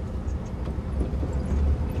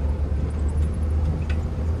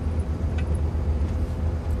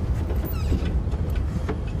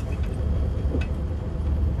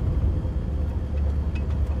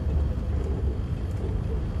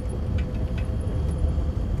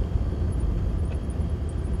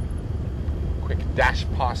 Dash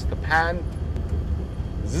past the pan,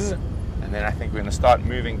 zzz, and then I think we're going to start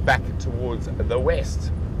moving back towards the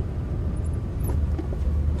west.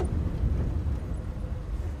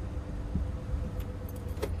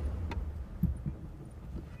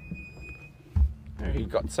 There you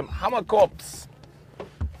got some hammerkops.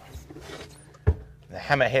 The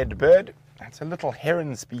hammerhead bird, that's a little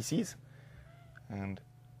heron species, and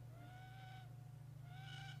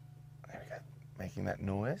there we go, making that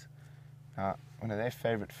noise. One of their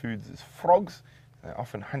favorite foods is frogs. They're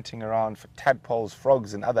often hunting around for tadpoles,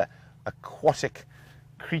 frogs, and other aquatic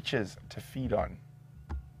creatures to feed on.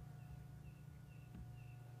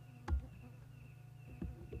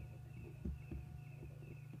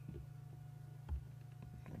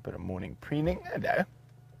 A bit of morning preening. Hello.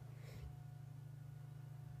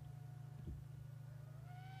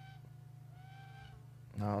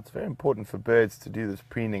 Now, it's very important for birds to do this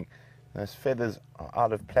preening. Those feathers are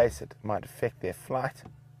out of place, it might affect their flight.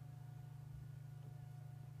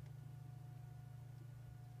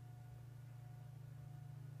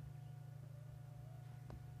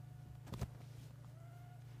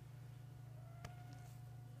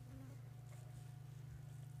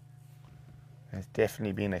 There's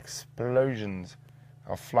definitely been explosions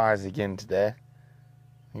of flies again today. I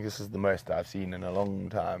think this is the most I've seen in a long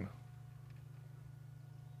time.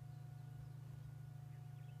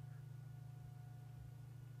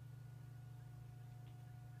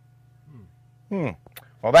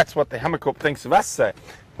 Well, that's what the hammerkop thinks of us, so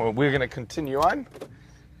well, we're going to continue on.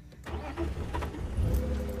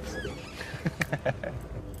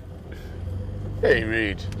 Very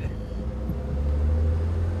rude.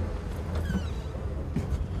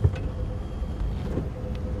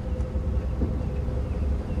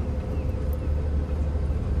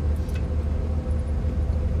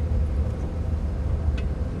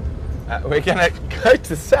 We're going to go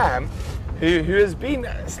to Sam, who has been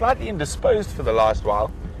slightly indisposed for the last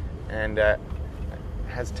while and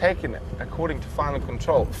has taken, according to Final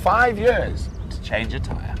Control, 5 years to change a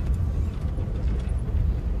tyre.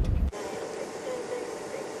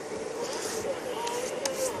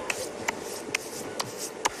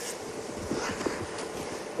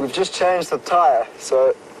 We've just changed the tyre,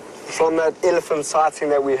 so from that elephant sighting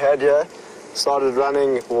that we had here, started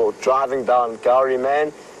running or driving down Gowrie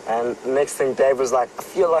Main, and the next thing Dave was like, I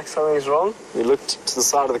feel like something's wrong. We looked to the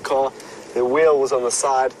side of the car, the wheel was on the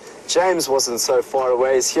side. James wasn't so far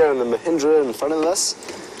away, he's here in the Mahindra in front of us.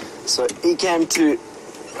 So he came to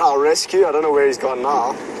our rescue. I don't know where he's gone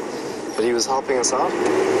now, but he was helping us out.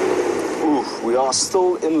 Ooh, we are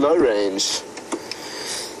still in low range.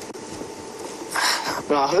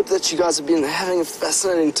 But I hope that you guys have been having a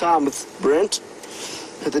fascinating time with Brent.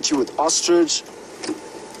 I hope that you're with Ostrich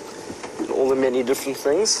and all the many different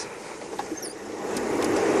things.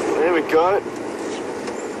 There we go.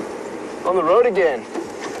 On the road again.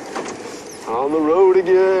 On the road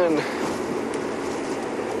again.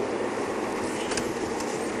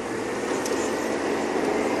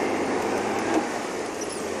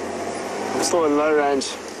 I'm still in low range.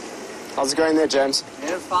 How's it going there, James?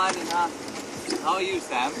 Yeah, fine enough. How are you,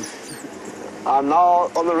 Sam? I'm now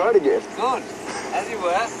on the road again. Good. As you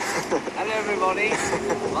were. Hello, everybody.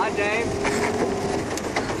 Hi, Dave.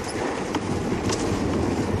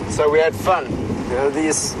 So we had fun. You know,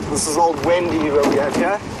 this is old Wendy that we have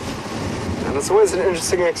here. And it's always an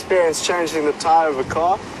interesting experience changing the tire of a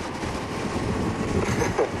car.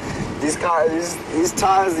 These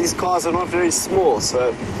tires, these cars are not very small, so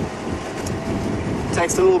it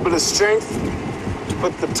takes a little bit of strength to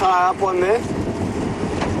put the tire up on there.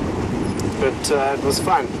 But it was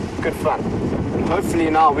fun, good fun. And hopefully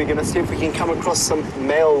now we're going to see if we can come across some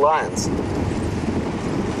male lions.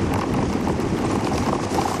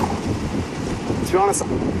 To be honest,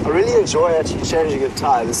 I really enjoy actually changing a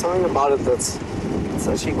tire. There's something about it that's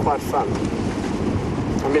actually quite fun.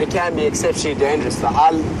 I mean, it can be exceptionally dangerous. The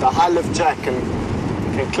high lift jack can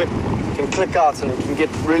click out and it can get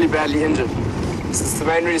really badly injured. This is the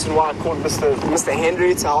main reason why I called Mr.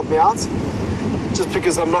 Henry to help me out. Just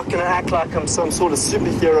because I'm not going to act like I'm some sort of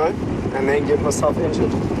superhero and then get myself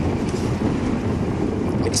injured.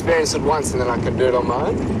 Experience it once and then I can do it on my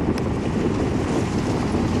own.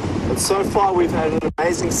 But so far we've had an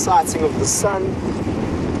amazing sighting of the sun.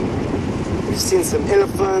 We've seen some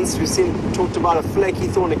elephants, talked about a flaky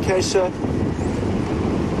thorn acacia.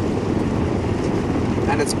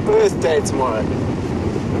 And it's Earth Day tomorrow. I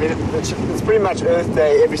mean, it's pretty much Earth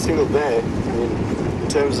Day every single day. I mean, in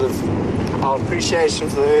terms of our appreciation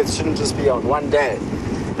for the Earth shouldn't just be on one day.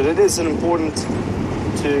 But it is important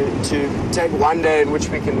to take one day in which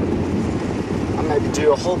we can maybe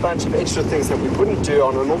do a whole bunch of extra things that we wouldn't do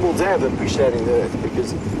on a normal day of appreciating the Earth.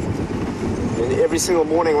 Because every single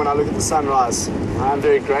morning when I look at the sunrise, I'm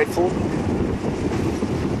very grateful.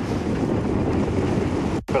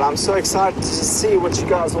 But I'm so excited to see what you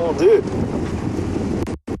guys all do.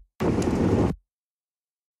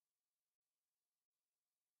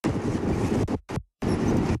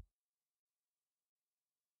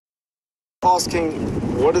 Asking,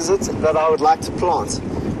 what is it that I would like to plant?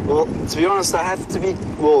 Well, to be honest, I have to be,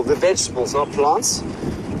 the vegetables, not plants.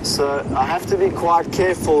 So I have to be quite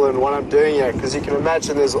careful in what I'm doing here, because you can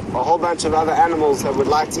imagine there's a whole bunch of other animals that would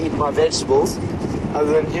like to eat my vegetables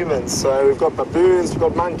other than humans. So we've got baboons, we've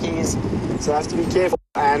got monkeys, so I have to be careful.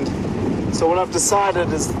 And so what I've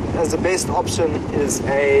decided is, as the best option is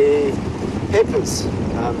peppers,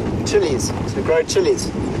 chilies, to grow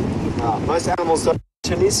chilies. Most animals don't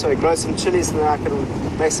chilies, so I grow some chilies and then I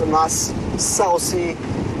can make some nice saucy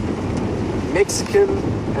Mexican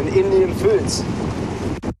and Indian foods.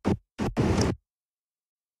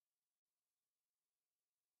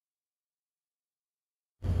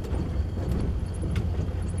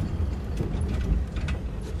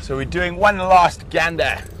 So we're doing one last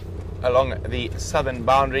gander along the southern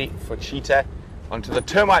boundary for cheetah onto the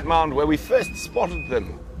termite mound where we first spotted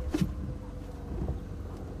them.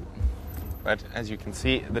 But as you can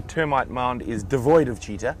see, the termite mound is devoid of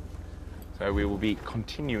cheetah, so we will be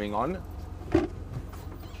continuing on.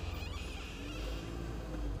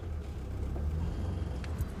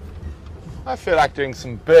 I feel like doing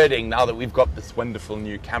some birding now that we've got this wonderful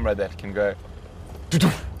new camera that can go,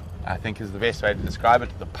 I think is the best way to describe it,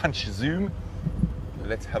 the punch zoom. So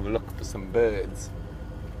let's have a look for some birds.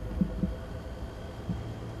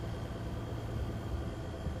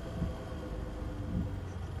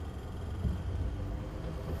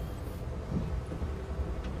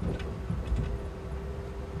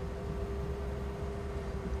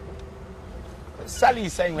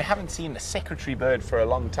 Sally's saying we haven't seen a secretary bird for a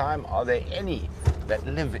long time. Are there any that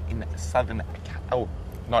live in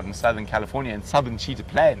not in Southern California, in Southern Cheetah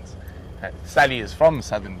Plains? Sally is from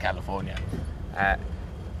Southern California.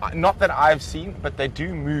 Not that I've seen, but they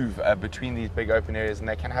do move between these big open areas, and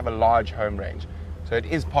they can have a large home range. So it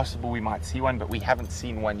is possible we might see one, but we haven't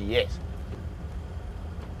seen one yet.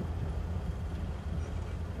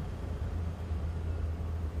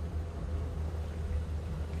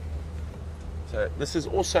 So this is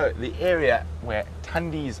also the area where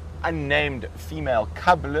Tundi's unnamed female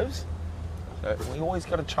cub lives. So we always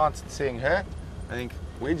got a chance at seeing her. I think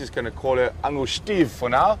we're just going to call her Angustiv for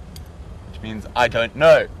now, which means I don't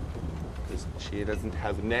know, because she doesn't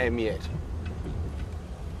have a name yet.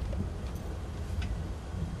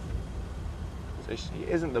 So she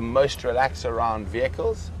isn't the most relaxed around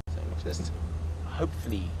vehicles, so we'll just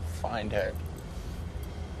hopefully find her.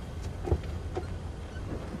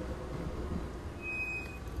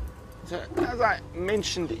 So, as I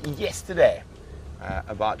mentioned yesterday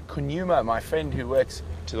about Kunuma, my friend who works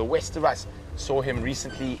to the west of us, saw him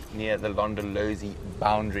recently near the Londolozi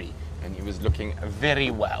boundary, and he was looking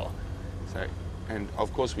very well. So, and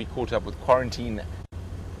of course we caught up with Quarantine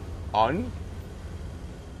on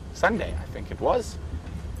Sunday, I think it was.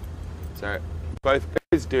 So both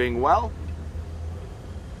birds doing well.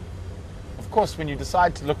 Of course, when you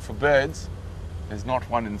decide to look for birds, there's not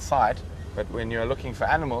one in sight. But when you're looking for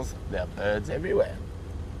animals, there are birds everywhere.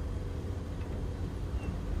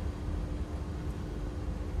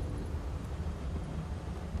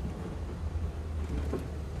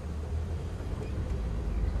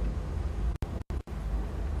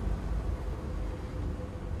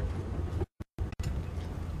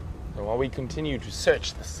 So while we continue to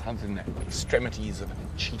search the southern extremities of the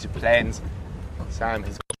Cheetah Plains, Sam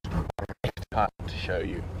has got a direct part to show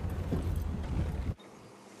you.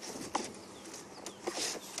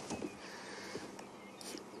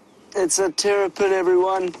 It's a terrapin,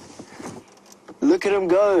 everyone. Look at him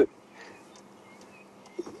go.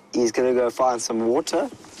 He's going to go find some water.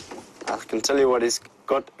 I can tell you what, he's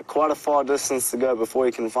got quite a far distance to go before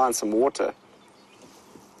he can find some water.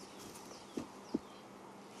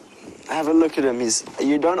 Have a look at him.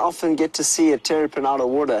 You don't often get to see a terrapin out of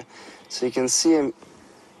water, so you can see him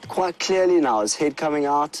quite clearly now, his head coming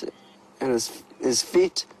out and his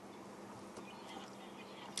feet.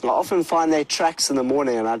 I often find their tracks in the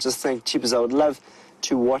morning, and I just think, cheapers, I would love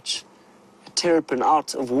to watch a terrapin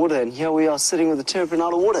out of water, and here we are sitting with a terrapin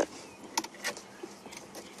out of water.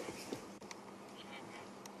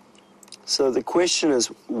 So the question is,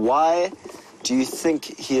 why do you think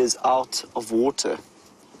he is out of water?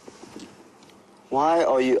 Why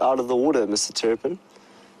are you out of the water, Mr. Terrapin?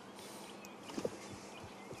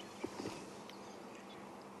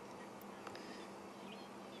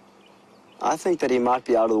 I think that he might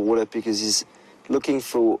be out of the water because he's looking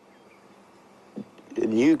for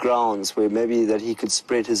new grounds where maybe that he could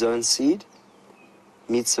spread his own seed,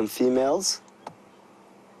 meet some females.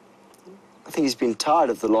 I think he's been tired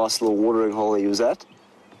of the last little watering hole he was at.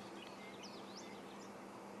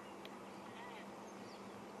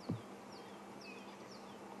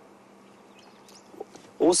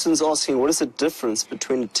 Austin's asking, what is the difference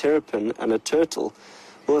between a terrapin and a turtle?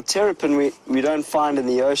 Well, a terrapin we don't find in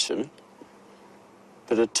the ocean,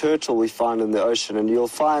 but a turtle we find in the ocean, and you'll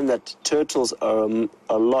find that turtles are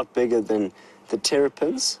a lot bigger than the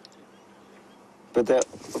terrapins, but they,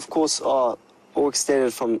 of course, are all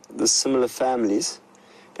extended from the similar families.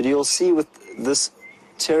 But you'll see with this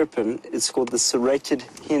terrapin, it's called the serrated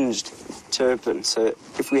hinged terrapin. So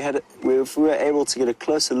if we were able to get a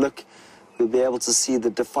closer look, we'll be able to see the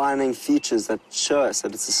defining features that show us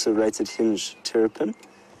that it's a serrated hinged terrapin.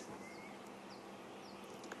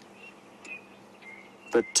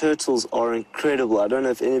 But turtles are incredible. I don't know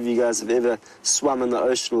if any of you guys have ever swum in the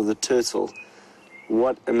ocean with a turtle.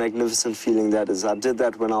 What a magnificent feeling that is. I did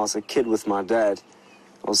that when I was a kid with my dad.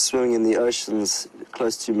 I was swimming in the oceans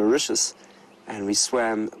close to Mauritius, and we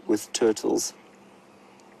swam with turtles.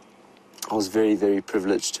 I was very, very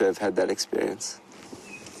privileged to have had that experience.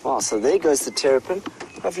 Wow, so there goes the terrapin.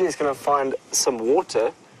 Hopefully he's going to find some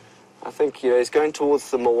water. I think, he's going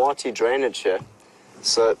towards the Mawati drainage here.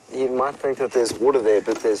 So he might think that there's water there,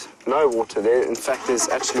 but there's no water there. In fact, there's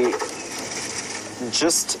actually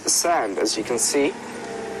just sand, as you can see.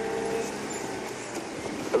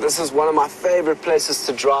 But this is one of my favorite places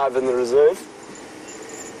to drive in the reserve,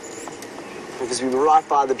 because we're right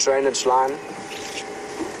by the drainage line.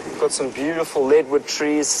 We've got some beautiful leadwood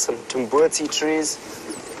trees, some tumbuti trees,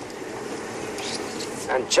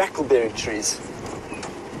 and jackalberry trees.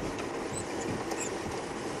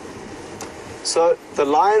 So the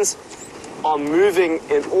lines are moving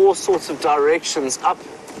in all sorts of directions up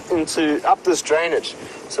this drainage.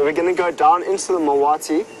 So we're going to go down into the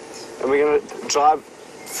Mawati, and we're going to drive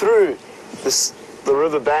through the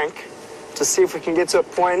river bank to see if we can get to a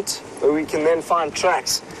point where we can then find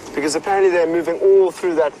tracks, because apparently they're moving all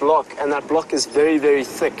through that block, and that block is very, very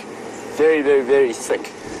thick. Very, very, very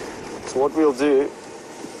thick. So what we'll do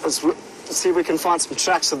is see if we can find some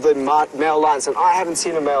tracks of the male lions, and I haven't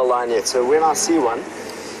seen a male lion yet, so when I see one,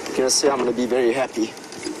 you're going to see I'm going to be very happy.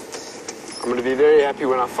 I'm going to be very happy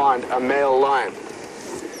when I find a male lion.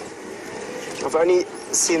 I've only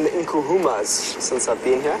seen the inkuhumas since I've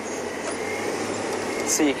been here.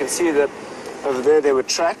 So you can see that over there were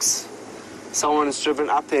tracks. Someone has driven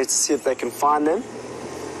up there to see if they can find them.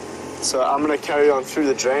 So I'm going to carry on through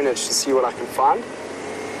the drainage to see what I can find.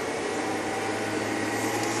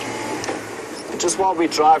 Just while we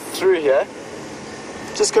drive through here,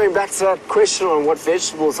 just going back to that question on what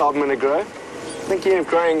vegetables I'm going to grow, thinking of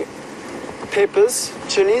growing peppers,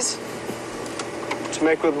 chilies, to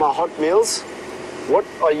make with my hot meals. What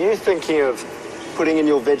are you thinking of putting in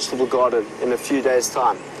your vegetable garden in a few days'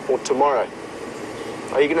 time, or tomorrow?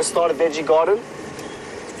 Are you going to start a veggie garden?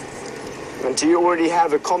 And do you already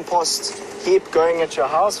have a compost heap going at your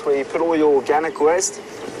house where you put all your organic waste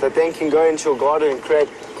that then can go into your garden and create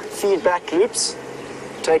feedback loops,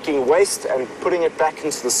 taking waste and putting it back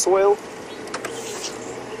into the soil?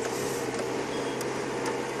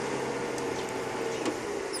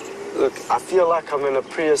 Look, I feel like I'm in a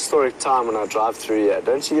prehistoric time when I drive through here.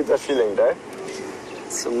 Don't you get that feeling, Dave?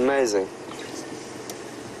 It's amazing.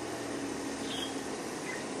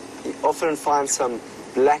 You often find some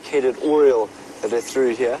black-headed oriole that are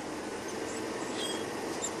through here.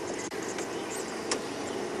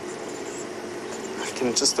 I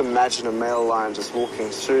can just imagine a male lion just walking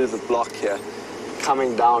through the block here,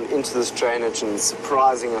 coming down into this drainage and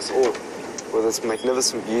surprising us all with its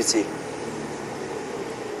magnificent beauty.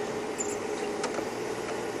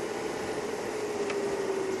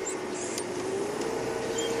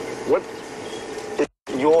 What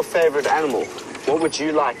is your favorite animal? What would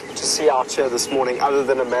you like to see out here this morning other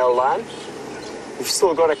than a male lion? We've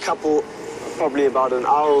still got a couple, probably about an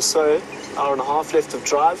hour or so, hour and a half left of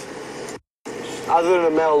drive. Other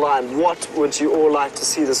than a male lion, what would you all like to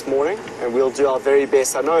see this morning? And we'll do our very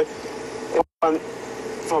best. I know everyone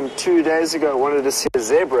from 2 days ago wanted to see a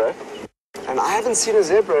zebra, and I haven't seen a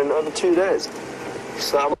zebra in over 2 days.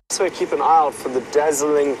 So I'll also keep an eye out for the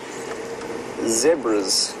dazzling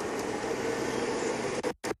zebras.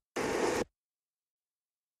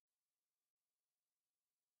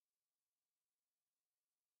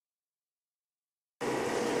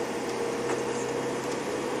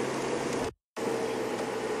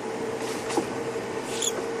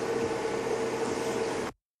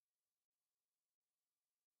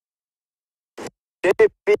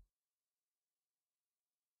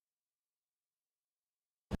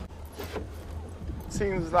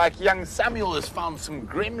 Seems like young Samuel has found some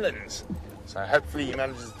gremlins, so hopefully he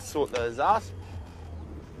manages to sort those out.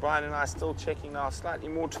 Bryan and I are still checking now slightly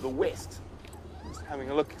more to the west, just having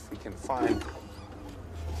a look if we can find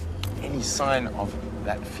any sign of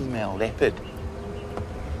that female leopard.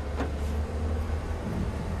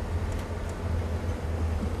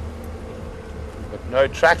 But no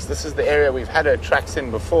tracks. This is the area we've had her tracks in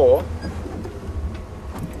before.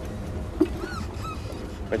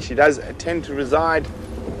 But she does tend to reside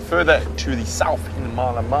further to the south in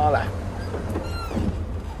Mala Mala.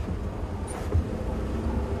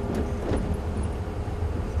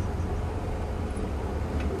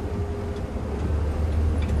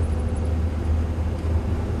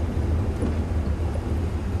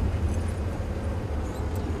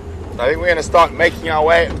 I think we're going to start making our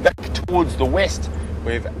way back towards the west.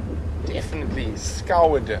 We've definitely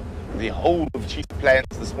scoured the whole of Chief Plains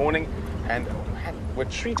this morning, and we're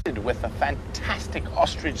treated with a fantastic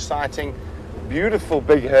ostrich sighting, beautiful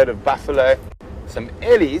big herd of buffalo, some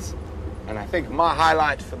Ellies, and I think my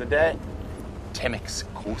highlight for the day, Temminck's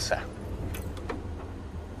Corsa.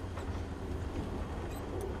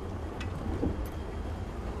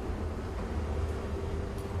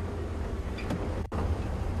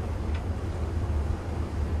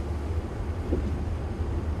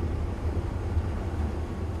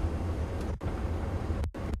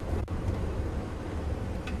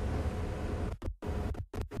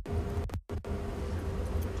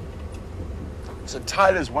 So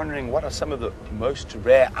Tyler's wondering what are some of the most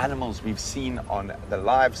rare animals we've seen on the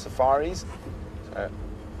live safaris. So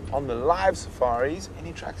on the live safaris,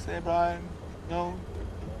 any tracks there, Brian? No?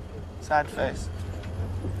 Sad face.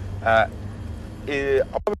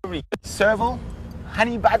 Probably serval,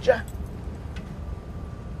 honey badger.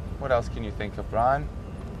 What else can you think of, Brian?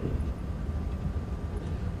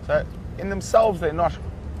 So in themselves, they're not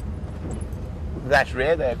that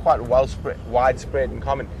rare. They're quite widespread and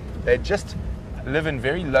common. They just live in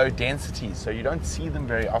very low densities, so you don't see them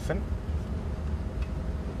very often.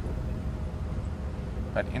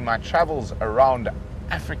 But in my travels around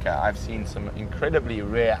Africa, I've seen some incredibly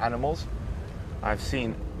rare animals. I've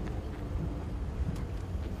seen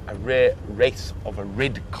a rare race of a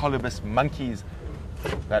red colobus monkeys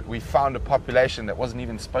that we found a population that wasn't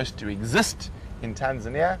even supposed to exist in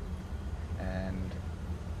Tanzania. And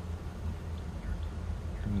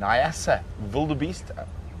Nyasa wildebeest,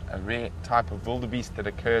 a rare type of wildebeest that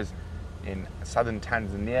occurs in southern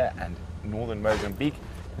Tanzania and northern Mozambique.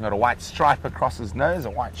 He's got a white stripe across his nose, a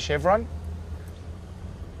white chevron.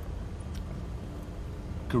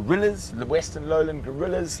 Gorillas, the western lowland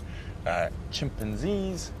gorillas,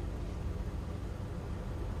 chimpanzees.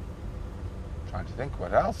 Trying to think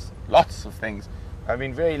what else. Lots of things. I've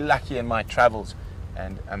been very lucky in my travels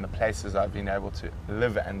and the places I've been able to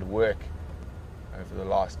live and work over the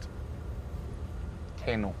last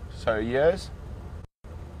 10 or so years.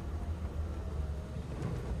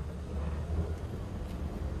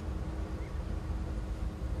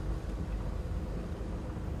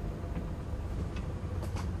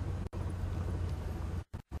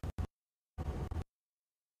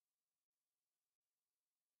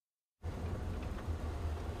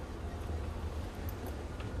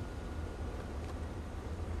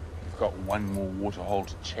 Got one more waterhole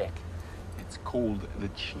to check. It's called the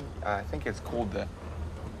I think it's called the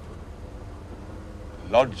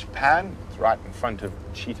Lodge Pan. It's right in front of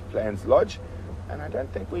Cheetah Plains Lodge, and I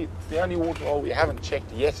don't think it's the only waterhole we haven't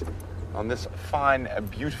checked yet on this fine,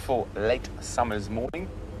 beautiful late summer's morning.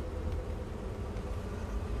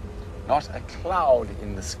 Not a cloud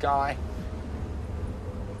in the sky.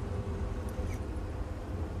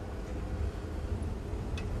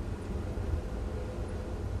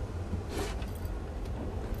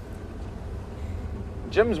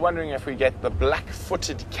 Jim's wondering if we get the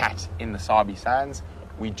black-footed cat in the Sabi Sands.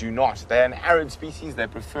 We do not. They're an arid species. They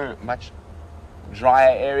prefer much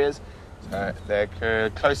drier areas. So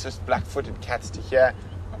the closest black-footed cats to here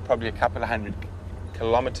are probably a couple of 100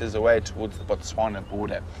 kilometers away towards the Botswana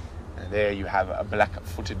border. And there you have a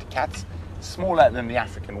black-footed cat, smaller than the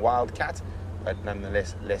African wildcat, but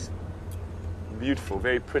nonetheless less beautiful,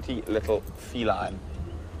 very pretty little feline.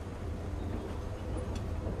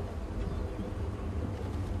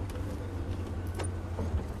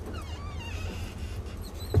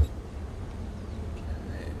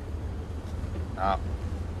 Now,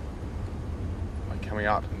 we're coming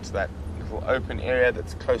out into that little open area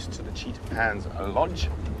that's close to the Cheetah Plains Lodge.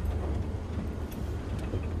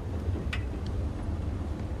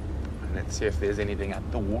 And let's see if there's anything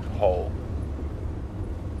at the waterhole.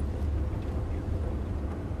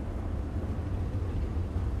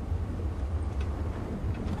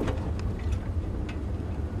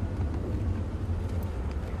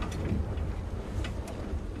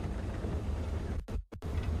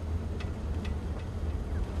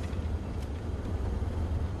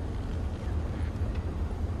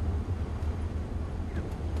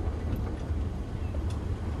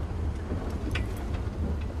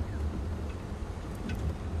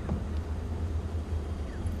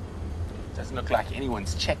 Doesn't look like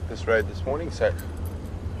anyone's checked this road this morning, so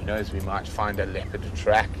who knows, we might find a leopard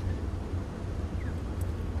track.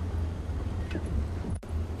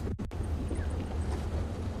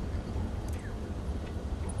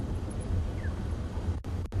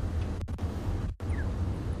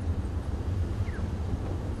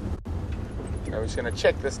 So we're just going to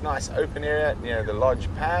check this nice open area near the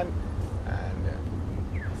lodge pan,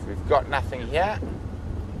 and if we've got nothing here,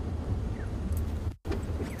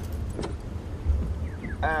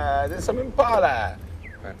 there's some impala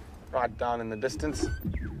right down in the distance.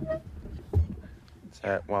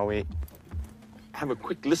 So while we have a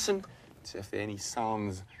quick listen, see if there are any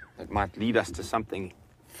sounds that might lead us to something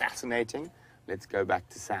fascinating, let's go back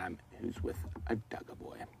to Sam, who's with a Duggar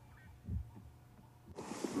boy.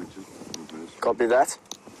 Copy that.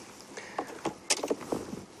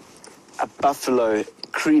 A buffalo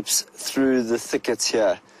creeps through the thickets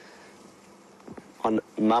here on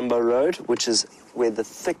Mamba Road, which is where the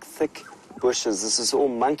thick bushes, this is all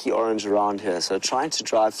monkey orange around here, so trying to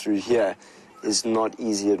drive through here is not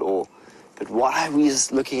easy at all. But why are we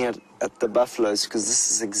just looking at the buffaloes? Because this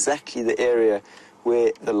is exactly the area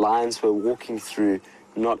where the lions were walking through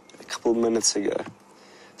not a couple minutes ago.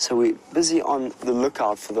 So we're busy on the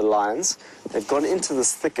lookout for the lions. They've gone into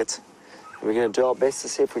this thicket. We're going to do our best to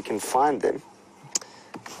see if we can find them.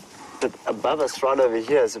 But above us, right over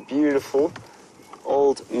here, is a beautiful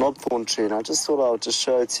old knobthorn tree. And I just thought I would just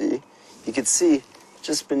show it to you. You can see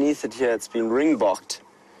just beneath it here, it's been ring-barked,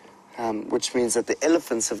 which means that the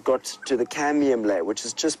elephants have got to the cambium layer, which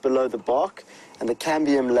is just below the bark. And the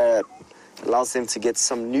cambium layer allows them to get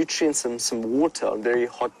some nutrients and some water on very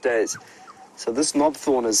hot days. So this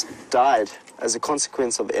knobthorn has died as a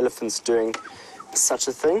consequence of elephants doing such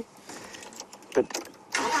a thing. But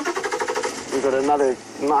we've got another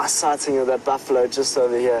nice sighting of that buffalo just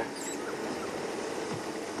over here.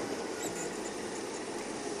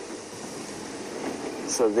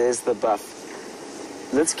 So there's the buff.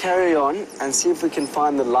 Let's carry on and see if we can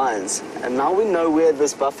find the lions. And now we know where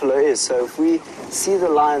this buffalo is. So if we see the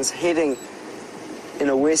lions heading in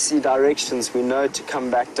a westerly directions, we know to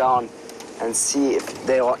come back down and see if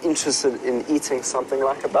they are interested in eating something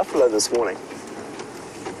like a buffalo this morning.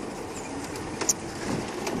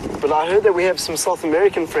 But I heard that we have some South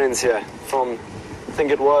American friends here from, I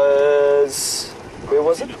think it was, where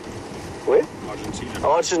was it? Where? Argentina.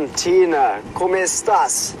 Argentina. ¿Cómo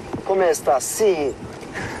estás? ¿Cómo estás? Sí.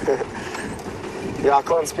 Yeah, I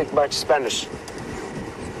can't speak much Spanish.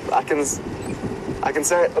 I can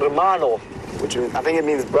say hermano, which I think it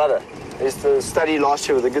means brother. I used to study last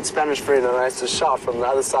year with a good Spanish friend, and I used to shout from the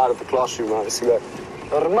other side of the classroom. I used to go,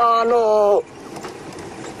 hermano!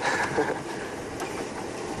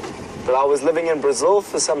 But I was living in Brazil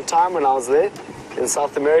for some time when I was there, in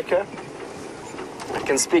South America. I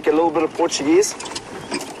can speak a little bit of Portuguese.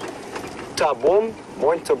 Tá bom,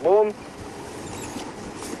 muito bom.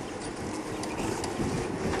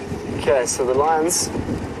 Okay, so the lions,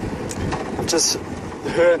 I've just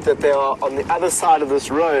heard that they are on the other side of this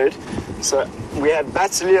road. So we have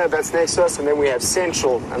Batalha that's next to us, and then we have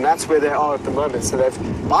Central, and that's where they are at the moment. So they've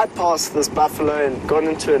bypassed this buffalo and gone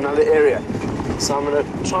into another area. So I'm going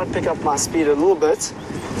to try and pick up my speed a little bit,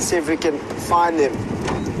 see if we can find them.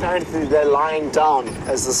 Apparently they're lying down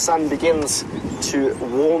as the sun begins to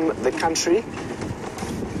warm the country.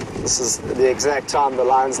 This is the exact time the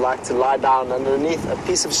lions like to lie down underneath a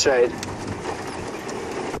piece of shade.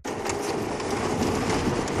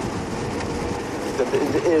 But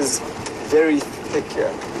it is very thick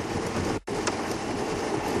here.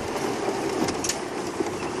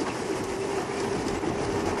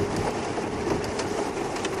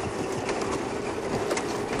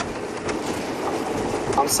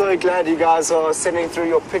 I'm so glad you guys are sending through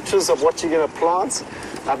your pictures of what you're going to plant.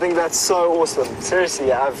 I think that's so awesome. Seriously,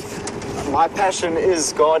 my passion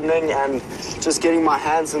is gardening and just getting my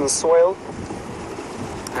hands in the soil.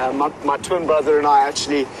 My twin brother and I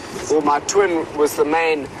actually, well, my twin was the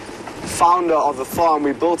main founder of the farm.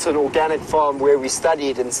 We built an organic farm where we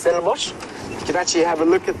studied in Stellenbosch. You can actually have a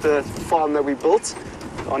look at the farm that we built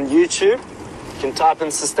on YouTube. You can type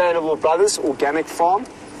in Sustainable Brothers Organic Farm,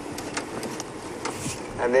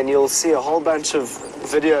 and then you'll see a whole bunch of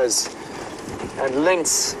videos and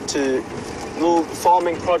links to little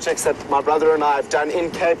farming projects that my brother and I have done in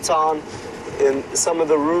Cape Town, in some of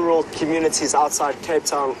the rural communities outside Cape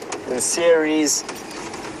Town, in Ceres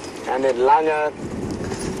and in Langa.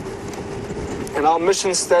 And our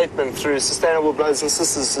mission statement through Sustainable Brothers and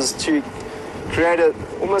Sisters is to create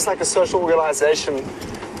almost like a social organization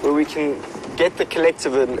where we can get the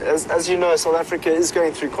collective in. As you know, South Africa is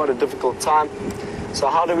going through quite a difficult time. So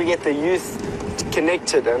how do we get the youth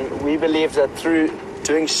connected? And we believe that through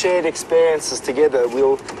doing shared experiences together,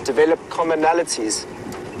 we'll develop commonalities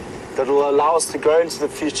that will allow us to grow into the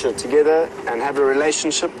future together and have a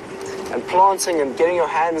relationship. And planting and getting your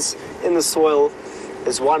hands in the soil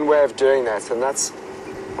is one way of doing that. And that's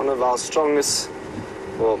one of our strongest,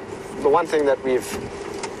 well, the one thing that we've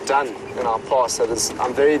done in our past that is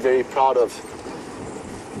I'm very, very proud of.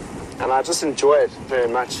 And I just enjoy it very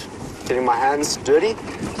much. Getting my hands dirty.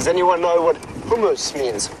 Does anyone know what hummus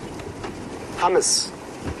means? Hummus.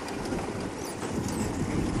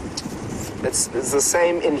 It's the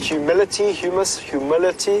same in humility, humus,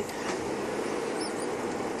 humility.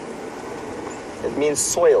 It means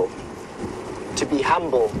soil. To be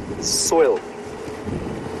humble, soil.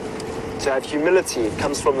 To have humility, it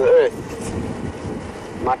comes from the earth.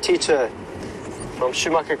 My teacher from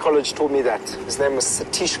Schumacher College taught me that. His name was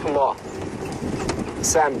Satish Kumar.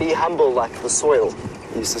 Sam, be humble like the soil,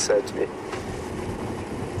 he used to say to me.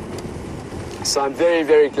 So I'm very,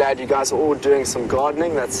 very glad you guys are all doing some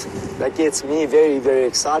gardening. That gets me very, very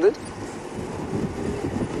excited.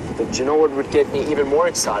 But do you know what would get me even more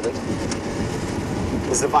excited?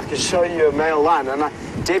 Is if I could show you a male lion. And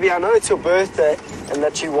Debbie, I know it's your birthday and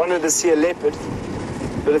that you wanted to see a leopard,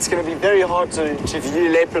 but it's going to be very hard to view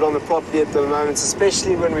leopard on the property at the moment,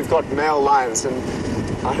 especially when we've got male lions. And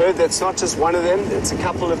I heard that's not just one of them, it's a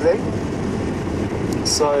couple of them.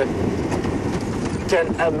 So,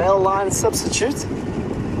 can a male lion substitute?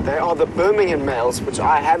 They are the Birmingham males, which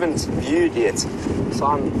I haven't viewed yet. So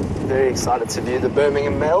I'm very excited to view the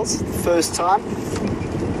Birmingham males, first time.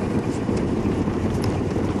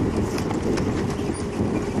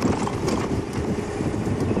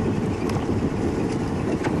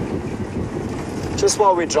 Just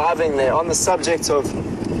while we're driving there, on the subject of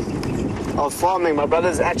farming, my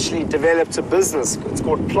brother's actually developed a business. It's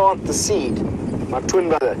called Plant the Seed. My twin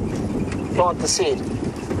brother, Plant the Seed,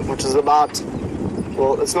 which is about,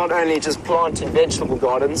 well, it's not only just planting vegetable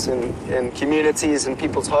gardens in communities and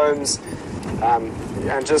people's homes,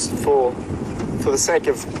 and just for the sake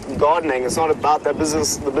of gardening. It's not about that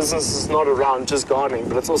business. The business is not around just gardening,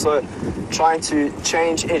 but it's also trying to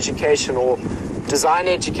change education or design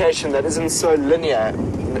education that isn't so linear.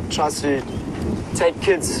 It tries to take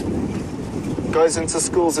kids, goes into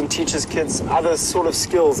schools and teaches kids other sort of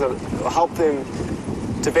skills that help them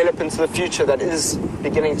develop into the future that is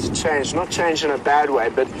beginning to change. Not change in a bad way,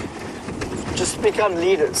 but just become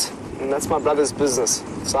leaders. And that's my brother's business.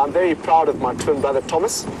 So I'm very proud of my twin brother,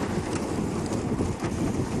 Thomas.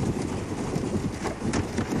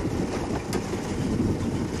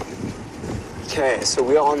 Okay, so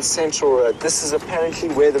we are on Central Road. This is apparently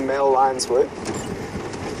where the male lions were.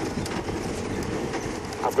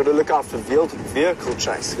 I've got to look out for vehicle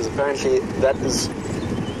tracks, because apparently that is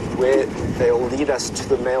where they'll lead us to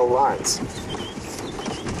the male lions.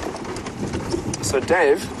 So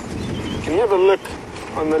Dave, can you have a look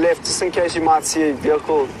on the left, just in case you might see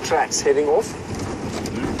vehicle tracks heading off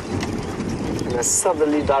in a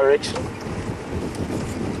southerly direction?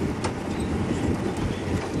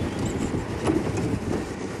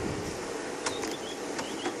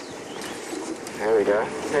 There we go.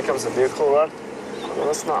 Here comes the vehicle run. On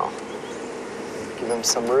us now. Give them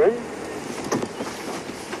some room.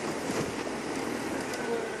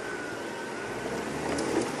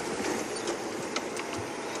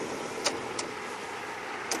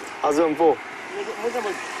 How's it, Paul?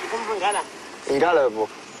 In Ghana, Paul.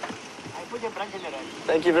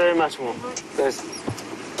 Thank you very much, Paul. Thanks.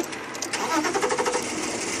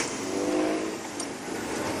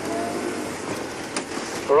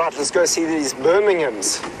 All right, let's go see these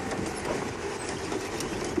Birminghams.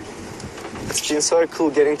 It's been so cool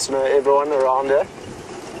getting to know everyone around here.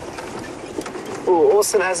 Oh,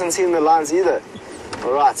 Austin hasn't seen the lions either.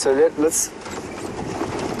 All right, so let's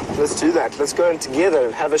do that. Let's go in together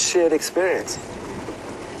and have a shared experience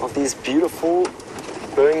of these beautiful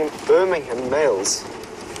Birmingham males.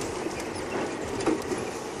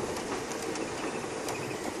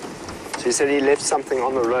 So he said he left something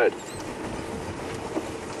on the road.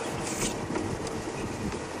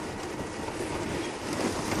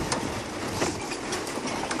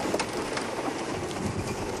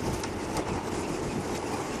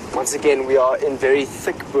 Once again, we are in very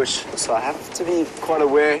thick bush, so I have to be quite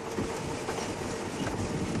aware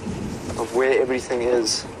of where everything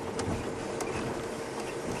is.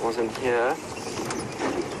 Wasn't here.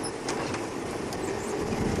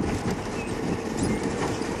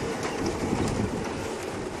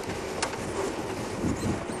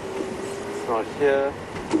 Not here.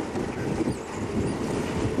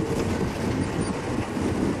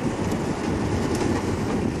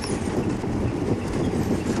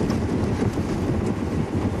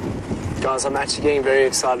 Guys, I'm actually getting very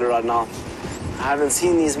excited right now. I haven't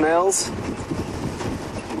seen these males.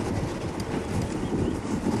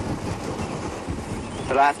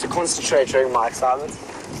 But I have to concentrate during my excitement.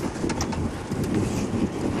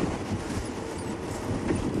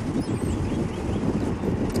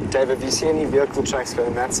 Dave, if you see any vehicle tracks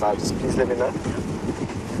going that side, just please let me know.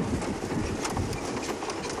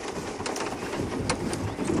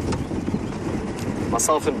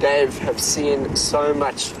 Myself and Dave have seen so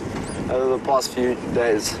much over the past few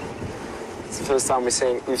days. It's the first time we've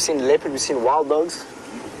seen leopard, we've seen wild dogs.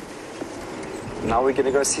 Now we're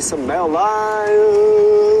gonna go see some male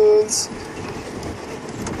lions.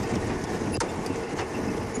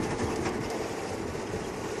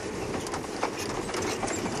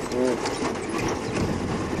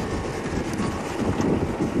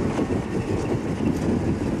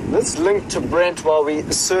 Let's link to Brent while we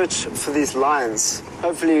search for these lions.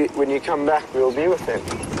 Hopefully when you come back we'll be with them.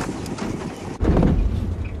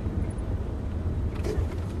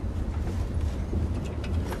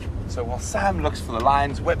 So while Sam looks for the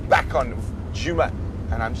lions, we're back on Juma,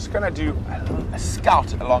 and I'm just going to do a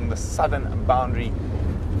scout along the southern boundary.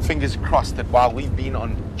 Fingers crossed that while we've been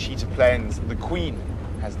on cheetah plains, the Queen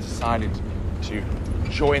has decided to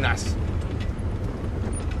join us.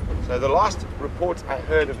 So the last report I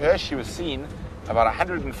heard of her, she was seen about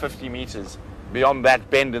 150 meters beyond that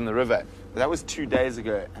bend in the river. That was 2 days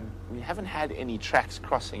ago, and we haven't had any tracks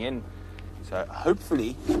crossing in. So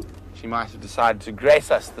hopefully she might have decided to grace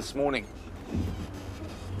us this morning.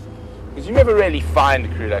 Because you never really find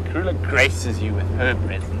Karula. Karula graces you with her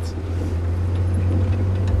presence.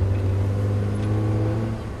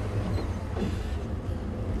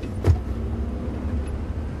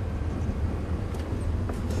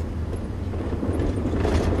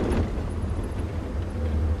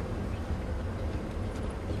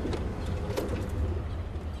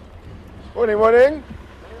 Morning, morning.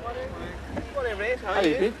 Morning, Brent. How How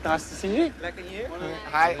are you, Pete? Nice to see you. Like you?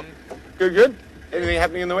 Hi. Good, good. Anything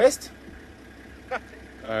happening in the west?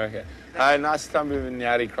 Okay. Nice to come moving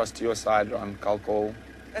Nyari across to your side on Kalkol.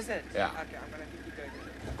 Is it? Yeah. Okay, I'm going to keep you going.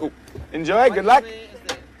 Cool. Enjoy. Good luck. Where is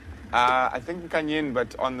that? I think Kanyin,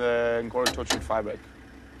 but on the Nkoro Tortured Firebreak.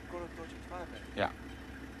 Yeah.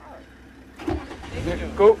 Thank you.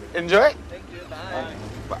 Cool. Enjoy. Thank you. Bye.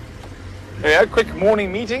 Bye. Yeah, quick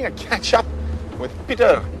morning meeting, a catch up with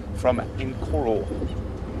Peter from Nkoro.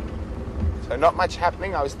 So not much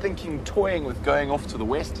happening. I was toying with going off to the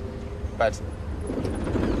west, but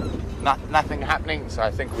nothing happening. So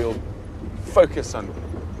I think we'll focus on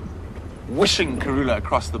wishing Karula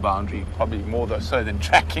across the boundary, probably more so than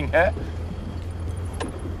tracking her.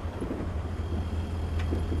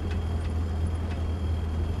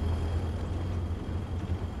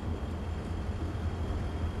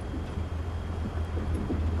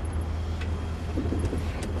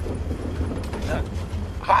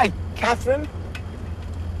 Hi, Catherine.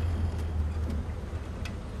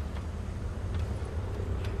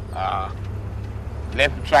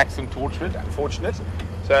 Leopard tracks and Torchwood, unfortunate.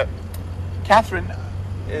 So, Catherine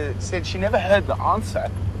said she never heard the answer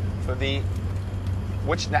for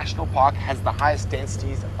which national park has the highest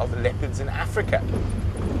densities of leopards in Africa.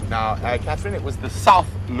 Now, Catherine, it was the South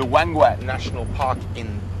Luangwa National Park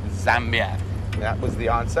in Zambia. That was the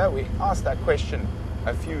answer. We asked that question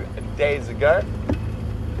a few days ago.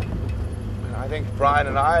 And I think Bryan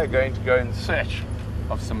and I are going to go in search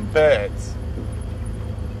of some birds.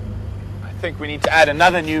 I think we need to add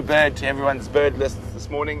another new bird to everyone's bird lists this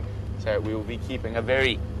morning. So we will be keeping a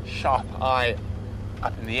very sharp eye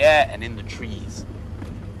up in the air and in the trees.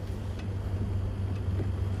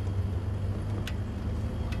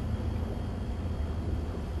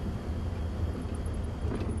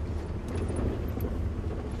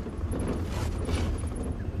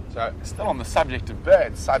 So, still on the subject of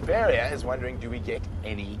birds, Siberia is wondering, do we get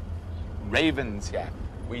any ravens here?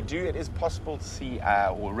 We do. It is possible to see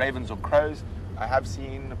or ravens or crows. I have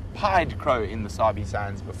seen pied crow in the Sabi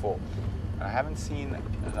Sands before. I haven't seen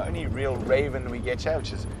the only real raven we get here,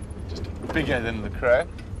 which is just bigger than the crow,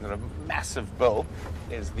 got a massive bill,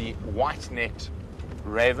 is the white-necked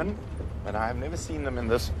raven, but I have never seen them in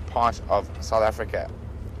this part of South Africa.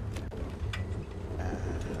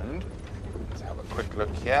 And let's have a quick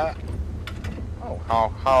look here. Oh,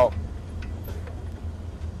 how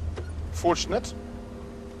fortunate.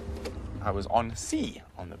 I was on sea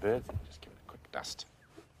on the birds. Just give it a quick dust.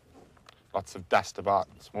 Lots of dust about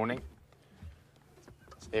this morning.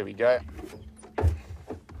 So there we go.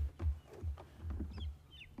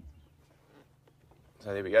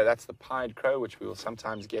 So there we go. That's the pied crow, which we will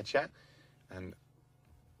sometimes get here. And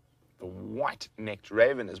the white-necked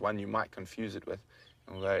raven is one you might confuse it with,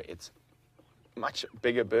 although it's a much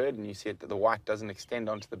bigger bird, and you see it that the white doesn't extend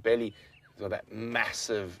onto the belly. It's got that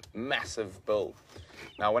massive, massive bill.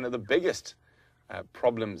 Now, one of the biggest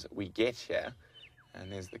problems we get here,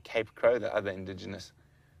 and there's the Cape crow, the other indigenous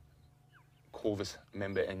Corvus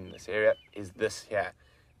member in this area, is this here,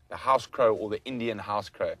 the house crow or the Indian house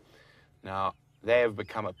crow. Now, they have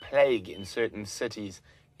become a plague in certain cities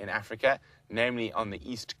in Africa, namely on the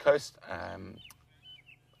east coast,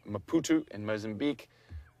 Maputo in Mozambique,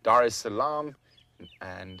 Dar es Salaam,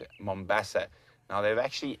 and Mombasa. Now, they've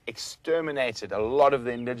actually exterminated a lot of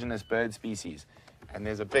the indigenous bird species, and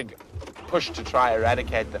there's a big push to try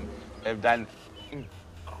eradicate them. They've done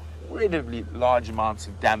incredibly large amounts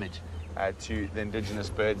of damage to the indigenous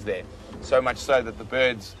birds there. So much so that the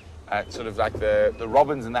birds, sort of like the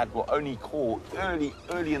robins and that, will only call early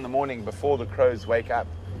in the morning before the crows wake up,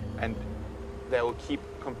 and they will keep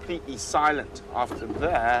completely silent after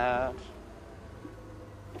that.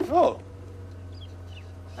 Oh,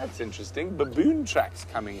 that's interesting. Baboon tracks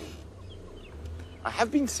coming in. I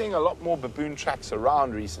have been seeing a lot more baboon tracks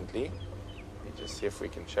around recently. Let me just see if we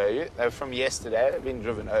can show you. They're from yesterday. They've been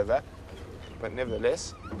driven over. But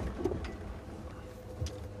nevertheless.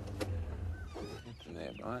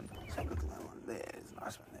 There, Bryan. Let's look at that one there. There's a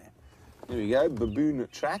nice one there. There we go. Baboon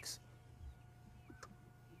tracks.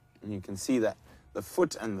 And you can see that the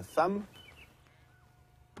foot and the thumb.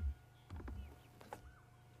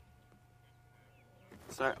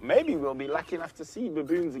 So maybe we'll be lucky enough to see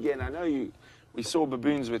baboons again. I know we saw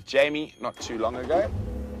baboons with Jamie not too long ago.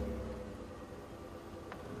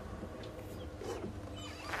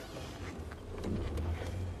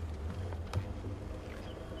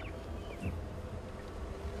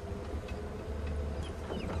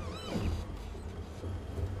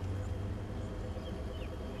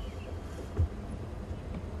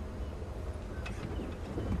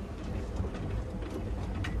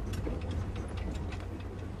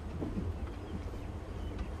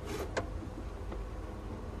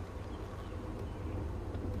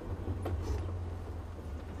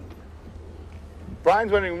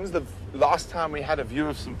 Brian's wondering, when was the last time we had a view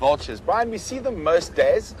of some vultures? Bryan, we see them most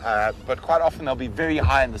days, but quite often they'll be very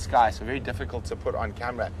high in the sky, so very difficult to put on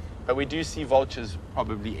camera. But we do see vultures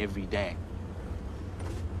probably every day.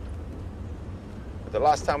 But the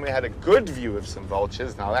last time we had a good view of some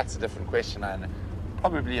vultures, now that's a different question, and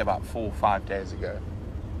probably about 4 or 5 days ago.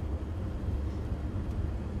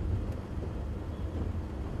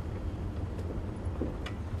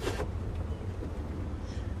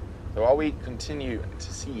 So while we continue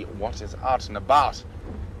to see what is out and about,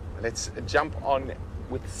 let's jump on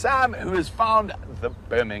with Sam, who has found the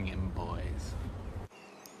Birmingham boys.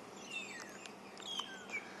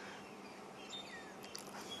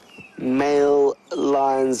 Male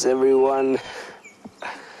lions, everyone.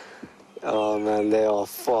 Oh man, they are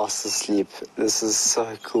fast asleep. This is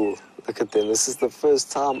so cool. Look at them. This is the first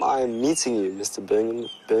time I am meeting you, Mr.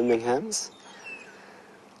 Birminghams.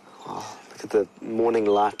 Oh, look at the morning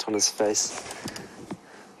light on his face.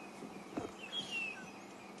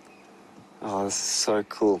 Oh, this is so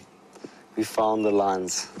cool. We found the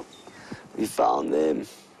lions. We found them.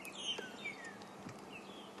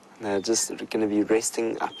 They're just going to be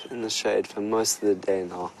resting up in the shade for most of the day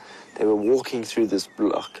now. They were walking through this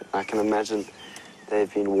block. I can imagine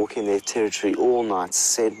they've been walking their territory all night,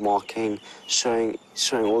 scent marking, showing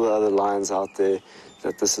all the other lions out there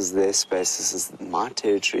that this is their space, this is my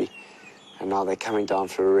territory. And now they're coming down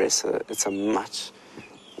for a rest. So it's a much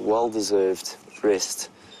well-deserved rest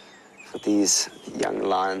for these young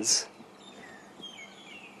lions.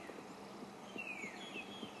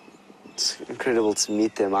 It's incredible to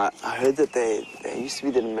meet them. I heard that they used to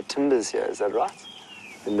be the Matimbas here, is that right?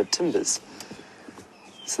 The Matimbas.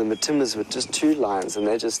 So the Matimbas were just 2 lions, and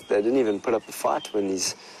they didn't even put up a fight when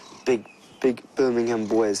these big Birmingham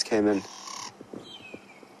boys came in.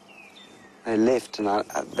 They left, and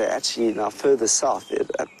they're actually now further south,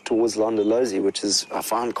 towards Londolozi, which is, I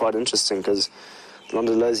find quite interesting, because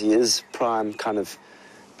Londolozi is prime kind of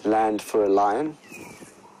land for a lion.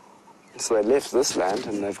 So they left this land,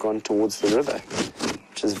 and they've gone towards the river,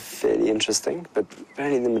 which is fairly interesting. But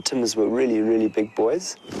apparently the Matimbas were really, really big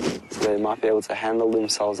boys, so they might be able to handle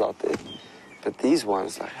themselves out there. But these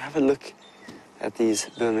ones, like, have a look at these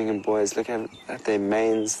Birmingham boys. Look at their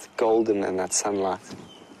manes, golden in that sunlight.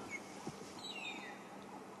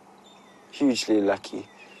 Hugely lucky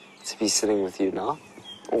to be sitting with you now.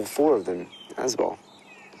 All 4 of them as well.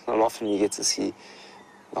 It's not often you get to see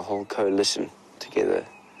the whole coalition together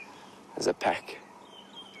as a pack.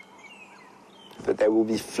 But they will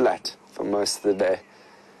be flat for most of the day.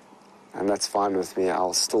 And that's fine with me.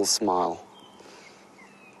 I'll still smile.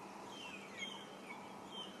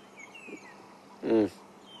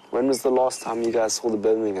 When was the last time you guys saw the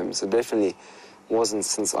Birminghams? It definitely wasn't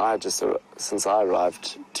since I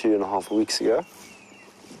arrived 2.5 weeks ago.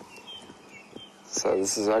 So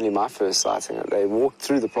this is only my first sighting. They walked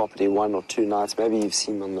through the property 1 or 2 nights. Maybe you've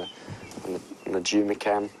seen them on the Juma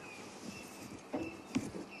cam.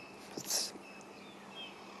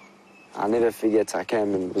 I'll never forget, I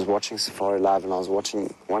came and was watching SafariLIVE, and I was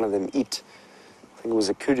watching one of them eat. I think it was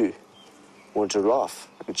a kudu or a giraffe.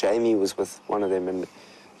 And Jamie was with one of them, and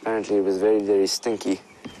apparently it was very, very stinky,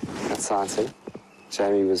 that sighting.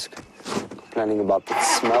 Jamie was complaining about the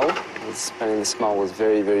smell. Apparently the smell was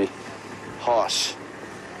very, very harsh.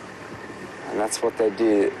 And that's what they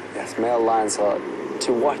do. Yes, male lions are,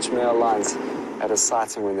 to watch male lions at a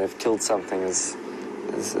sighting when they've killed something is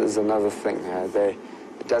another thing.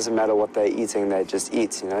 It doesn't matter what they're eating, they just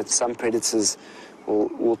eat. Some predators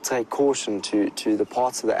will take caution to the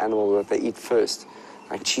parts of the animal that they eat first,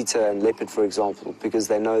 like cheetah and leopard, for example, because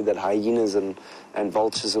they know that hyenas and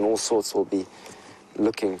vultures and all sorts will be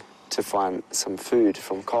looking to find some food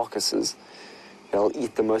from carcasses, they'll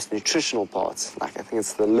eat the most nutritional parts, like I think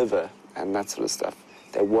it's the liver and that sort of stuff.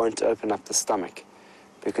 They won't open up the stomach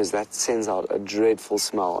because that sends out a dreadful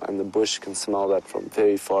smell, and the bush can smell that from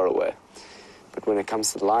very far away. But when it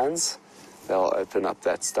comes to the lions, they'll open up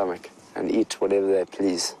that stomach and eat whatever they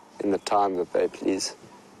please in the time that they please.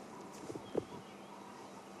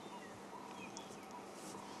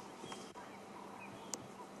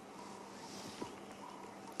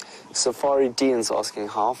 Safari Dean's asking,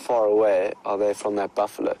 how far away are they from that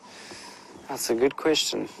buffalo? That's a good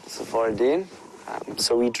question, Safari Dean.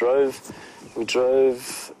 So we drove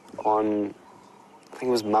on, I think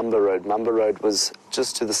it was Mumba Road. Mumba Road was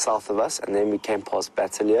just to the south of us, and then we came past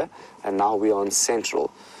Battalier, and now we're on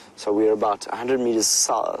Central. So we're about 100 meters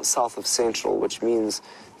south of Central, which means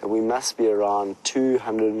that we must be around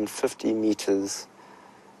 250 meters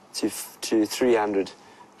to 300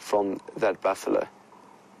 from that buffalo.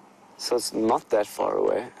 So it's not that far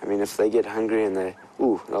away. I mean, if they get hungry and they...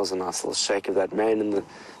 Ooh, that was a nice little shake of that mane in the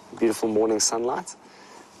beautiful morning sunlight.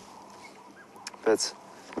 But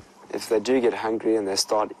if they do get hungry and they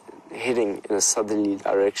start heading in a southerly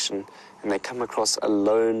direction and they come across a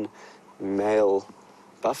lone male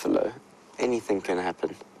buffalo, anything can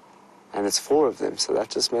happen. And it's 4 of them, so that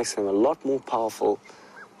just makes them a lot more powerful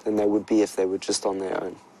than they would be if they were just on their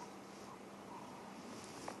own.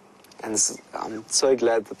 And I'm so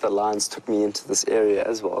glad that the lions took me into this area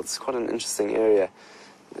as well. It's quite an interesting area.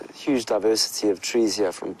 A huge diversity of trees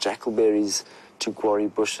here, from jackalberries to quarry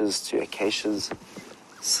bushes to acacias,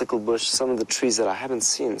 sickle bush, some of the trees that I haven't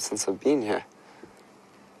seen since I've been here.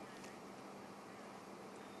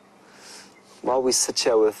 While we sit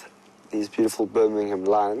here with these beautiful Birmingham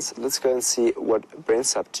lions, let's go and see what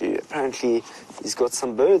Brent's up to. Apparently, he's got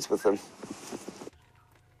some birds with him.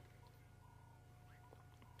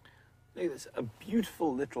 Look at this, a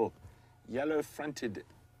beautiful little yellow-fronted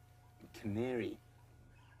canary.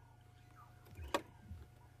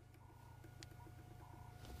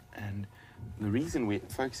 And the reason we're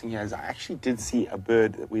focusing here is I actually did see a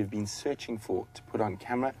bird that we've been searching for to put on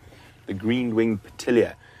camera, the green-winged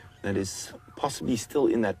petilia, that is possibly still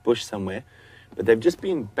in that bush somewhere, but they've just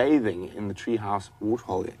been bathing in the treehouse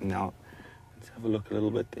waterhole. Now, let's have a look a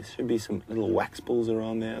little bit. There should be some little wax balls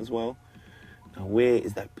around there as well. Now, where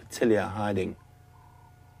is that petilia hiding?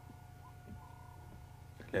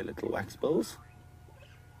 Hello, little wax balls.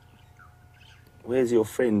 Where's your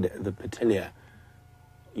friend, the petilia?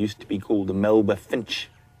 Used to be called the Melba finch.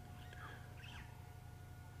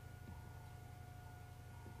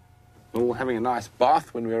 All having a nice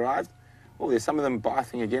bath when we arrived. Oh, there's some of them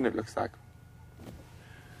bathing again, it looks like.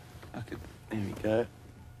 Okay, there we go.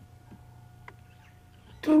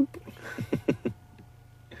 Toop.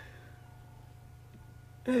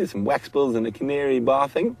 There's some wax bills and a canary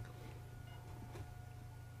bathing.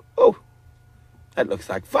 Oh, that looks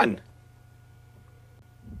like fun.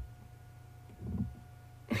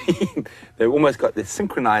 They've almost got this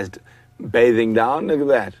synchronized bathing down. Look at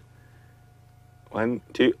that. 1,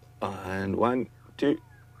 2, and 1, 2,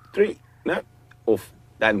 3. No, off.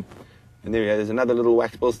 Done. And there we go. There's another little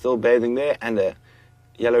wax ball still bathing there, and a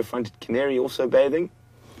yellow-fronted canary also bathing.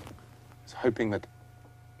 I was hoping that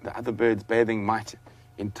the other birds bathing might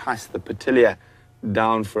entice the petilia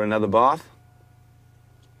down for another bath.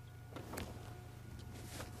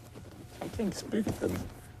 Something spooked them.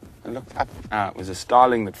 I looked up. It was a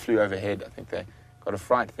starling that flew overhead. I think they got a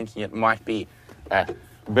fright thinking it might be a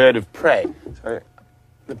bird of prey. So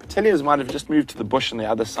the petilias might have just moved to the bush on the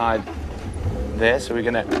other side there. So we're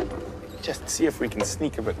going to just see if we can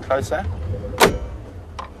sneak a bit closer.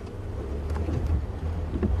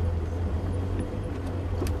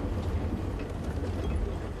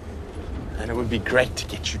 And it would be great to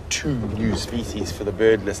get you 2 new species for the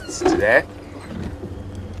bird lists today.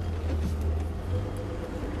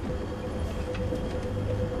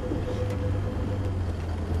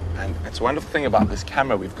 And it's a wonderful thing about this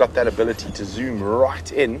camera, we've got that ability to zoom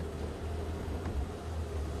right in.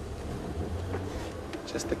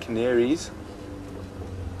 Just the canaries.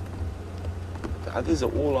 The others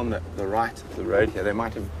are all on the right of the road here. They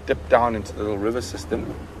might have dipped down into the little river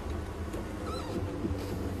system.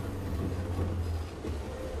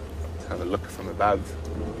 Have a look from above.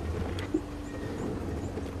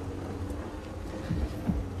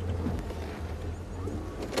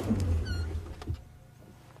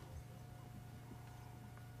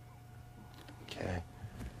 Okay.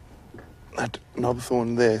 That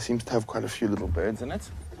knobthorn there seems to have quite a few little birds in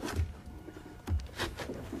it.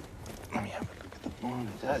 Let me have a look at the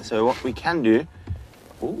monitor. So what we can do...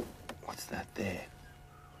 Oh, what's that there?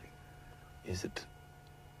 Is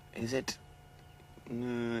it...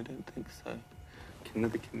 No, I don't think so.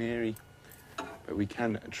 Another canary. But we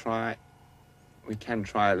can try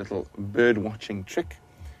a little bird watching trick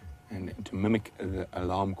and to mimic the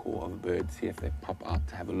alarm call of a bird, see if they pop out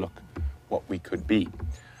to have a look what we could be.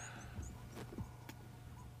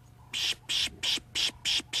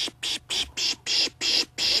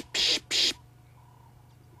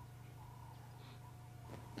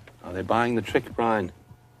 Are they buying the trick, Bryan?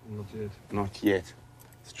 Not yet. Not yet.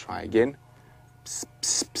 Let's try again.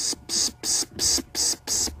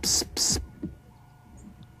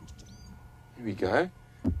 Here we go.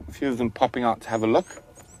 A few of them popping out to have a look.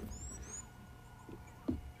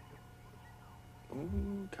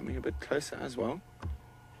 Ooh, coming a bit closer as well.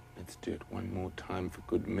 Let's do it one more time for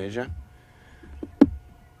good measure.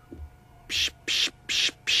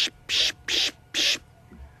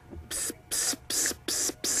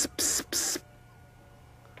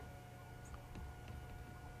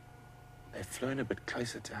 They've flown a bit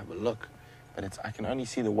closer to have a look, but I can only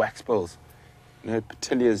see the wax bills. No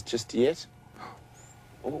petillas just yet.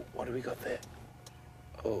 Oh, what do we got there?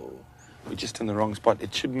 Oh, we're just in the wrong spot.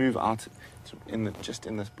 It should move out just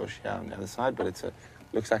in this bush here on the other side, but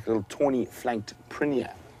looks like a little tawny flanked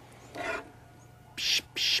prinia.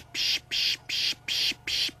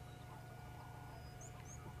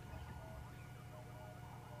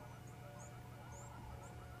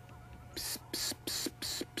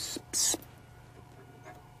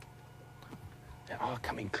 They are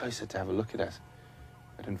coming closer to have a look at us,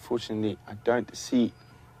 but unfortunately I don't see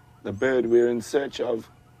the bird we're in search of.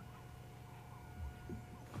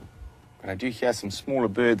 But I do hear some smaller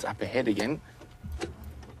birds up ahead again.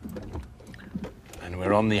 And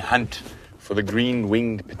we're on the hunt for the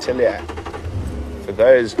green-winged petilia. For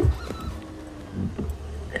those who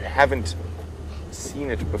haven't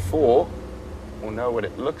seen it before or know what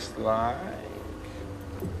it looks like,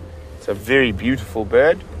 it's a very beautiful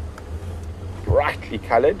bird, brightly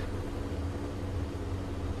colored.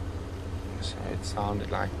 So it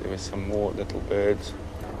sounded like there were some more little birds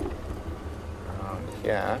around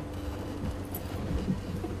here.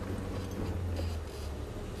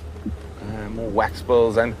 More wax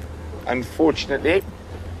bills, and unfortunately,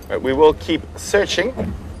 but we will keep searching.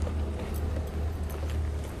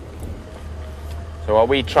 So while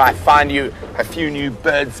we try find you a few new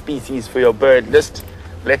bird species for your bird list,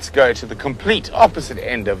 let's go to the complete opposite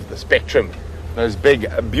end of the spectrum. Those big,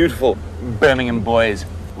 beautiful Birmingham boys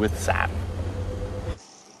with Sam.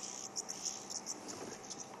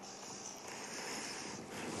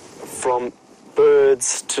 From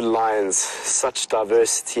birds to lions, such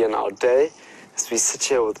diversity in our day. As we sit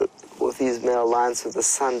here with these male lions with the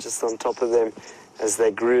sun just on top of them as they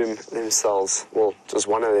groom themselves. Well, just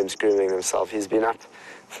one of them's grooming himself. He's been up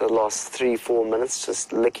for the last 3-4 minutes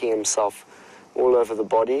just licking himself all over the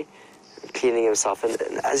body, and cleaning himself. And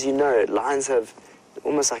as you know, lions have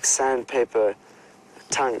almost like sandpaper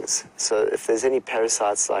tongues. So if there's any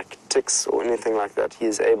parasites like ticks or anything like that, he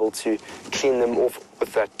is able to clean them off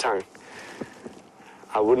with that tongue.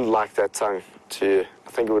 I wouldn't like that tongue to, I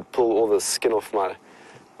think it would pull all the skin off my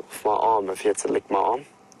arm if he had to lick my arm.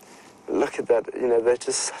 Look at that, you know, they're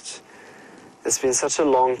just such, it's been such a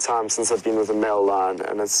long time since I've been with a male lion,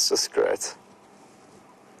 and it's just great.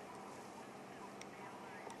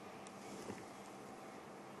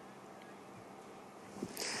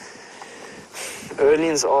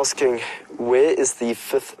 Erlene's asking, where is the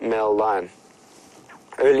 5th male lion?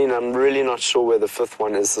 Erlene, I'm really not sure where the 5th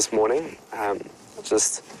one is this morning. I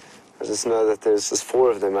just know that there's just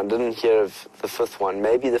 4 of them. I didn't hear of the 5th one.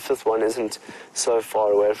 Maybe the 5th one isn't so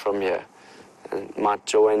far away from here and might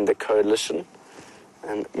join the coalition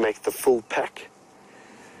and make the full pack.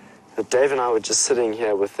 But Dave and I were just sitting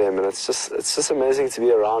here with them, and it's just amazing to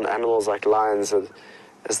be around animals like lions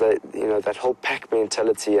as they, you know, that whole pack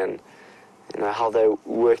mentality, and you know how they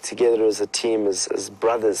work together as a team, as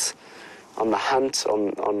brothers, on the hunt,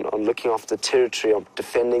 on looking after territory, on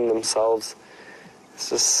defending themselves. It's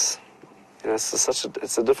just, you know,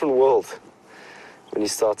 it's a different world when you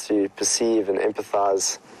start to perceive and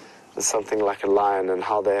empathize with something like a lion and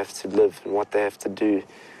how they have to live and what they have to do,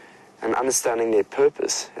 and understanding their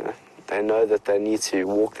purpose. You know, they know that they need to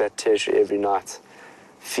walk that territory every night,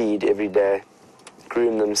 feed every day,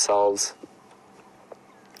 groom themselves,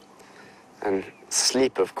 and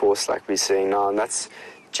sleep, of course, like we're seeing now. And that's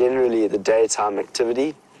generally the daytime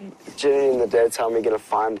activity. Generally in the daytime, we're going to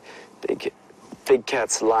find big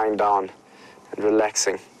cats lying down and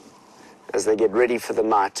relaxing as they get ready for the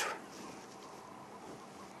night.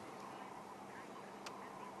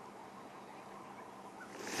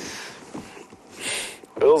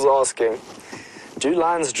 Bill's asking, do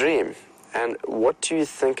lions dream? And what do you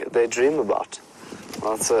think they dream about?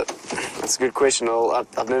 Well, that's a good question. Well,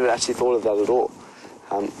 I've never actually thought of that at all.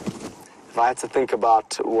 If I had to think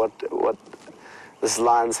about what this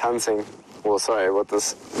lion's hunting, or sorry, what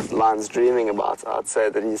this lion's dreaming about, I'd say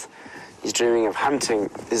that he's dreaming of hunting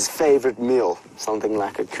his favorite meal, something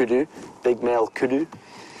like a kudu, big male kudu.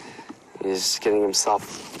 He's getting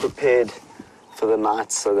himself prepared for the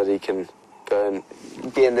night so that he can go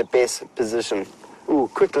and be in the best position. Ooh,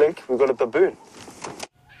 quick link, we've got a baboon.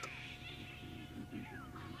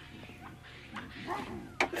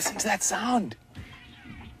 Listen to that sound.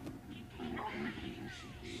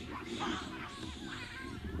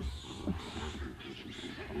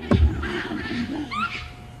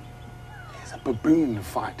 There's a baboon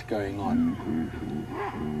fight going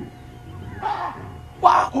on.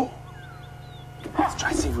 Wow! Let's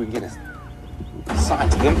try to see if we can get a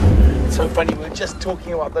sight of them. It's so funny, we were just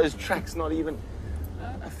talking about those tracks not even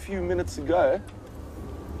a few minutes ago.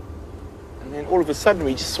 And then all of a sudden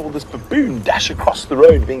we just saw this baboon dash across the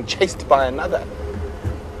road being chased by another.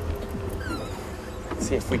 Let's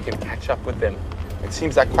see if we can catch up with them. It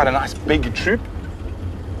seems like quite a nice big troop.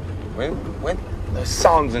 When the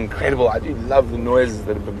sound's incredible. I do love the noises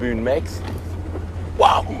that a baboon makes.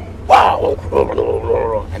 Wow! Wow!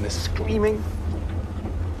 And the screaming.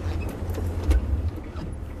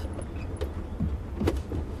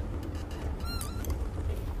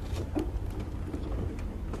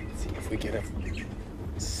 Let's see if we get a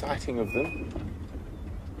sighting of them.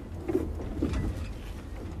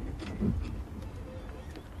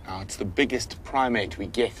 Now it's the biggest primate we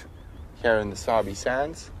get here in the Sabi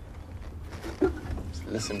Sands. Just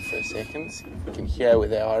listen for a second, see if we can hear where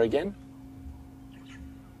they are again.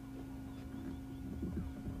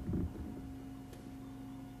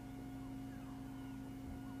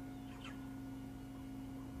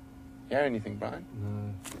 Hear anything, Bryan?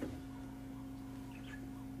 No.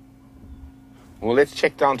 Well, let's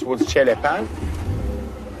check down towards Terrapin.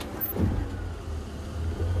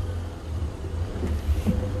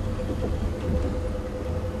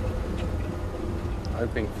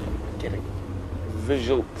 Hoping to get a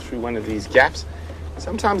visual through one of these gaps.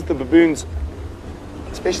 Sometimes the baboons,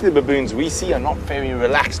 especially the baboons we see, are not very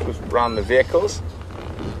relaxed around the vehicles.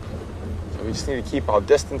 So we just need to keep our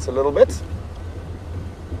distance a little bit.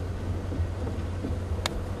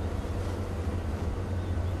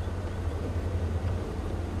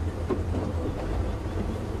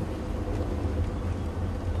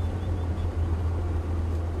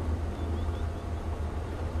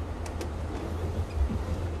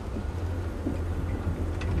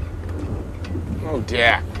 Oh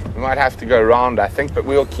dear, we might have to go round, I think, but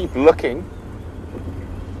we'll keep looking.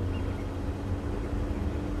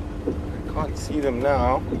 I can't see them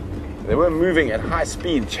now. They were moving at high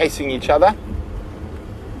speed, chasing each other.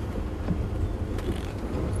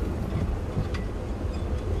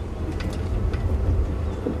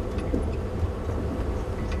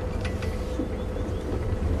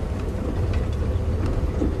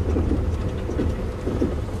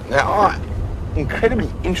 They are incredibly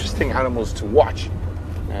interesting animals to watch.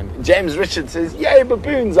 And James Richard says, "Yay,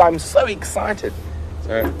 baboons, I'm so excited."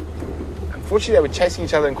 So, unfortunately, they were chasing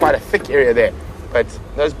each other in quite a thick area there. But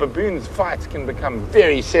those baboons' fights can become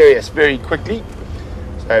very serious very quickly.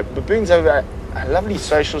 So, baboons have a lovely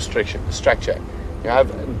social structure. You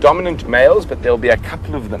have dominant males, but there'll be a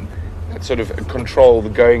couple of them that sort of control the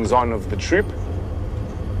goings-on of the troop.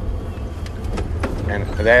 And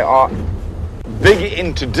they are big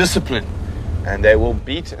into discipline. And they will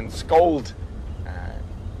beat and scold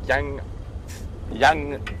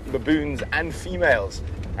young baboons and females,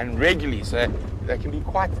 and regularly. So they can be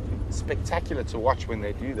quite spectacular to watch when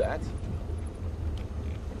they do that.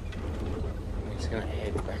 I'm just going to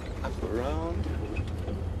head back up around.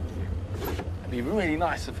 It'd be really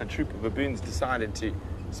nice if a troop of baboons decided to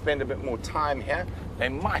spend a bit more time here. They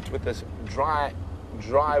might, with this dry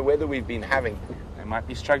weather we've been having, they might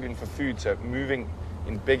be struggling for food, so moving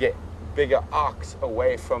in bigger arcs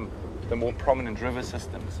away from the more prominent river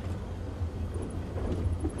systems.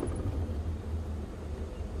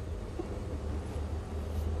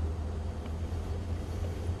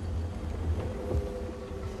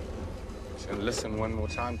 Just going to listen one more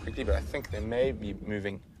time quickly, but I think they may be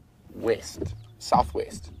moving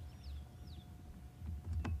southwest.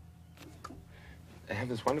 They have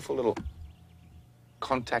this wonderful little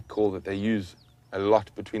contact call that they use a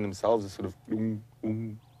lot between themselves, a sort of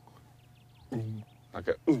like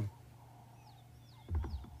a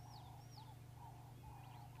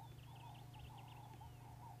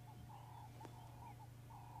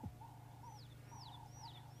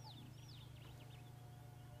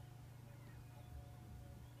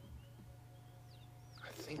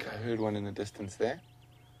I think I heard one in the distance there.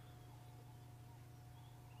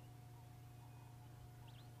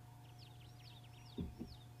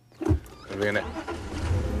 And we're going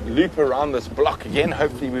to loop around this block again.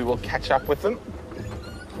 Hopefully we will catch up with them.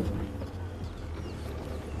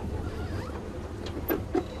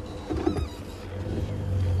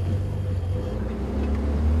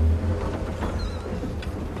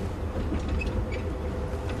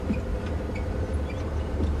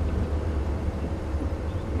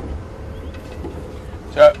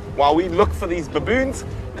 So while we look for these baboons,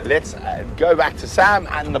 let's go back to Sam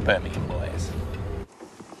and the Birmingham boys.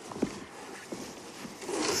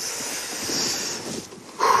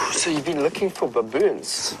 So you've been looking for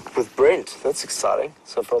baboons with Brent. That's exciting.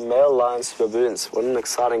 So from male lions to baboons, what an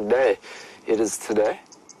exciting day it is today.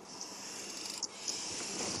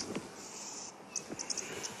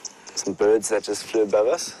 Some birds that just flew above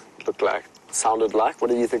us. Sounded like.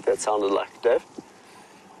 What do you think that sounded like, Dave?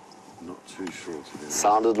 Not too sure today.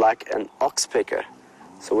 Sounded like an oxpecker.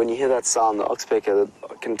 So when you hear that sound, the oxpecker,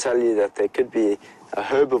 that can tell you that there could be a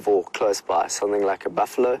herbivore close by, something like a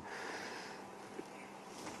buffalo,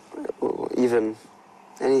 or even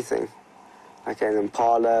anything, like an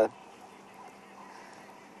impala.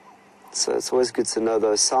 So it's always good to know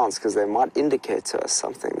those sounds because they might indicate to us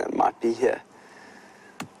something that might be here.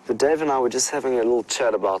 But Dave and I were just having a little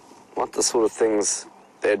chat about what the sort of things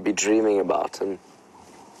they'd be dreaming about, and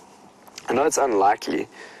I know it's unlikely,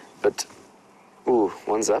 but ooh,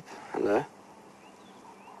 one's up. Hello.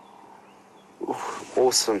 Ooh,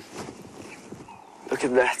 awesome. Look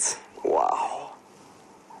at that. Wow.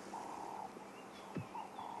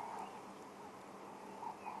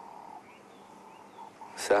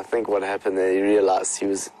 So I think what happened there, he realized he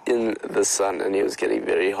was in the sun and he was getting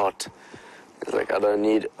very hot. He's like, I don't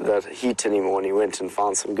need that heat anymore, and he went and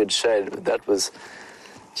found some good shade. But that was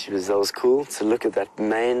cool to look at that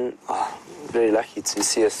mane. Oh, very lucky to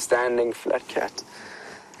see a standing flat cat.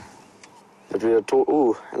 But we were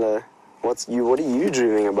ooh, hello. What are you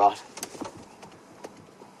dreaming about?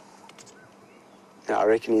 Yeah, I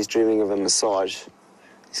reckon he's dreaming of a massage.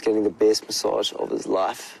 He's getting the best massage of his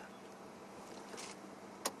life.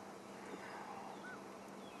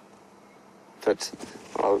 But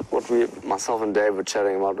what myself and Dave were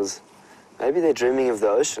chatting about was maybe they're dreaming of the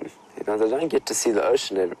ocean. You know, they don't get to see the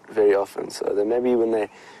ocean very often. So then maybe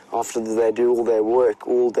after they do all their work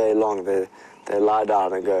all day long, they lie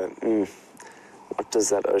down and go, what does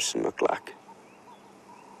that ocean look like?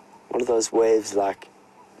 What are those waves like?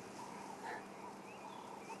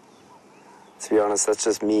 To be honest, that's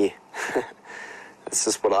just me. That's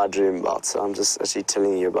just what I dream about. So I'm just actually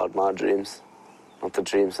telling you about my dreams, not the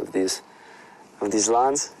dreams of these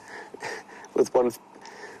lions with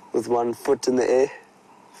one foot in the air,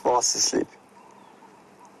 fast asleep.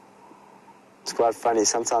 It's quite funny.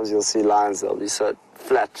 Sometimes you'll see lions, they'll be so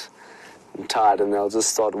flat and tired and they'll just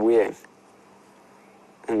start weeing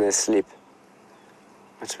in their sleep,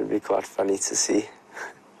 which would be quite funny to see.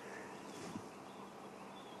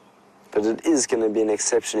 But it is going to be an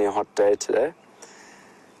exceptionally hot day today.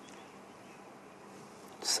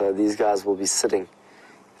 So these guys will be sitting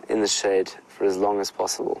in the shade for as long as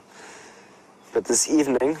possible. But this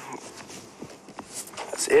evening,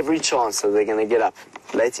 there's every chance that they're going to get up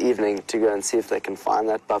late evening to go and see if they can find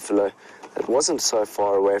that buffalo that wasn't so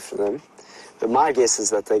far away from them. But my guess is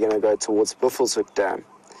that they're going to go towards Buffelshoek Dam.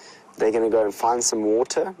 They're going to go and find some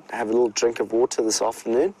water, have a little drink of water this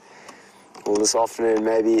afternoon. Or this afternoon,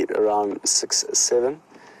 maybe around 6, 7.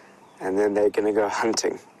 And then they're going to go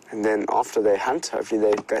hunting. And then after they hunt, hopefully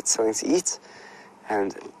they've got something to eat.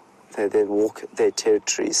 And they then walk their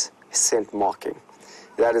territories, scent marking.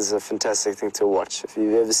 That is a fantastic thing to watch. If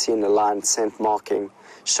you've ever seen a lion scent marking,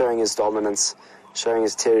 showing his dominance, showing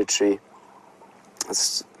his territory,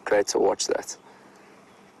 it's great to watch that.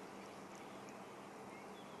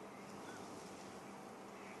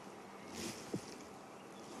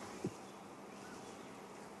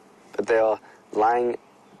 But they are lying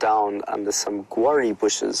down under some guarri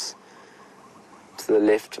bushes to the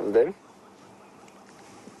left of them.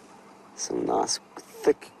 Some nice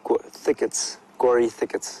thick thickets, guarri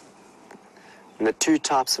thickets. And the two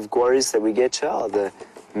types of guarris that we get here are the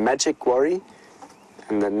magic guarri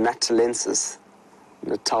and the natalensis,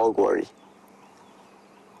 natal guarri.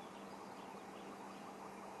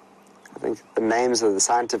 I think the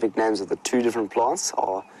scientific names of the two different plants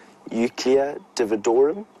are Euclea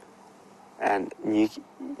dividorum and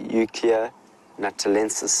Euclea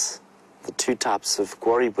natalensis, the two types of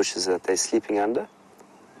guarri bushes that they're sleeping under.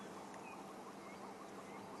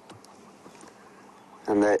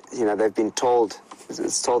 And they've been told,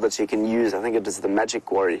 it's told that you can use, I think it is the magic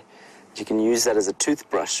guarri, you can use that as a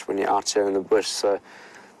toothbrush when you're out here in the bush. So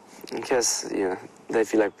in case, they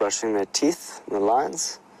feel like brushing their teeth, the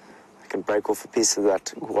lions, they can break off a piece of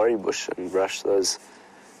that guarri bush and brush those.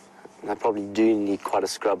 And they probably do need quite a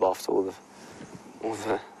scrub after all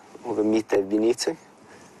the meat they've been eating.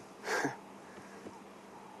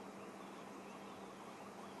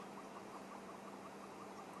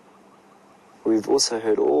 We've also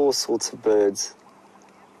heard all sorts of birds.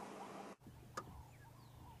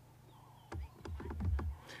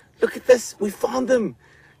 Look at this, we found them!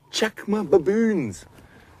 Chakma baboons!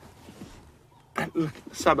 And look,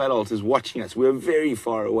 sub-adult is watching us. We're very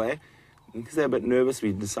far away. Because they're a bit nervous,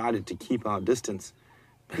 we decided to keep our distance.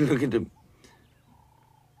 But look at them.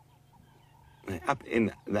 They're up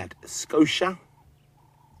in that Scotia.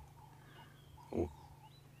 Or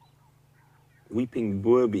weeping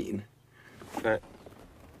boerbean. So,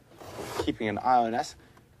 keeping an eye on us.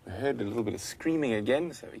 We heard a little bit of screaming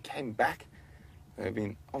again, so we came back. They've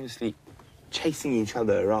been obviously chasing each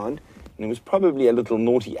other around. And it was probably a little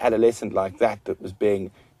naughty adolescent like that that was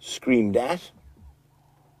being screamed at.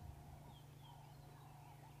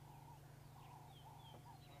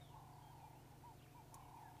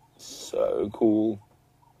 So cool.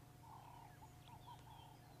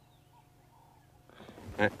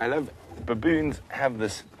 I love baboons have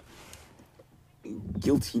this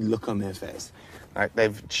guilty look on their face. Like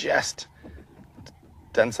they've just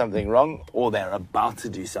done something wrong or they're about to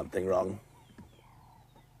do something wrong.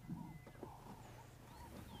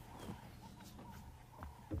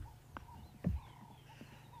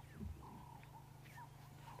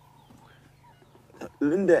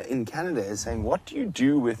 Linda in Canada is saying, what do you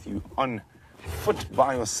do with you on foot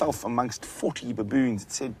by yourself amongst 40 baboons?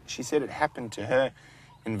 She said it happened to her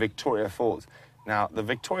in Victoria Falls. Now, the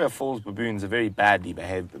Victoria Falls baboons are very badly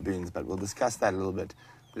behaved baboons, but we'll discuss that a little bit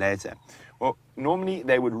later. Well, normally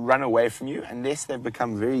they would run away from you unless they've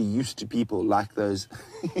become very used to people like those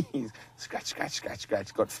scratch, scratch, scratch,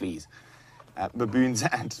 scratch, got fleas. Baboons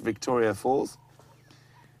at Victoria Falls.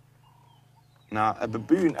 Now, a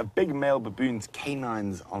big male baboon's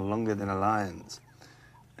canines are longer than a lion's.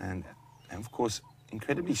 And of course,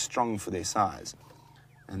 incredibly strong for their size.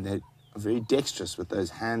 And they're very dexterous with those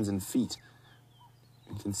hands and feet.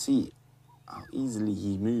 You can see how easily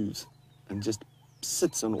he moves and just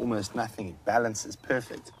sits on almost nothing. It balances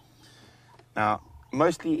perfect. Now,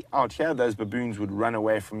 mostly out here, those baboons would run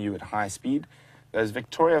away from you at high speed. Those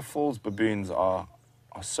Victoria Falls baboons are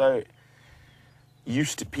so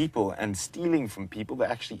used to people and stealing from people. They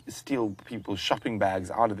actually steal people's shopping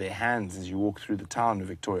bags out of their hands as you walk through the town of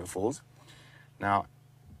Victoria Falls. Now,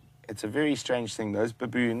 it's a very strange thing. Those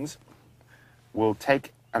baboons will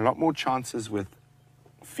take a lot more chances with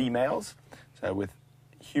females. So with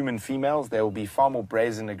human females, they will be far more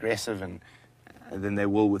brazen, aggressive than they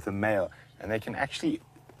will with a male. And they can actually,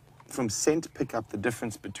 from scent, pick up the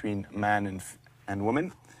difference between man and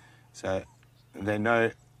woman. So they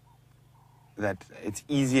know that it's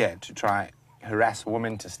easier to try harass a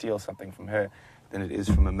woman to steal something from her than it is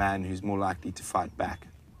from a man who's more likely to fight back.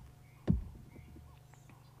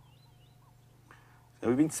 So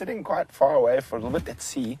we've been sitting quite far away for a little bit. Let's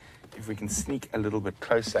see if we can sneak a little bit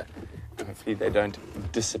closer. Hopefully they don't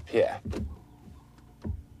disappear.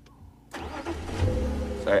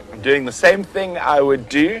 So I'm doing the same thing I would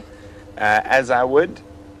do as I would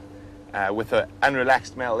with an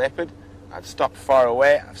unrelaxed male leopard. I've stopped far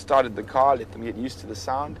away, I've started the car, let them get used to the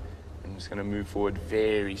sound. I'm just going to move forward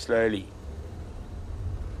very slowly.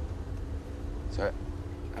 So,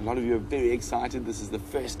 a lot of you are very excited. This is the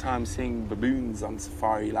first time seeing baboons on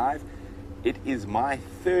SafariLIVE. It is my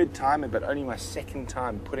third time, but only my second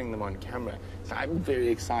time putting them on camera. So I'm very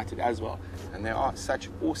excited as well. And they are such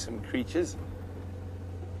awesome creatures.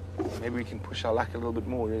 Maybe we can push our luck a little bit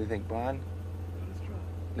more. What do you think, Bryan?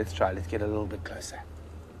 Let's try. Let's get a little bit closer.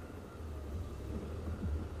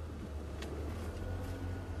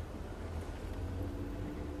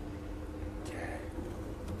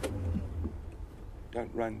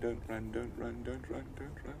 Don't run, don't run, don't run, don't run,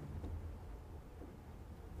 don't run.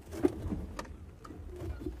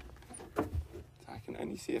 So I can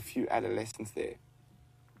only see a few adolescents there.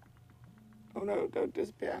 Oh no, don't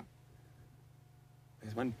disappear.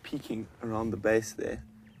 There's one peeking around the base there.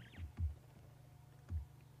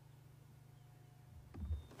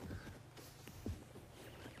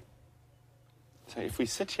 So if we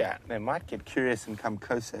sit here, they might get curious and come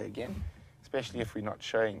closer again, especially if we're not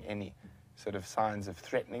showing any sort of signs of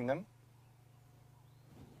threatening them.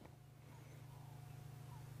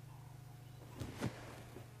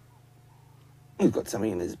 He's got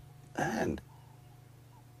something in his hand.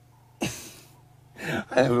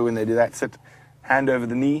 I love it when they do that. Sit, hand over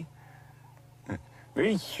the knee.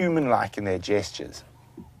 Very human-like in their gestures.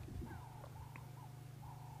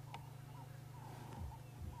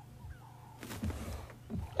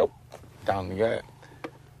 Down we go.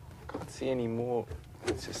 Can't see any more.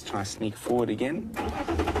 Let's just try sneak forward again.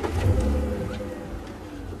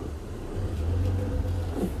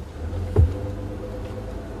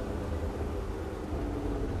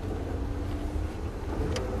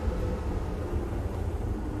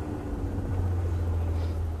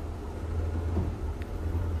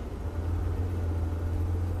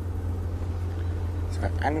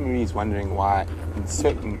 Anna-Marie's wondering why in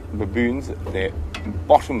certain baboons their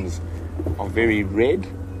bottoms are very red.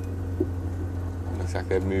 Looks like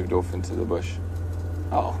they've moved off into the bush.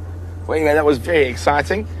 Oh, well anyway, that was very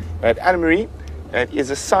exciting. But Anna-Marie, that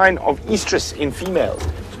is a sign of estrus in females.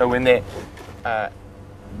 So when their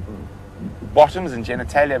bottoms and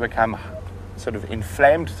genitalia become sort of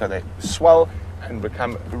inflamed, so they swell and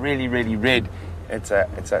become really, really red, it's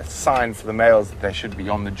a sign for the males that they should be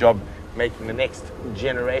on the job making the next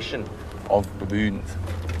generation of baboons.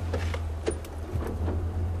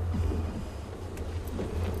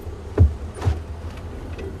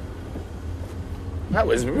 That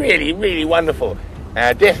was really, really wonderful.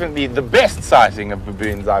 Definitely the best sighting of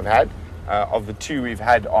baboons I've had, of the two we've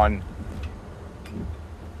had on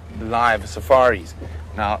live safaris.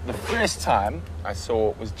 Now, the first time I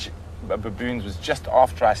saw baboons was just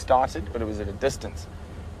after I started, but it was at a distance.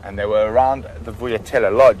 And they were around the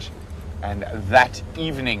Vuyatela Lodge. And that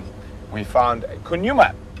evening, we found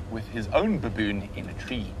Kunyuma with his own baboon in a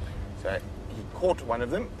tree. So he caught one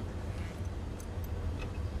of them.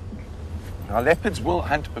 Now, leopards will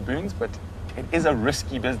hunt baboons, but it is a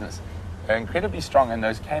risky business. They're incredibly strong, and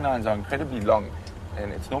those canines are incredibly long.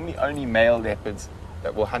 And it's normally only male leopards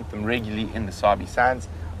that will hunt them regularly in the Sabi Sands.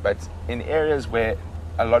 But in areas where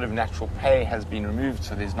a lot of natural prey has been removed,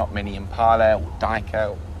 so there's not many impala or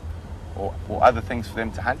duiker or other things for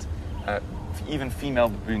them to hunt, even female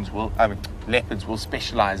baboons leopards will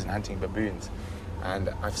specialize in hunting baboons. And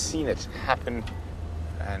I've seen it happen,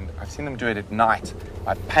 and I've seen them do it at night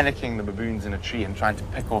by panicking the baboons in a tree and trying to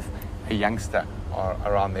pick off a youngster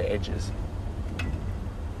around their edges.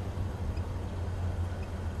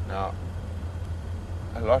 Now,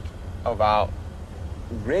 a lot of our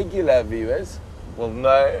regular viewers will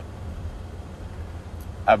know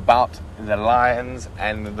about the lions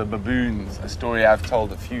and the baboons, a story I've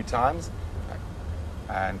told a few times.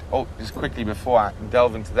 And just quickly before I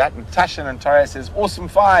delve into that, Natasha Nantaria says, awesome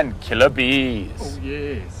find, killer bees. Oh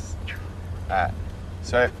yes.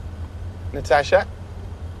 So Natasha,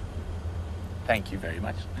 thank you very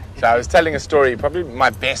much. So I was telling a story, probably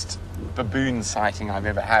my best baboon sighting I've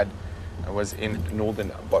ever had was in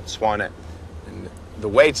northern Botswana. And the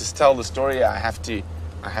way to tell the story I have to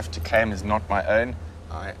claim is not my own.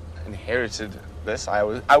 I inherited this. I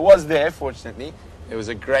was there, fortunately. There was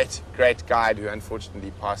a great guide who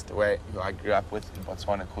unfortunately passed away, who I grew up with in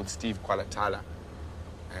Botswana, called Steve Kwalatala.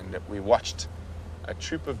 And we watched a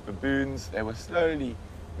troop of baboons. They were slowly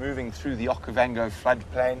moving through the Okavango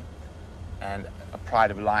floodplain, and a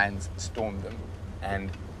pride of lions stormed them. And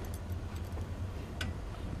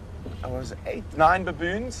I was 8-9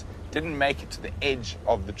 baboons didn't make it to the edge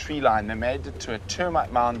of the tree line. They made it to a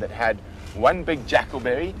termite mound that had one big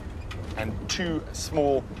jackalberry and 2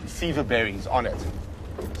 small fever berries on it.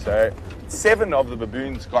 So 7 of the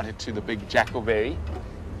baboons got it to the big jackalberry,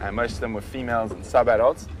 and most of them were females and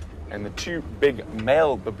sub-adults, and the 2 big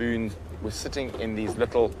male baboons were sitting in these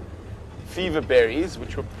little fever berries,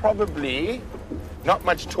 which were probably not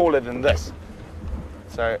much taller than this.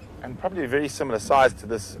 So, and probably a very similar size to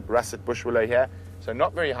this russet bush willow here, so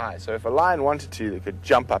not very high. So if a lion wanted to, they could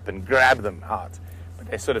jump up and grab them out.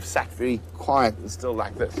 But they sort of sat very quiet and still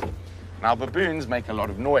like this. Now, baboons make a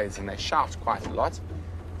lot of noise, and they shout quite a lot.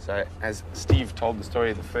 So as Steve told the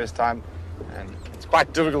story the first time, and it's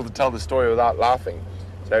quite difficult to tell the story without laughing.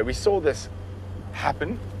 So we saw this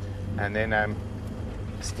happen, and then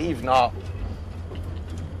Steve now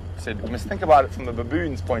said, we must think about it from the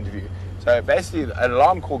baboon's point of view. So basically, an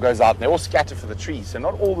alarm call goes out, and they all scatter for the trees. So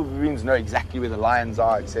not all the baboons know exactly where the lions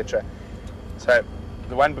are, etc. So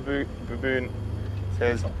the one baboon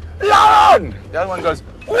says, "Lion!" The other one goes,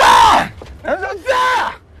 "Where?" The other one goes,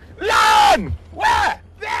 "There! Lion! Where?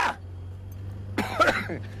 There!"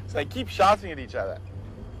 So they keep shouting at each other.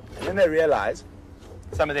 And then they realize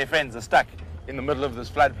some of their friends are stuck in the middle of this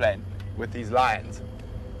floodplain with these lions.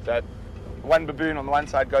 So one baboon on the one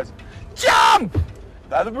side goes, "Jump!"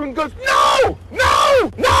 The other baboon goes, "No!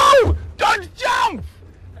 No! No! Don't jump!"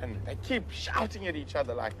 And they keep shouting at each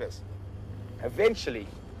other like this. Eventually,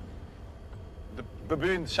 the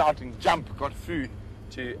baboons shouting "jump" got through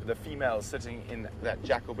to the female sitting in that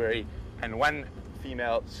jackalberry, and one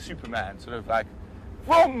female Superman sort of like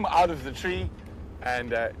boom out of the tree,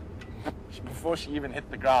 and before she even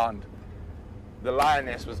hit the ground, the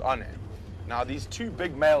lioness was on it. Now, these two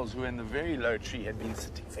big males who were in the very low tree had been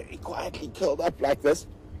sitting very quietly curled up like this.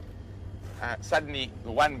 Suddenly,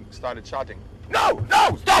 the one started shouting, "No,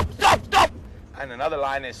 no, stop, stop, stop!" And another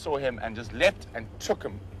lioness saw him and just leapt and took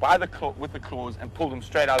him by the with the claws and pulled him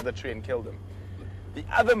straight out of the tree and killed him. The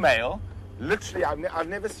other male, literally, I've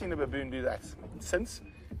never seen a baboon do that since.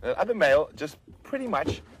 The other male just pretty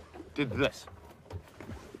much did this.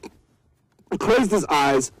 He closed his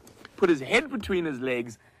eyes, put his head between his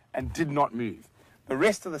legs, and did not move. The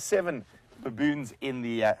rest of the 7 baboons in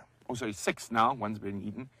the, also 6 now, one's been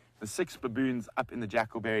eaten, the 6 baboons up in the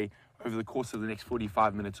Jackalberry over the course of the next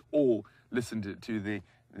 45 minutes all listened to the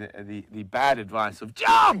bad advice of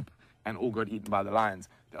jump, and all got eaten by the lions.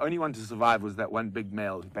 The only one to survive was that one big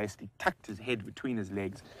male who basically tucked his head between his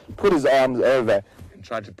legs, put his arms over, and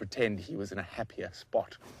tried to pretend he was in a happier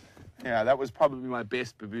spot. Yeah, that was probably my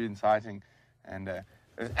best baboon sighting, and it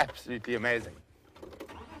was absolutely amazing.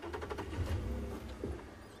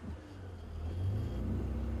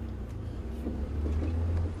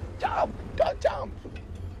 Jump! Don't jump!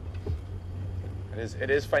 It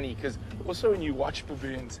is funny because also when you watch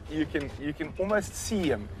baboons, you can almost see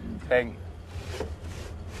them saying,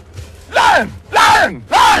 "Lion! Lion!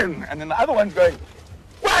 Lion!" And then the other one's going,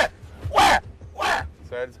 "Where? Where? Where?"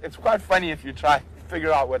 So it's quite funny if you try to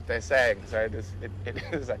figure out what they're saying. So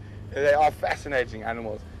they are fascinating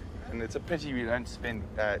animals, and it's a pity we don't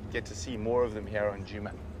get to see more of them here on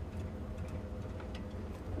Juma.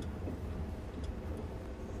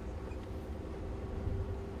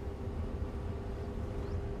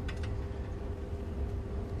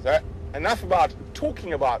 So, enough about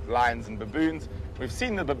talking about lions and baboons. We've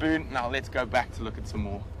seen the baboon, now let's go back to look at some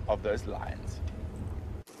more of those lions.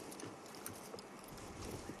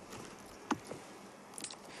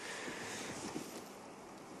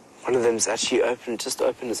 One of them's actually just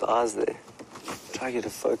opened his eyes there. Try to get a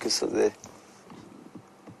focus of there.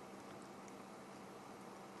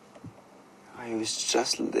 Oh, he was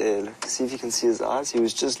just there. Look, see if you can see his eyes. He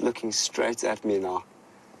was just looking straight at me now.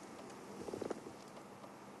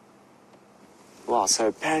 Wow, so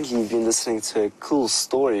apparently you've been listening to a cool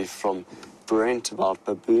story from Brent about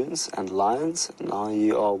baboons and lions, and now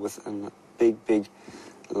you are with a big, big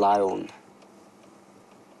lion.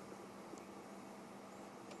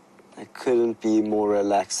 They couldn't be more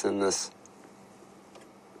relaxed than this.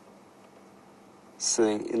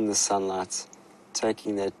 Sitting in the sunlight,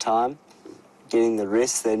 taking their time, getting the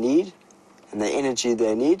rest they need and the energy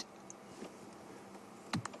they need.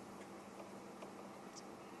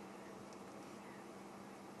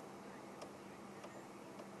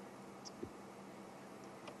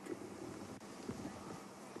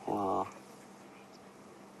 Wow.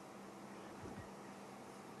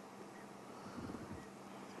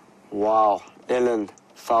 Wow, Ellen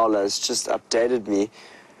Fowler has just updated me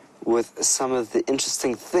with some of the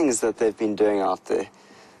interesting things that they've been doing out there.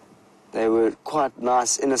 They were quite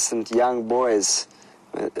nice, innocent young boys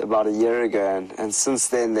about a year ago, and since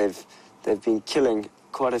then they've been killing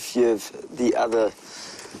quite a few of the other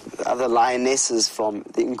lionesses from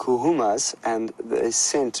the Nkuhumas, and they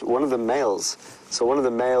sent one of the males. So one of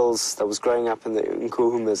the males that was growing up in the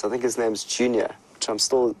Nkuhumas, I think his name's Junior, which I'm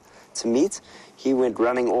still to meet. He went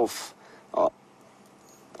running off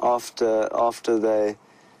after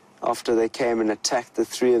they came and attacked the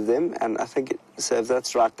 3 of them, and I think, so if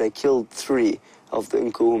that's right, they killed 3 of the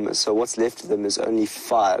Nkuhumas. So what's left of them is only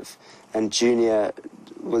 5, and Junior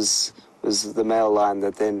was the male lion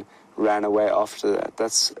that then ran away after that.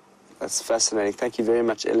 That's fascinating. Thank you very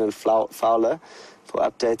much, Ellen Fowler, for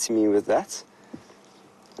updating me with that.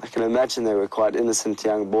 I can imagine they were quite innocent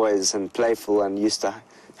young boys and playful and used to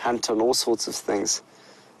hunt on all sorts of things.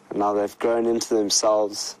 And now they've grown into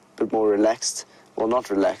themselves, a bit more relaxed. Well, not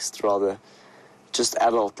relaxed, rather just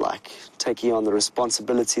adult-like, taking on the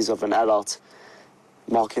responsibilities of an adult,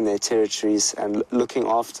 marking their territories and looking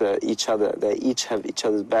after each other. They each have each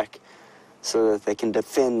other's back so that they can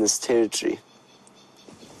defend this territory.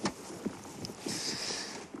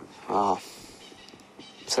 Wow.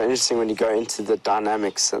 So interesting when you go into the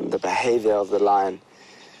dynamics and the behavior of the lion.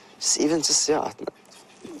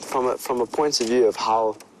 From a point of view of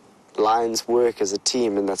how lions work as a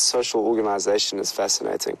team, and that social organization is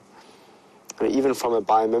fascinating. I mean, even from a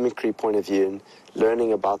biomimicry point of view and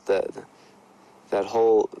learning about that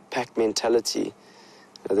whole pack mentality.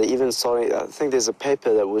 They even started, I think there's a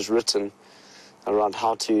paper that was written around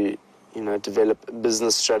how to, develop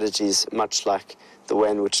business strategies much like the way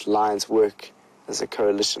in which lions work as a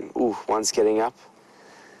coalition. Ooh, one's getting up.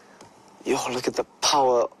 Yo, look at the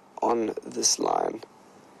power on this lion.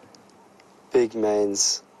 Big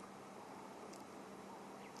manes.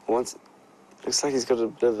 Looks like he's got a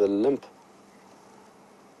bit of a limp.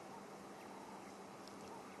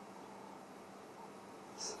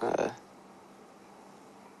 So,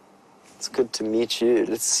 it's good to meet you.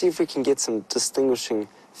 Let's see if we can get some distinguishing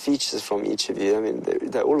features from each of you. I mean,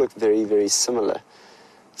 they all look very, very similar.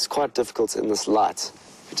 It's quite difficult in this light.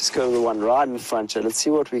 We just go to the one right in front here. Let's see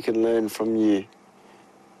what we can learn from you.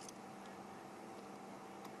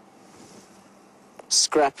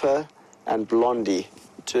 Scrapper and Blondie.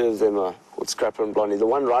 Two of them are called Scrapper and Blondie. The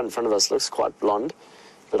one right in front of us looks quite blonde,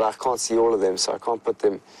 but I can't see all of them, so I can't put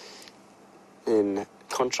them in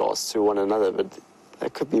contrast to one another, but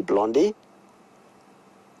that could be Blondie.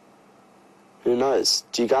 Who knows?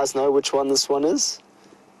 Do you guys know which one this one is?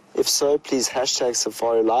 If so, please hashtag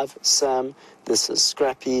SafariLIVE. Sam, this is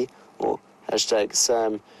Scrappy, or hashtag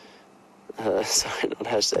Sam. Sorry, not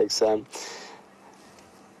hashtag Sam.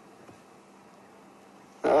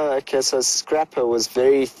 Okay, so Scrapper was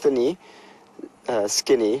very skinny,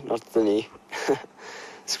 not thinny.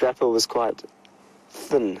 Scrapper was quite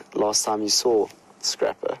thin last time you saw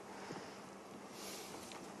Scrapper.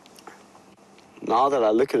 Now that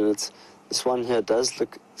I look at it, this one here does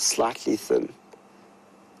look slightly thin.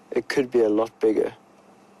 It could be a lot bigger.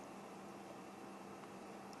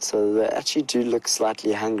 So they actually do look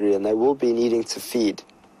slightly hungry, and they will be needing to feed.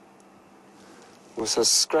 So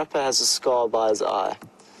Scrapper has a scar by his eye.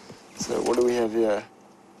 So what do we have here?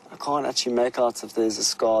 I can't actually make out if there's a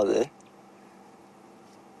scar there.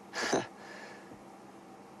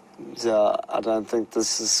 So I don't think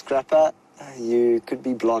this is Scrapper. You could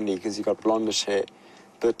be Blondie because you got blondish hair.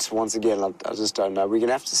 But once again, I just don't know. We're going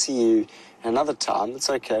to have to see you another time. It's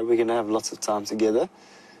okay. We're going to have lots of time together,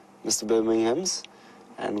 Mr. Birminghams,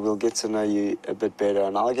 and we'll get to know you a bit better.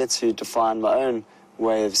 And I'll get to define my own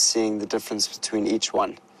way of seeing the difference between each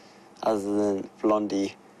one, other than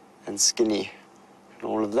Blondie and Skinny and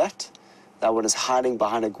all of that. That one is hiding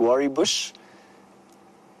behind a guarri bush.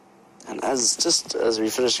 And as we're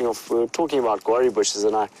finishing off, we were talking about guarri bushes,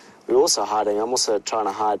 and we're also hiding. I'm also trying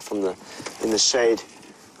to hide in the shade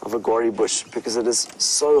of a guarri bush because it is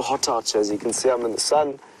so hot out here. As you can see, I'm in the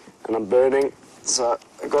sun and I'm burning. So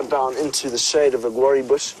I got down into the shade of a guarri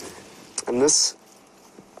bush, and this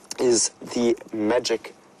is the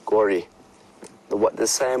magic guarri, the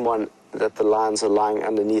same one that the lions are lying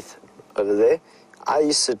underneath over there. I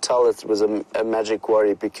used to tell it was a magic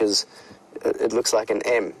guarri because it looks like an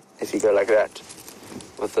M if you go like that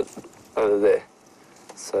with it over there.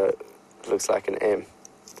 So it looks like an M.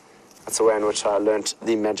 That's the way in which I learnt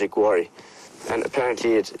the magic guarri. And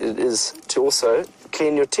apparently it is to also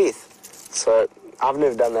clean your teeth. So I've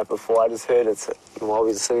never done that before. I just heard it while we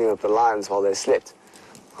were sitting with the lions while they slept.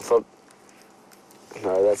 I thought,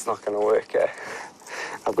 no, that's not going to work.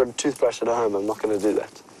 I've got a toothbrush at home. I'm not going to do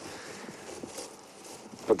that.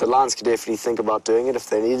 But the lions could definitely think about doing it if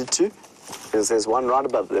they needed to, because there's one right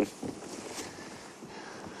above them.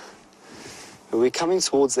 We're coming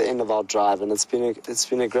towards the end of our drive, and it's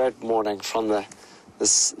been a great morning from the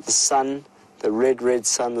sun, the red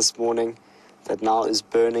sun this morning that now is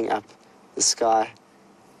burning up the sky,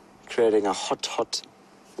 creating a hot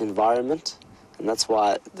environment, and that's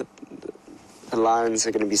why the lions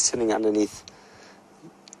are going to be sitting underneath.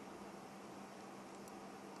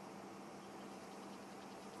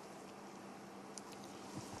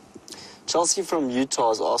 Chelsea from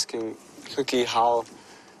Utah is asking quickly how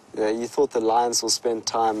you thought the lions will spend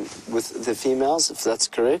time with the females, if that's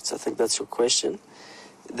correct. I think that's your question.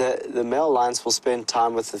 The male lions will spend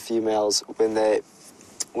time with the females when they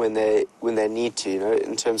need to, you know,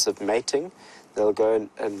 in terms of mating. They'll go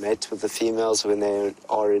and mate with the females when they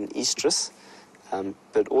are in estrus,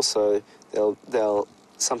 but also they'll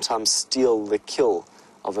sometimes steal the kill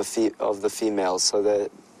of the females. So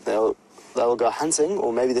they'll go hunting,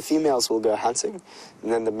 or maybe the females will go hunting,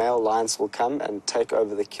 and then the male lions will come and take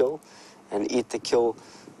over the kill and eat the kill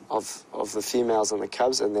of the females and the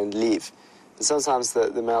cubs and then leave. And sometimes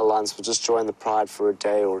the male lions will just join the pride for a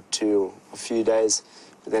day or two, or a few days,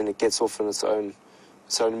 but then it gets off on its own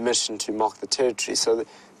mission to mark the territory. So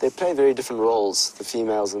they play very different roles, the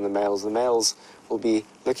females and the males. The males will be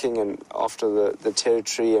looking after the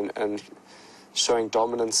territory and showing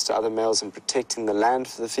dominance to other males and protecting the land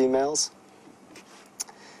for the females.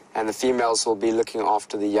 And the females will be looking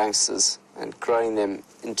after the youngsters and growing them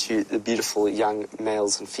into the beautiful young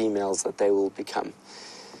males and females that they will become.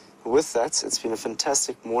 With that, it's been a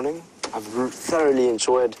fantastic morning. I've thoroughly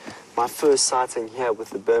enjoyed my first sighting here with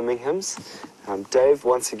the Birminghams. Dave,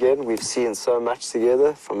 once again, we've seen so much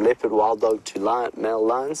together, from leopard, wild dog to male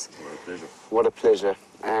lions. What a pleasure. What a pleasure.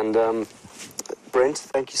 And Brent,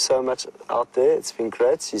 thank you so much out there. It's been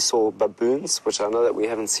great. You saw baboons, which I know that we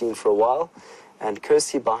haven't seen for a while. And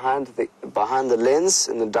Kirsty behind the lens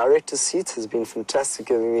in the director's seat has been fantastic,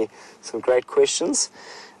 giving me some great questions.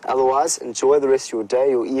 Otherwise, enjoy the rest of your day,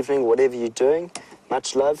 your evening, whatever you're doing.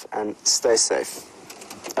 Much love and stay safe.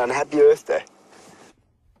 And happy Earth Day.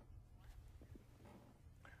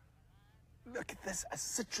 Look at this, a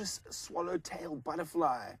citrus swallowtail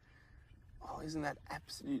butterfly. Oh, isn't that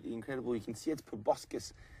absolutely incredible? You can see its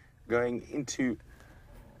proboscis going into...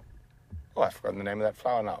 Oh, I've forgotten the name of that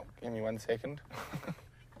flower now. Give me 1 second.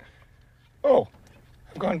 Oh,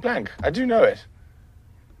 I've gone blank. I do know it.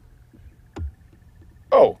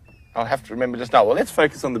 Oh, I'll have to remember just now. Well, let's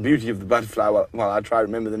focus on the beauty of the butterfly while I try to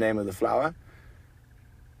remember the name of the flower.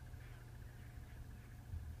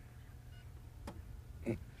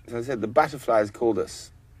 As I said, the butterfly is called a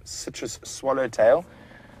citrus swallowtail.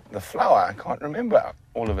 The flower, I can't remember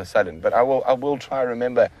all of a sudden, but I will try to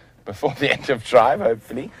remember before the end of drive,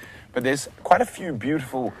 hopefully. But there's quite a few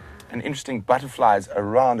beautiful and interesting butterflies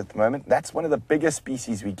around at the moment. That's one of the biggest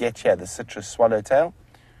species we get here, the citrus swallowtail.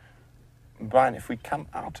 Brian, if we come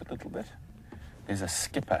out a little bit, there's a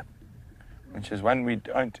skipper, which is one we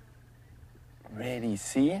don't really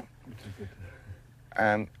see.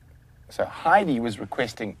 So Heidi was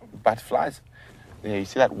requesting butterflies. There, you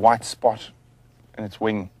see that white spot in its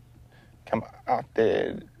wing? Come out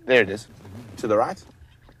there. There it is. To the right.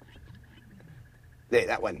 There,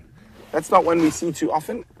 that one. That's not one we see too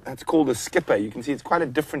often. That's called a skipper. You can see it's quite a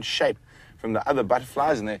different shape from the other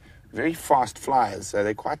butterflies, and they're very fast flyers, so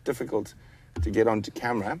they're quite difficult to get onto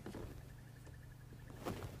camera.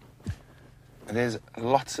 And there's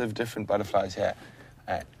lots of different butterflies here.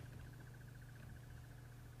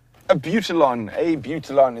 A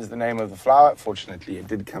butylon is the name of the flower. Fortunately, it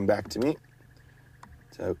did come back to me.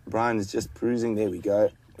 So Bryan is just perusing. There we go.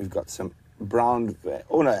 We've got some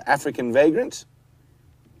African vagrant.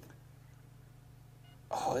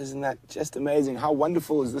 Oh, isn't that just amazing? How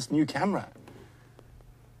wonderful is this new camera?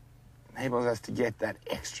 Enables us to get that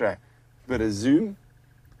extra bit of zoom.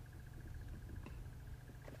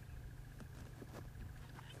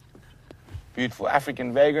 Beautiful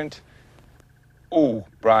African vagrant. Oh,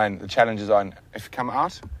 Bryan, the challenge is on. If you come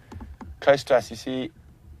out, close to us, you see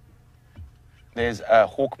there's a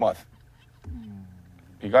hawk moth.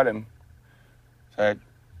 You got him. So,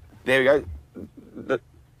 there we go. The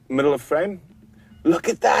middle of frame. Look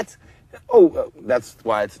at that. Oh, that's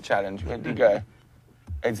why it's a challenge. Where did you go?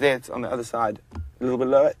 It's there. It's on the other side. A little bit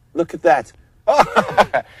lower. Look at that. Oh,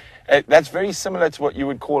 that's very similar to what you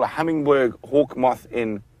would call a hummingbird hawk moth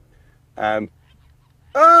in the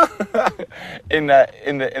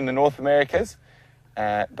North Americas,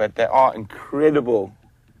 but they are incredible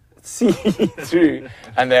see-through,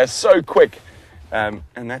 and they're so quick, and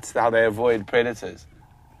that's how they avoid predators.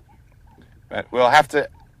 But we'll have to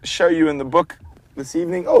show you in the book this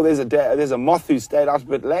evening. Oh, there's a moth who stayed out a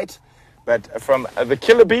bit late, but from the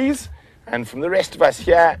killer bees and from the rest of us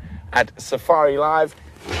here at SafariLIVE,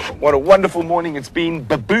 what a wonderful morning it's been.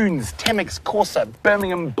 Baboons, Temminck's Corsa,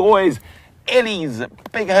 Birmingham boys, Ellies,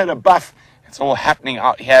 big herd of buff. It's all happening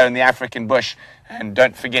out here in the African bush. And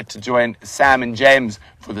don't forget to join Sam and James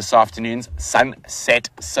for this afternoon's Sunset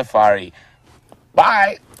Safari.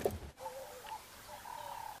 Bye.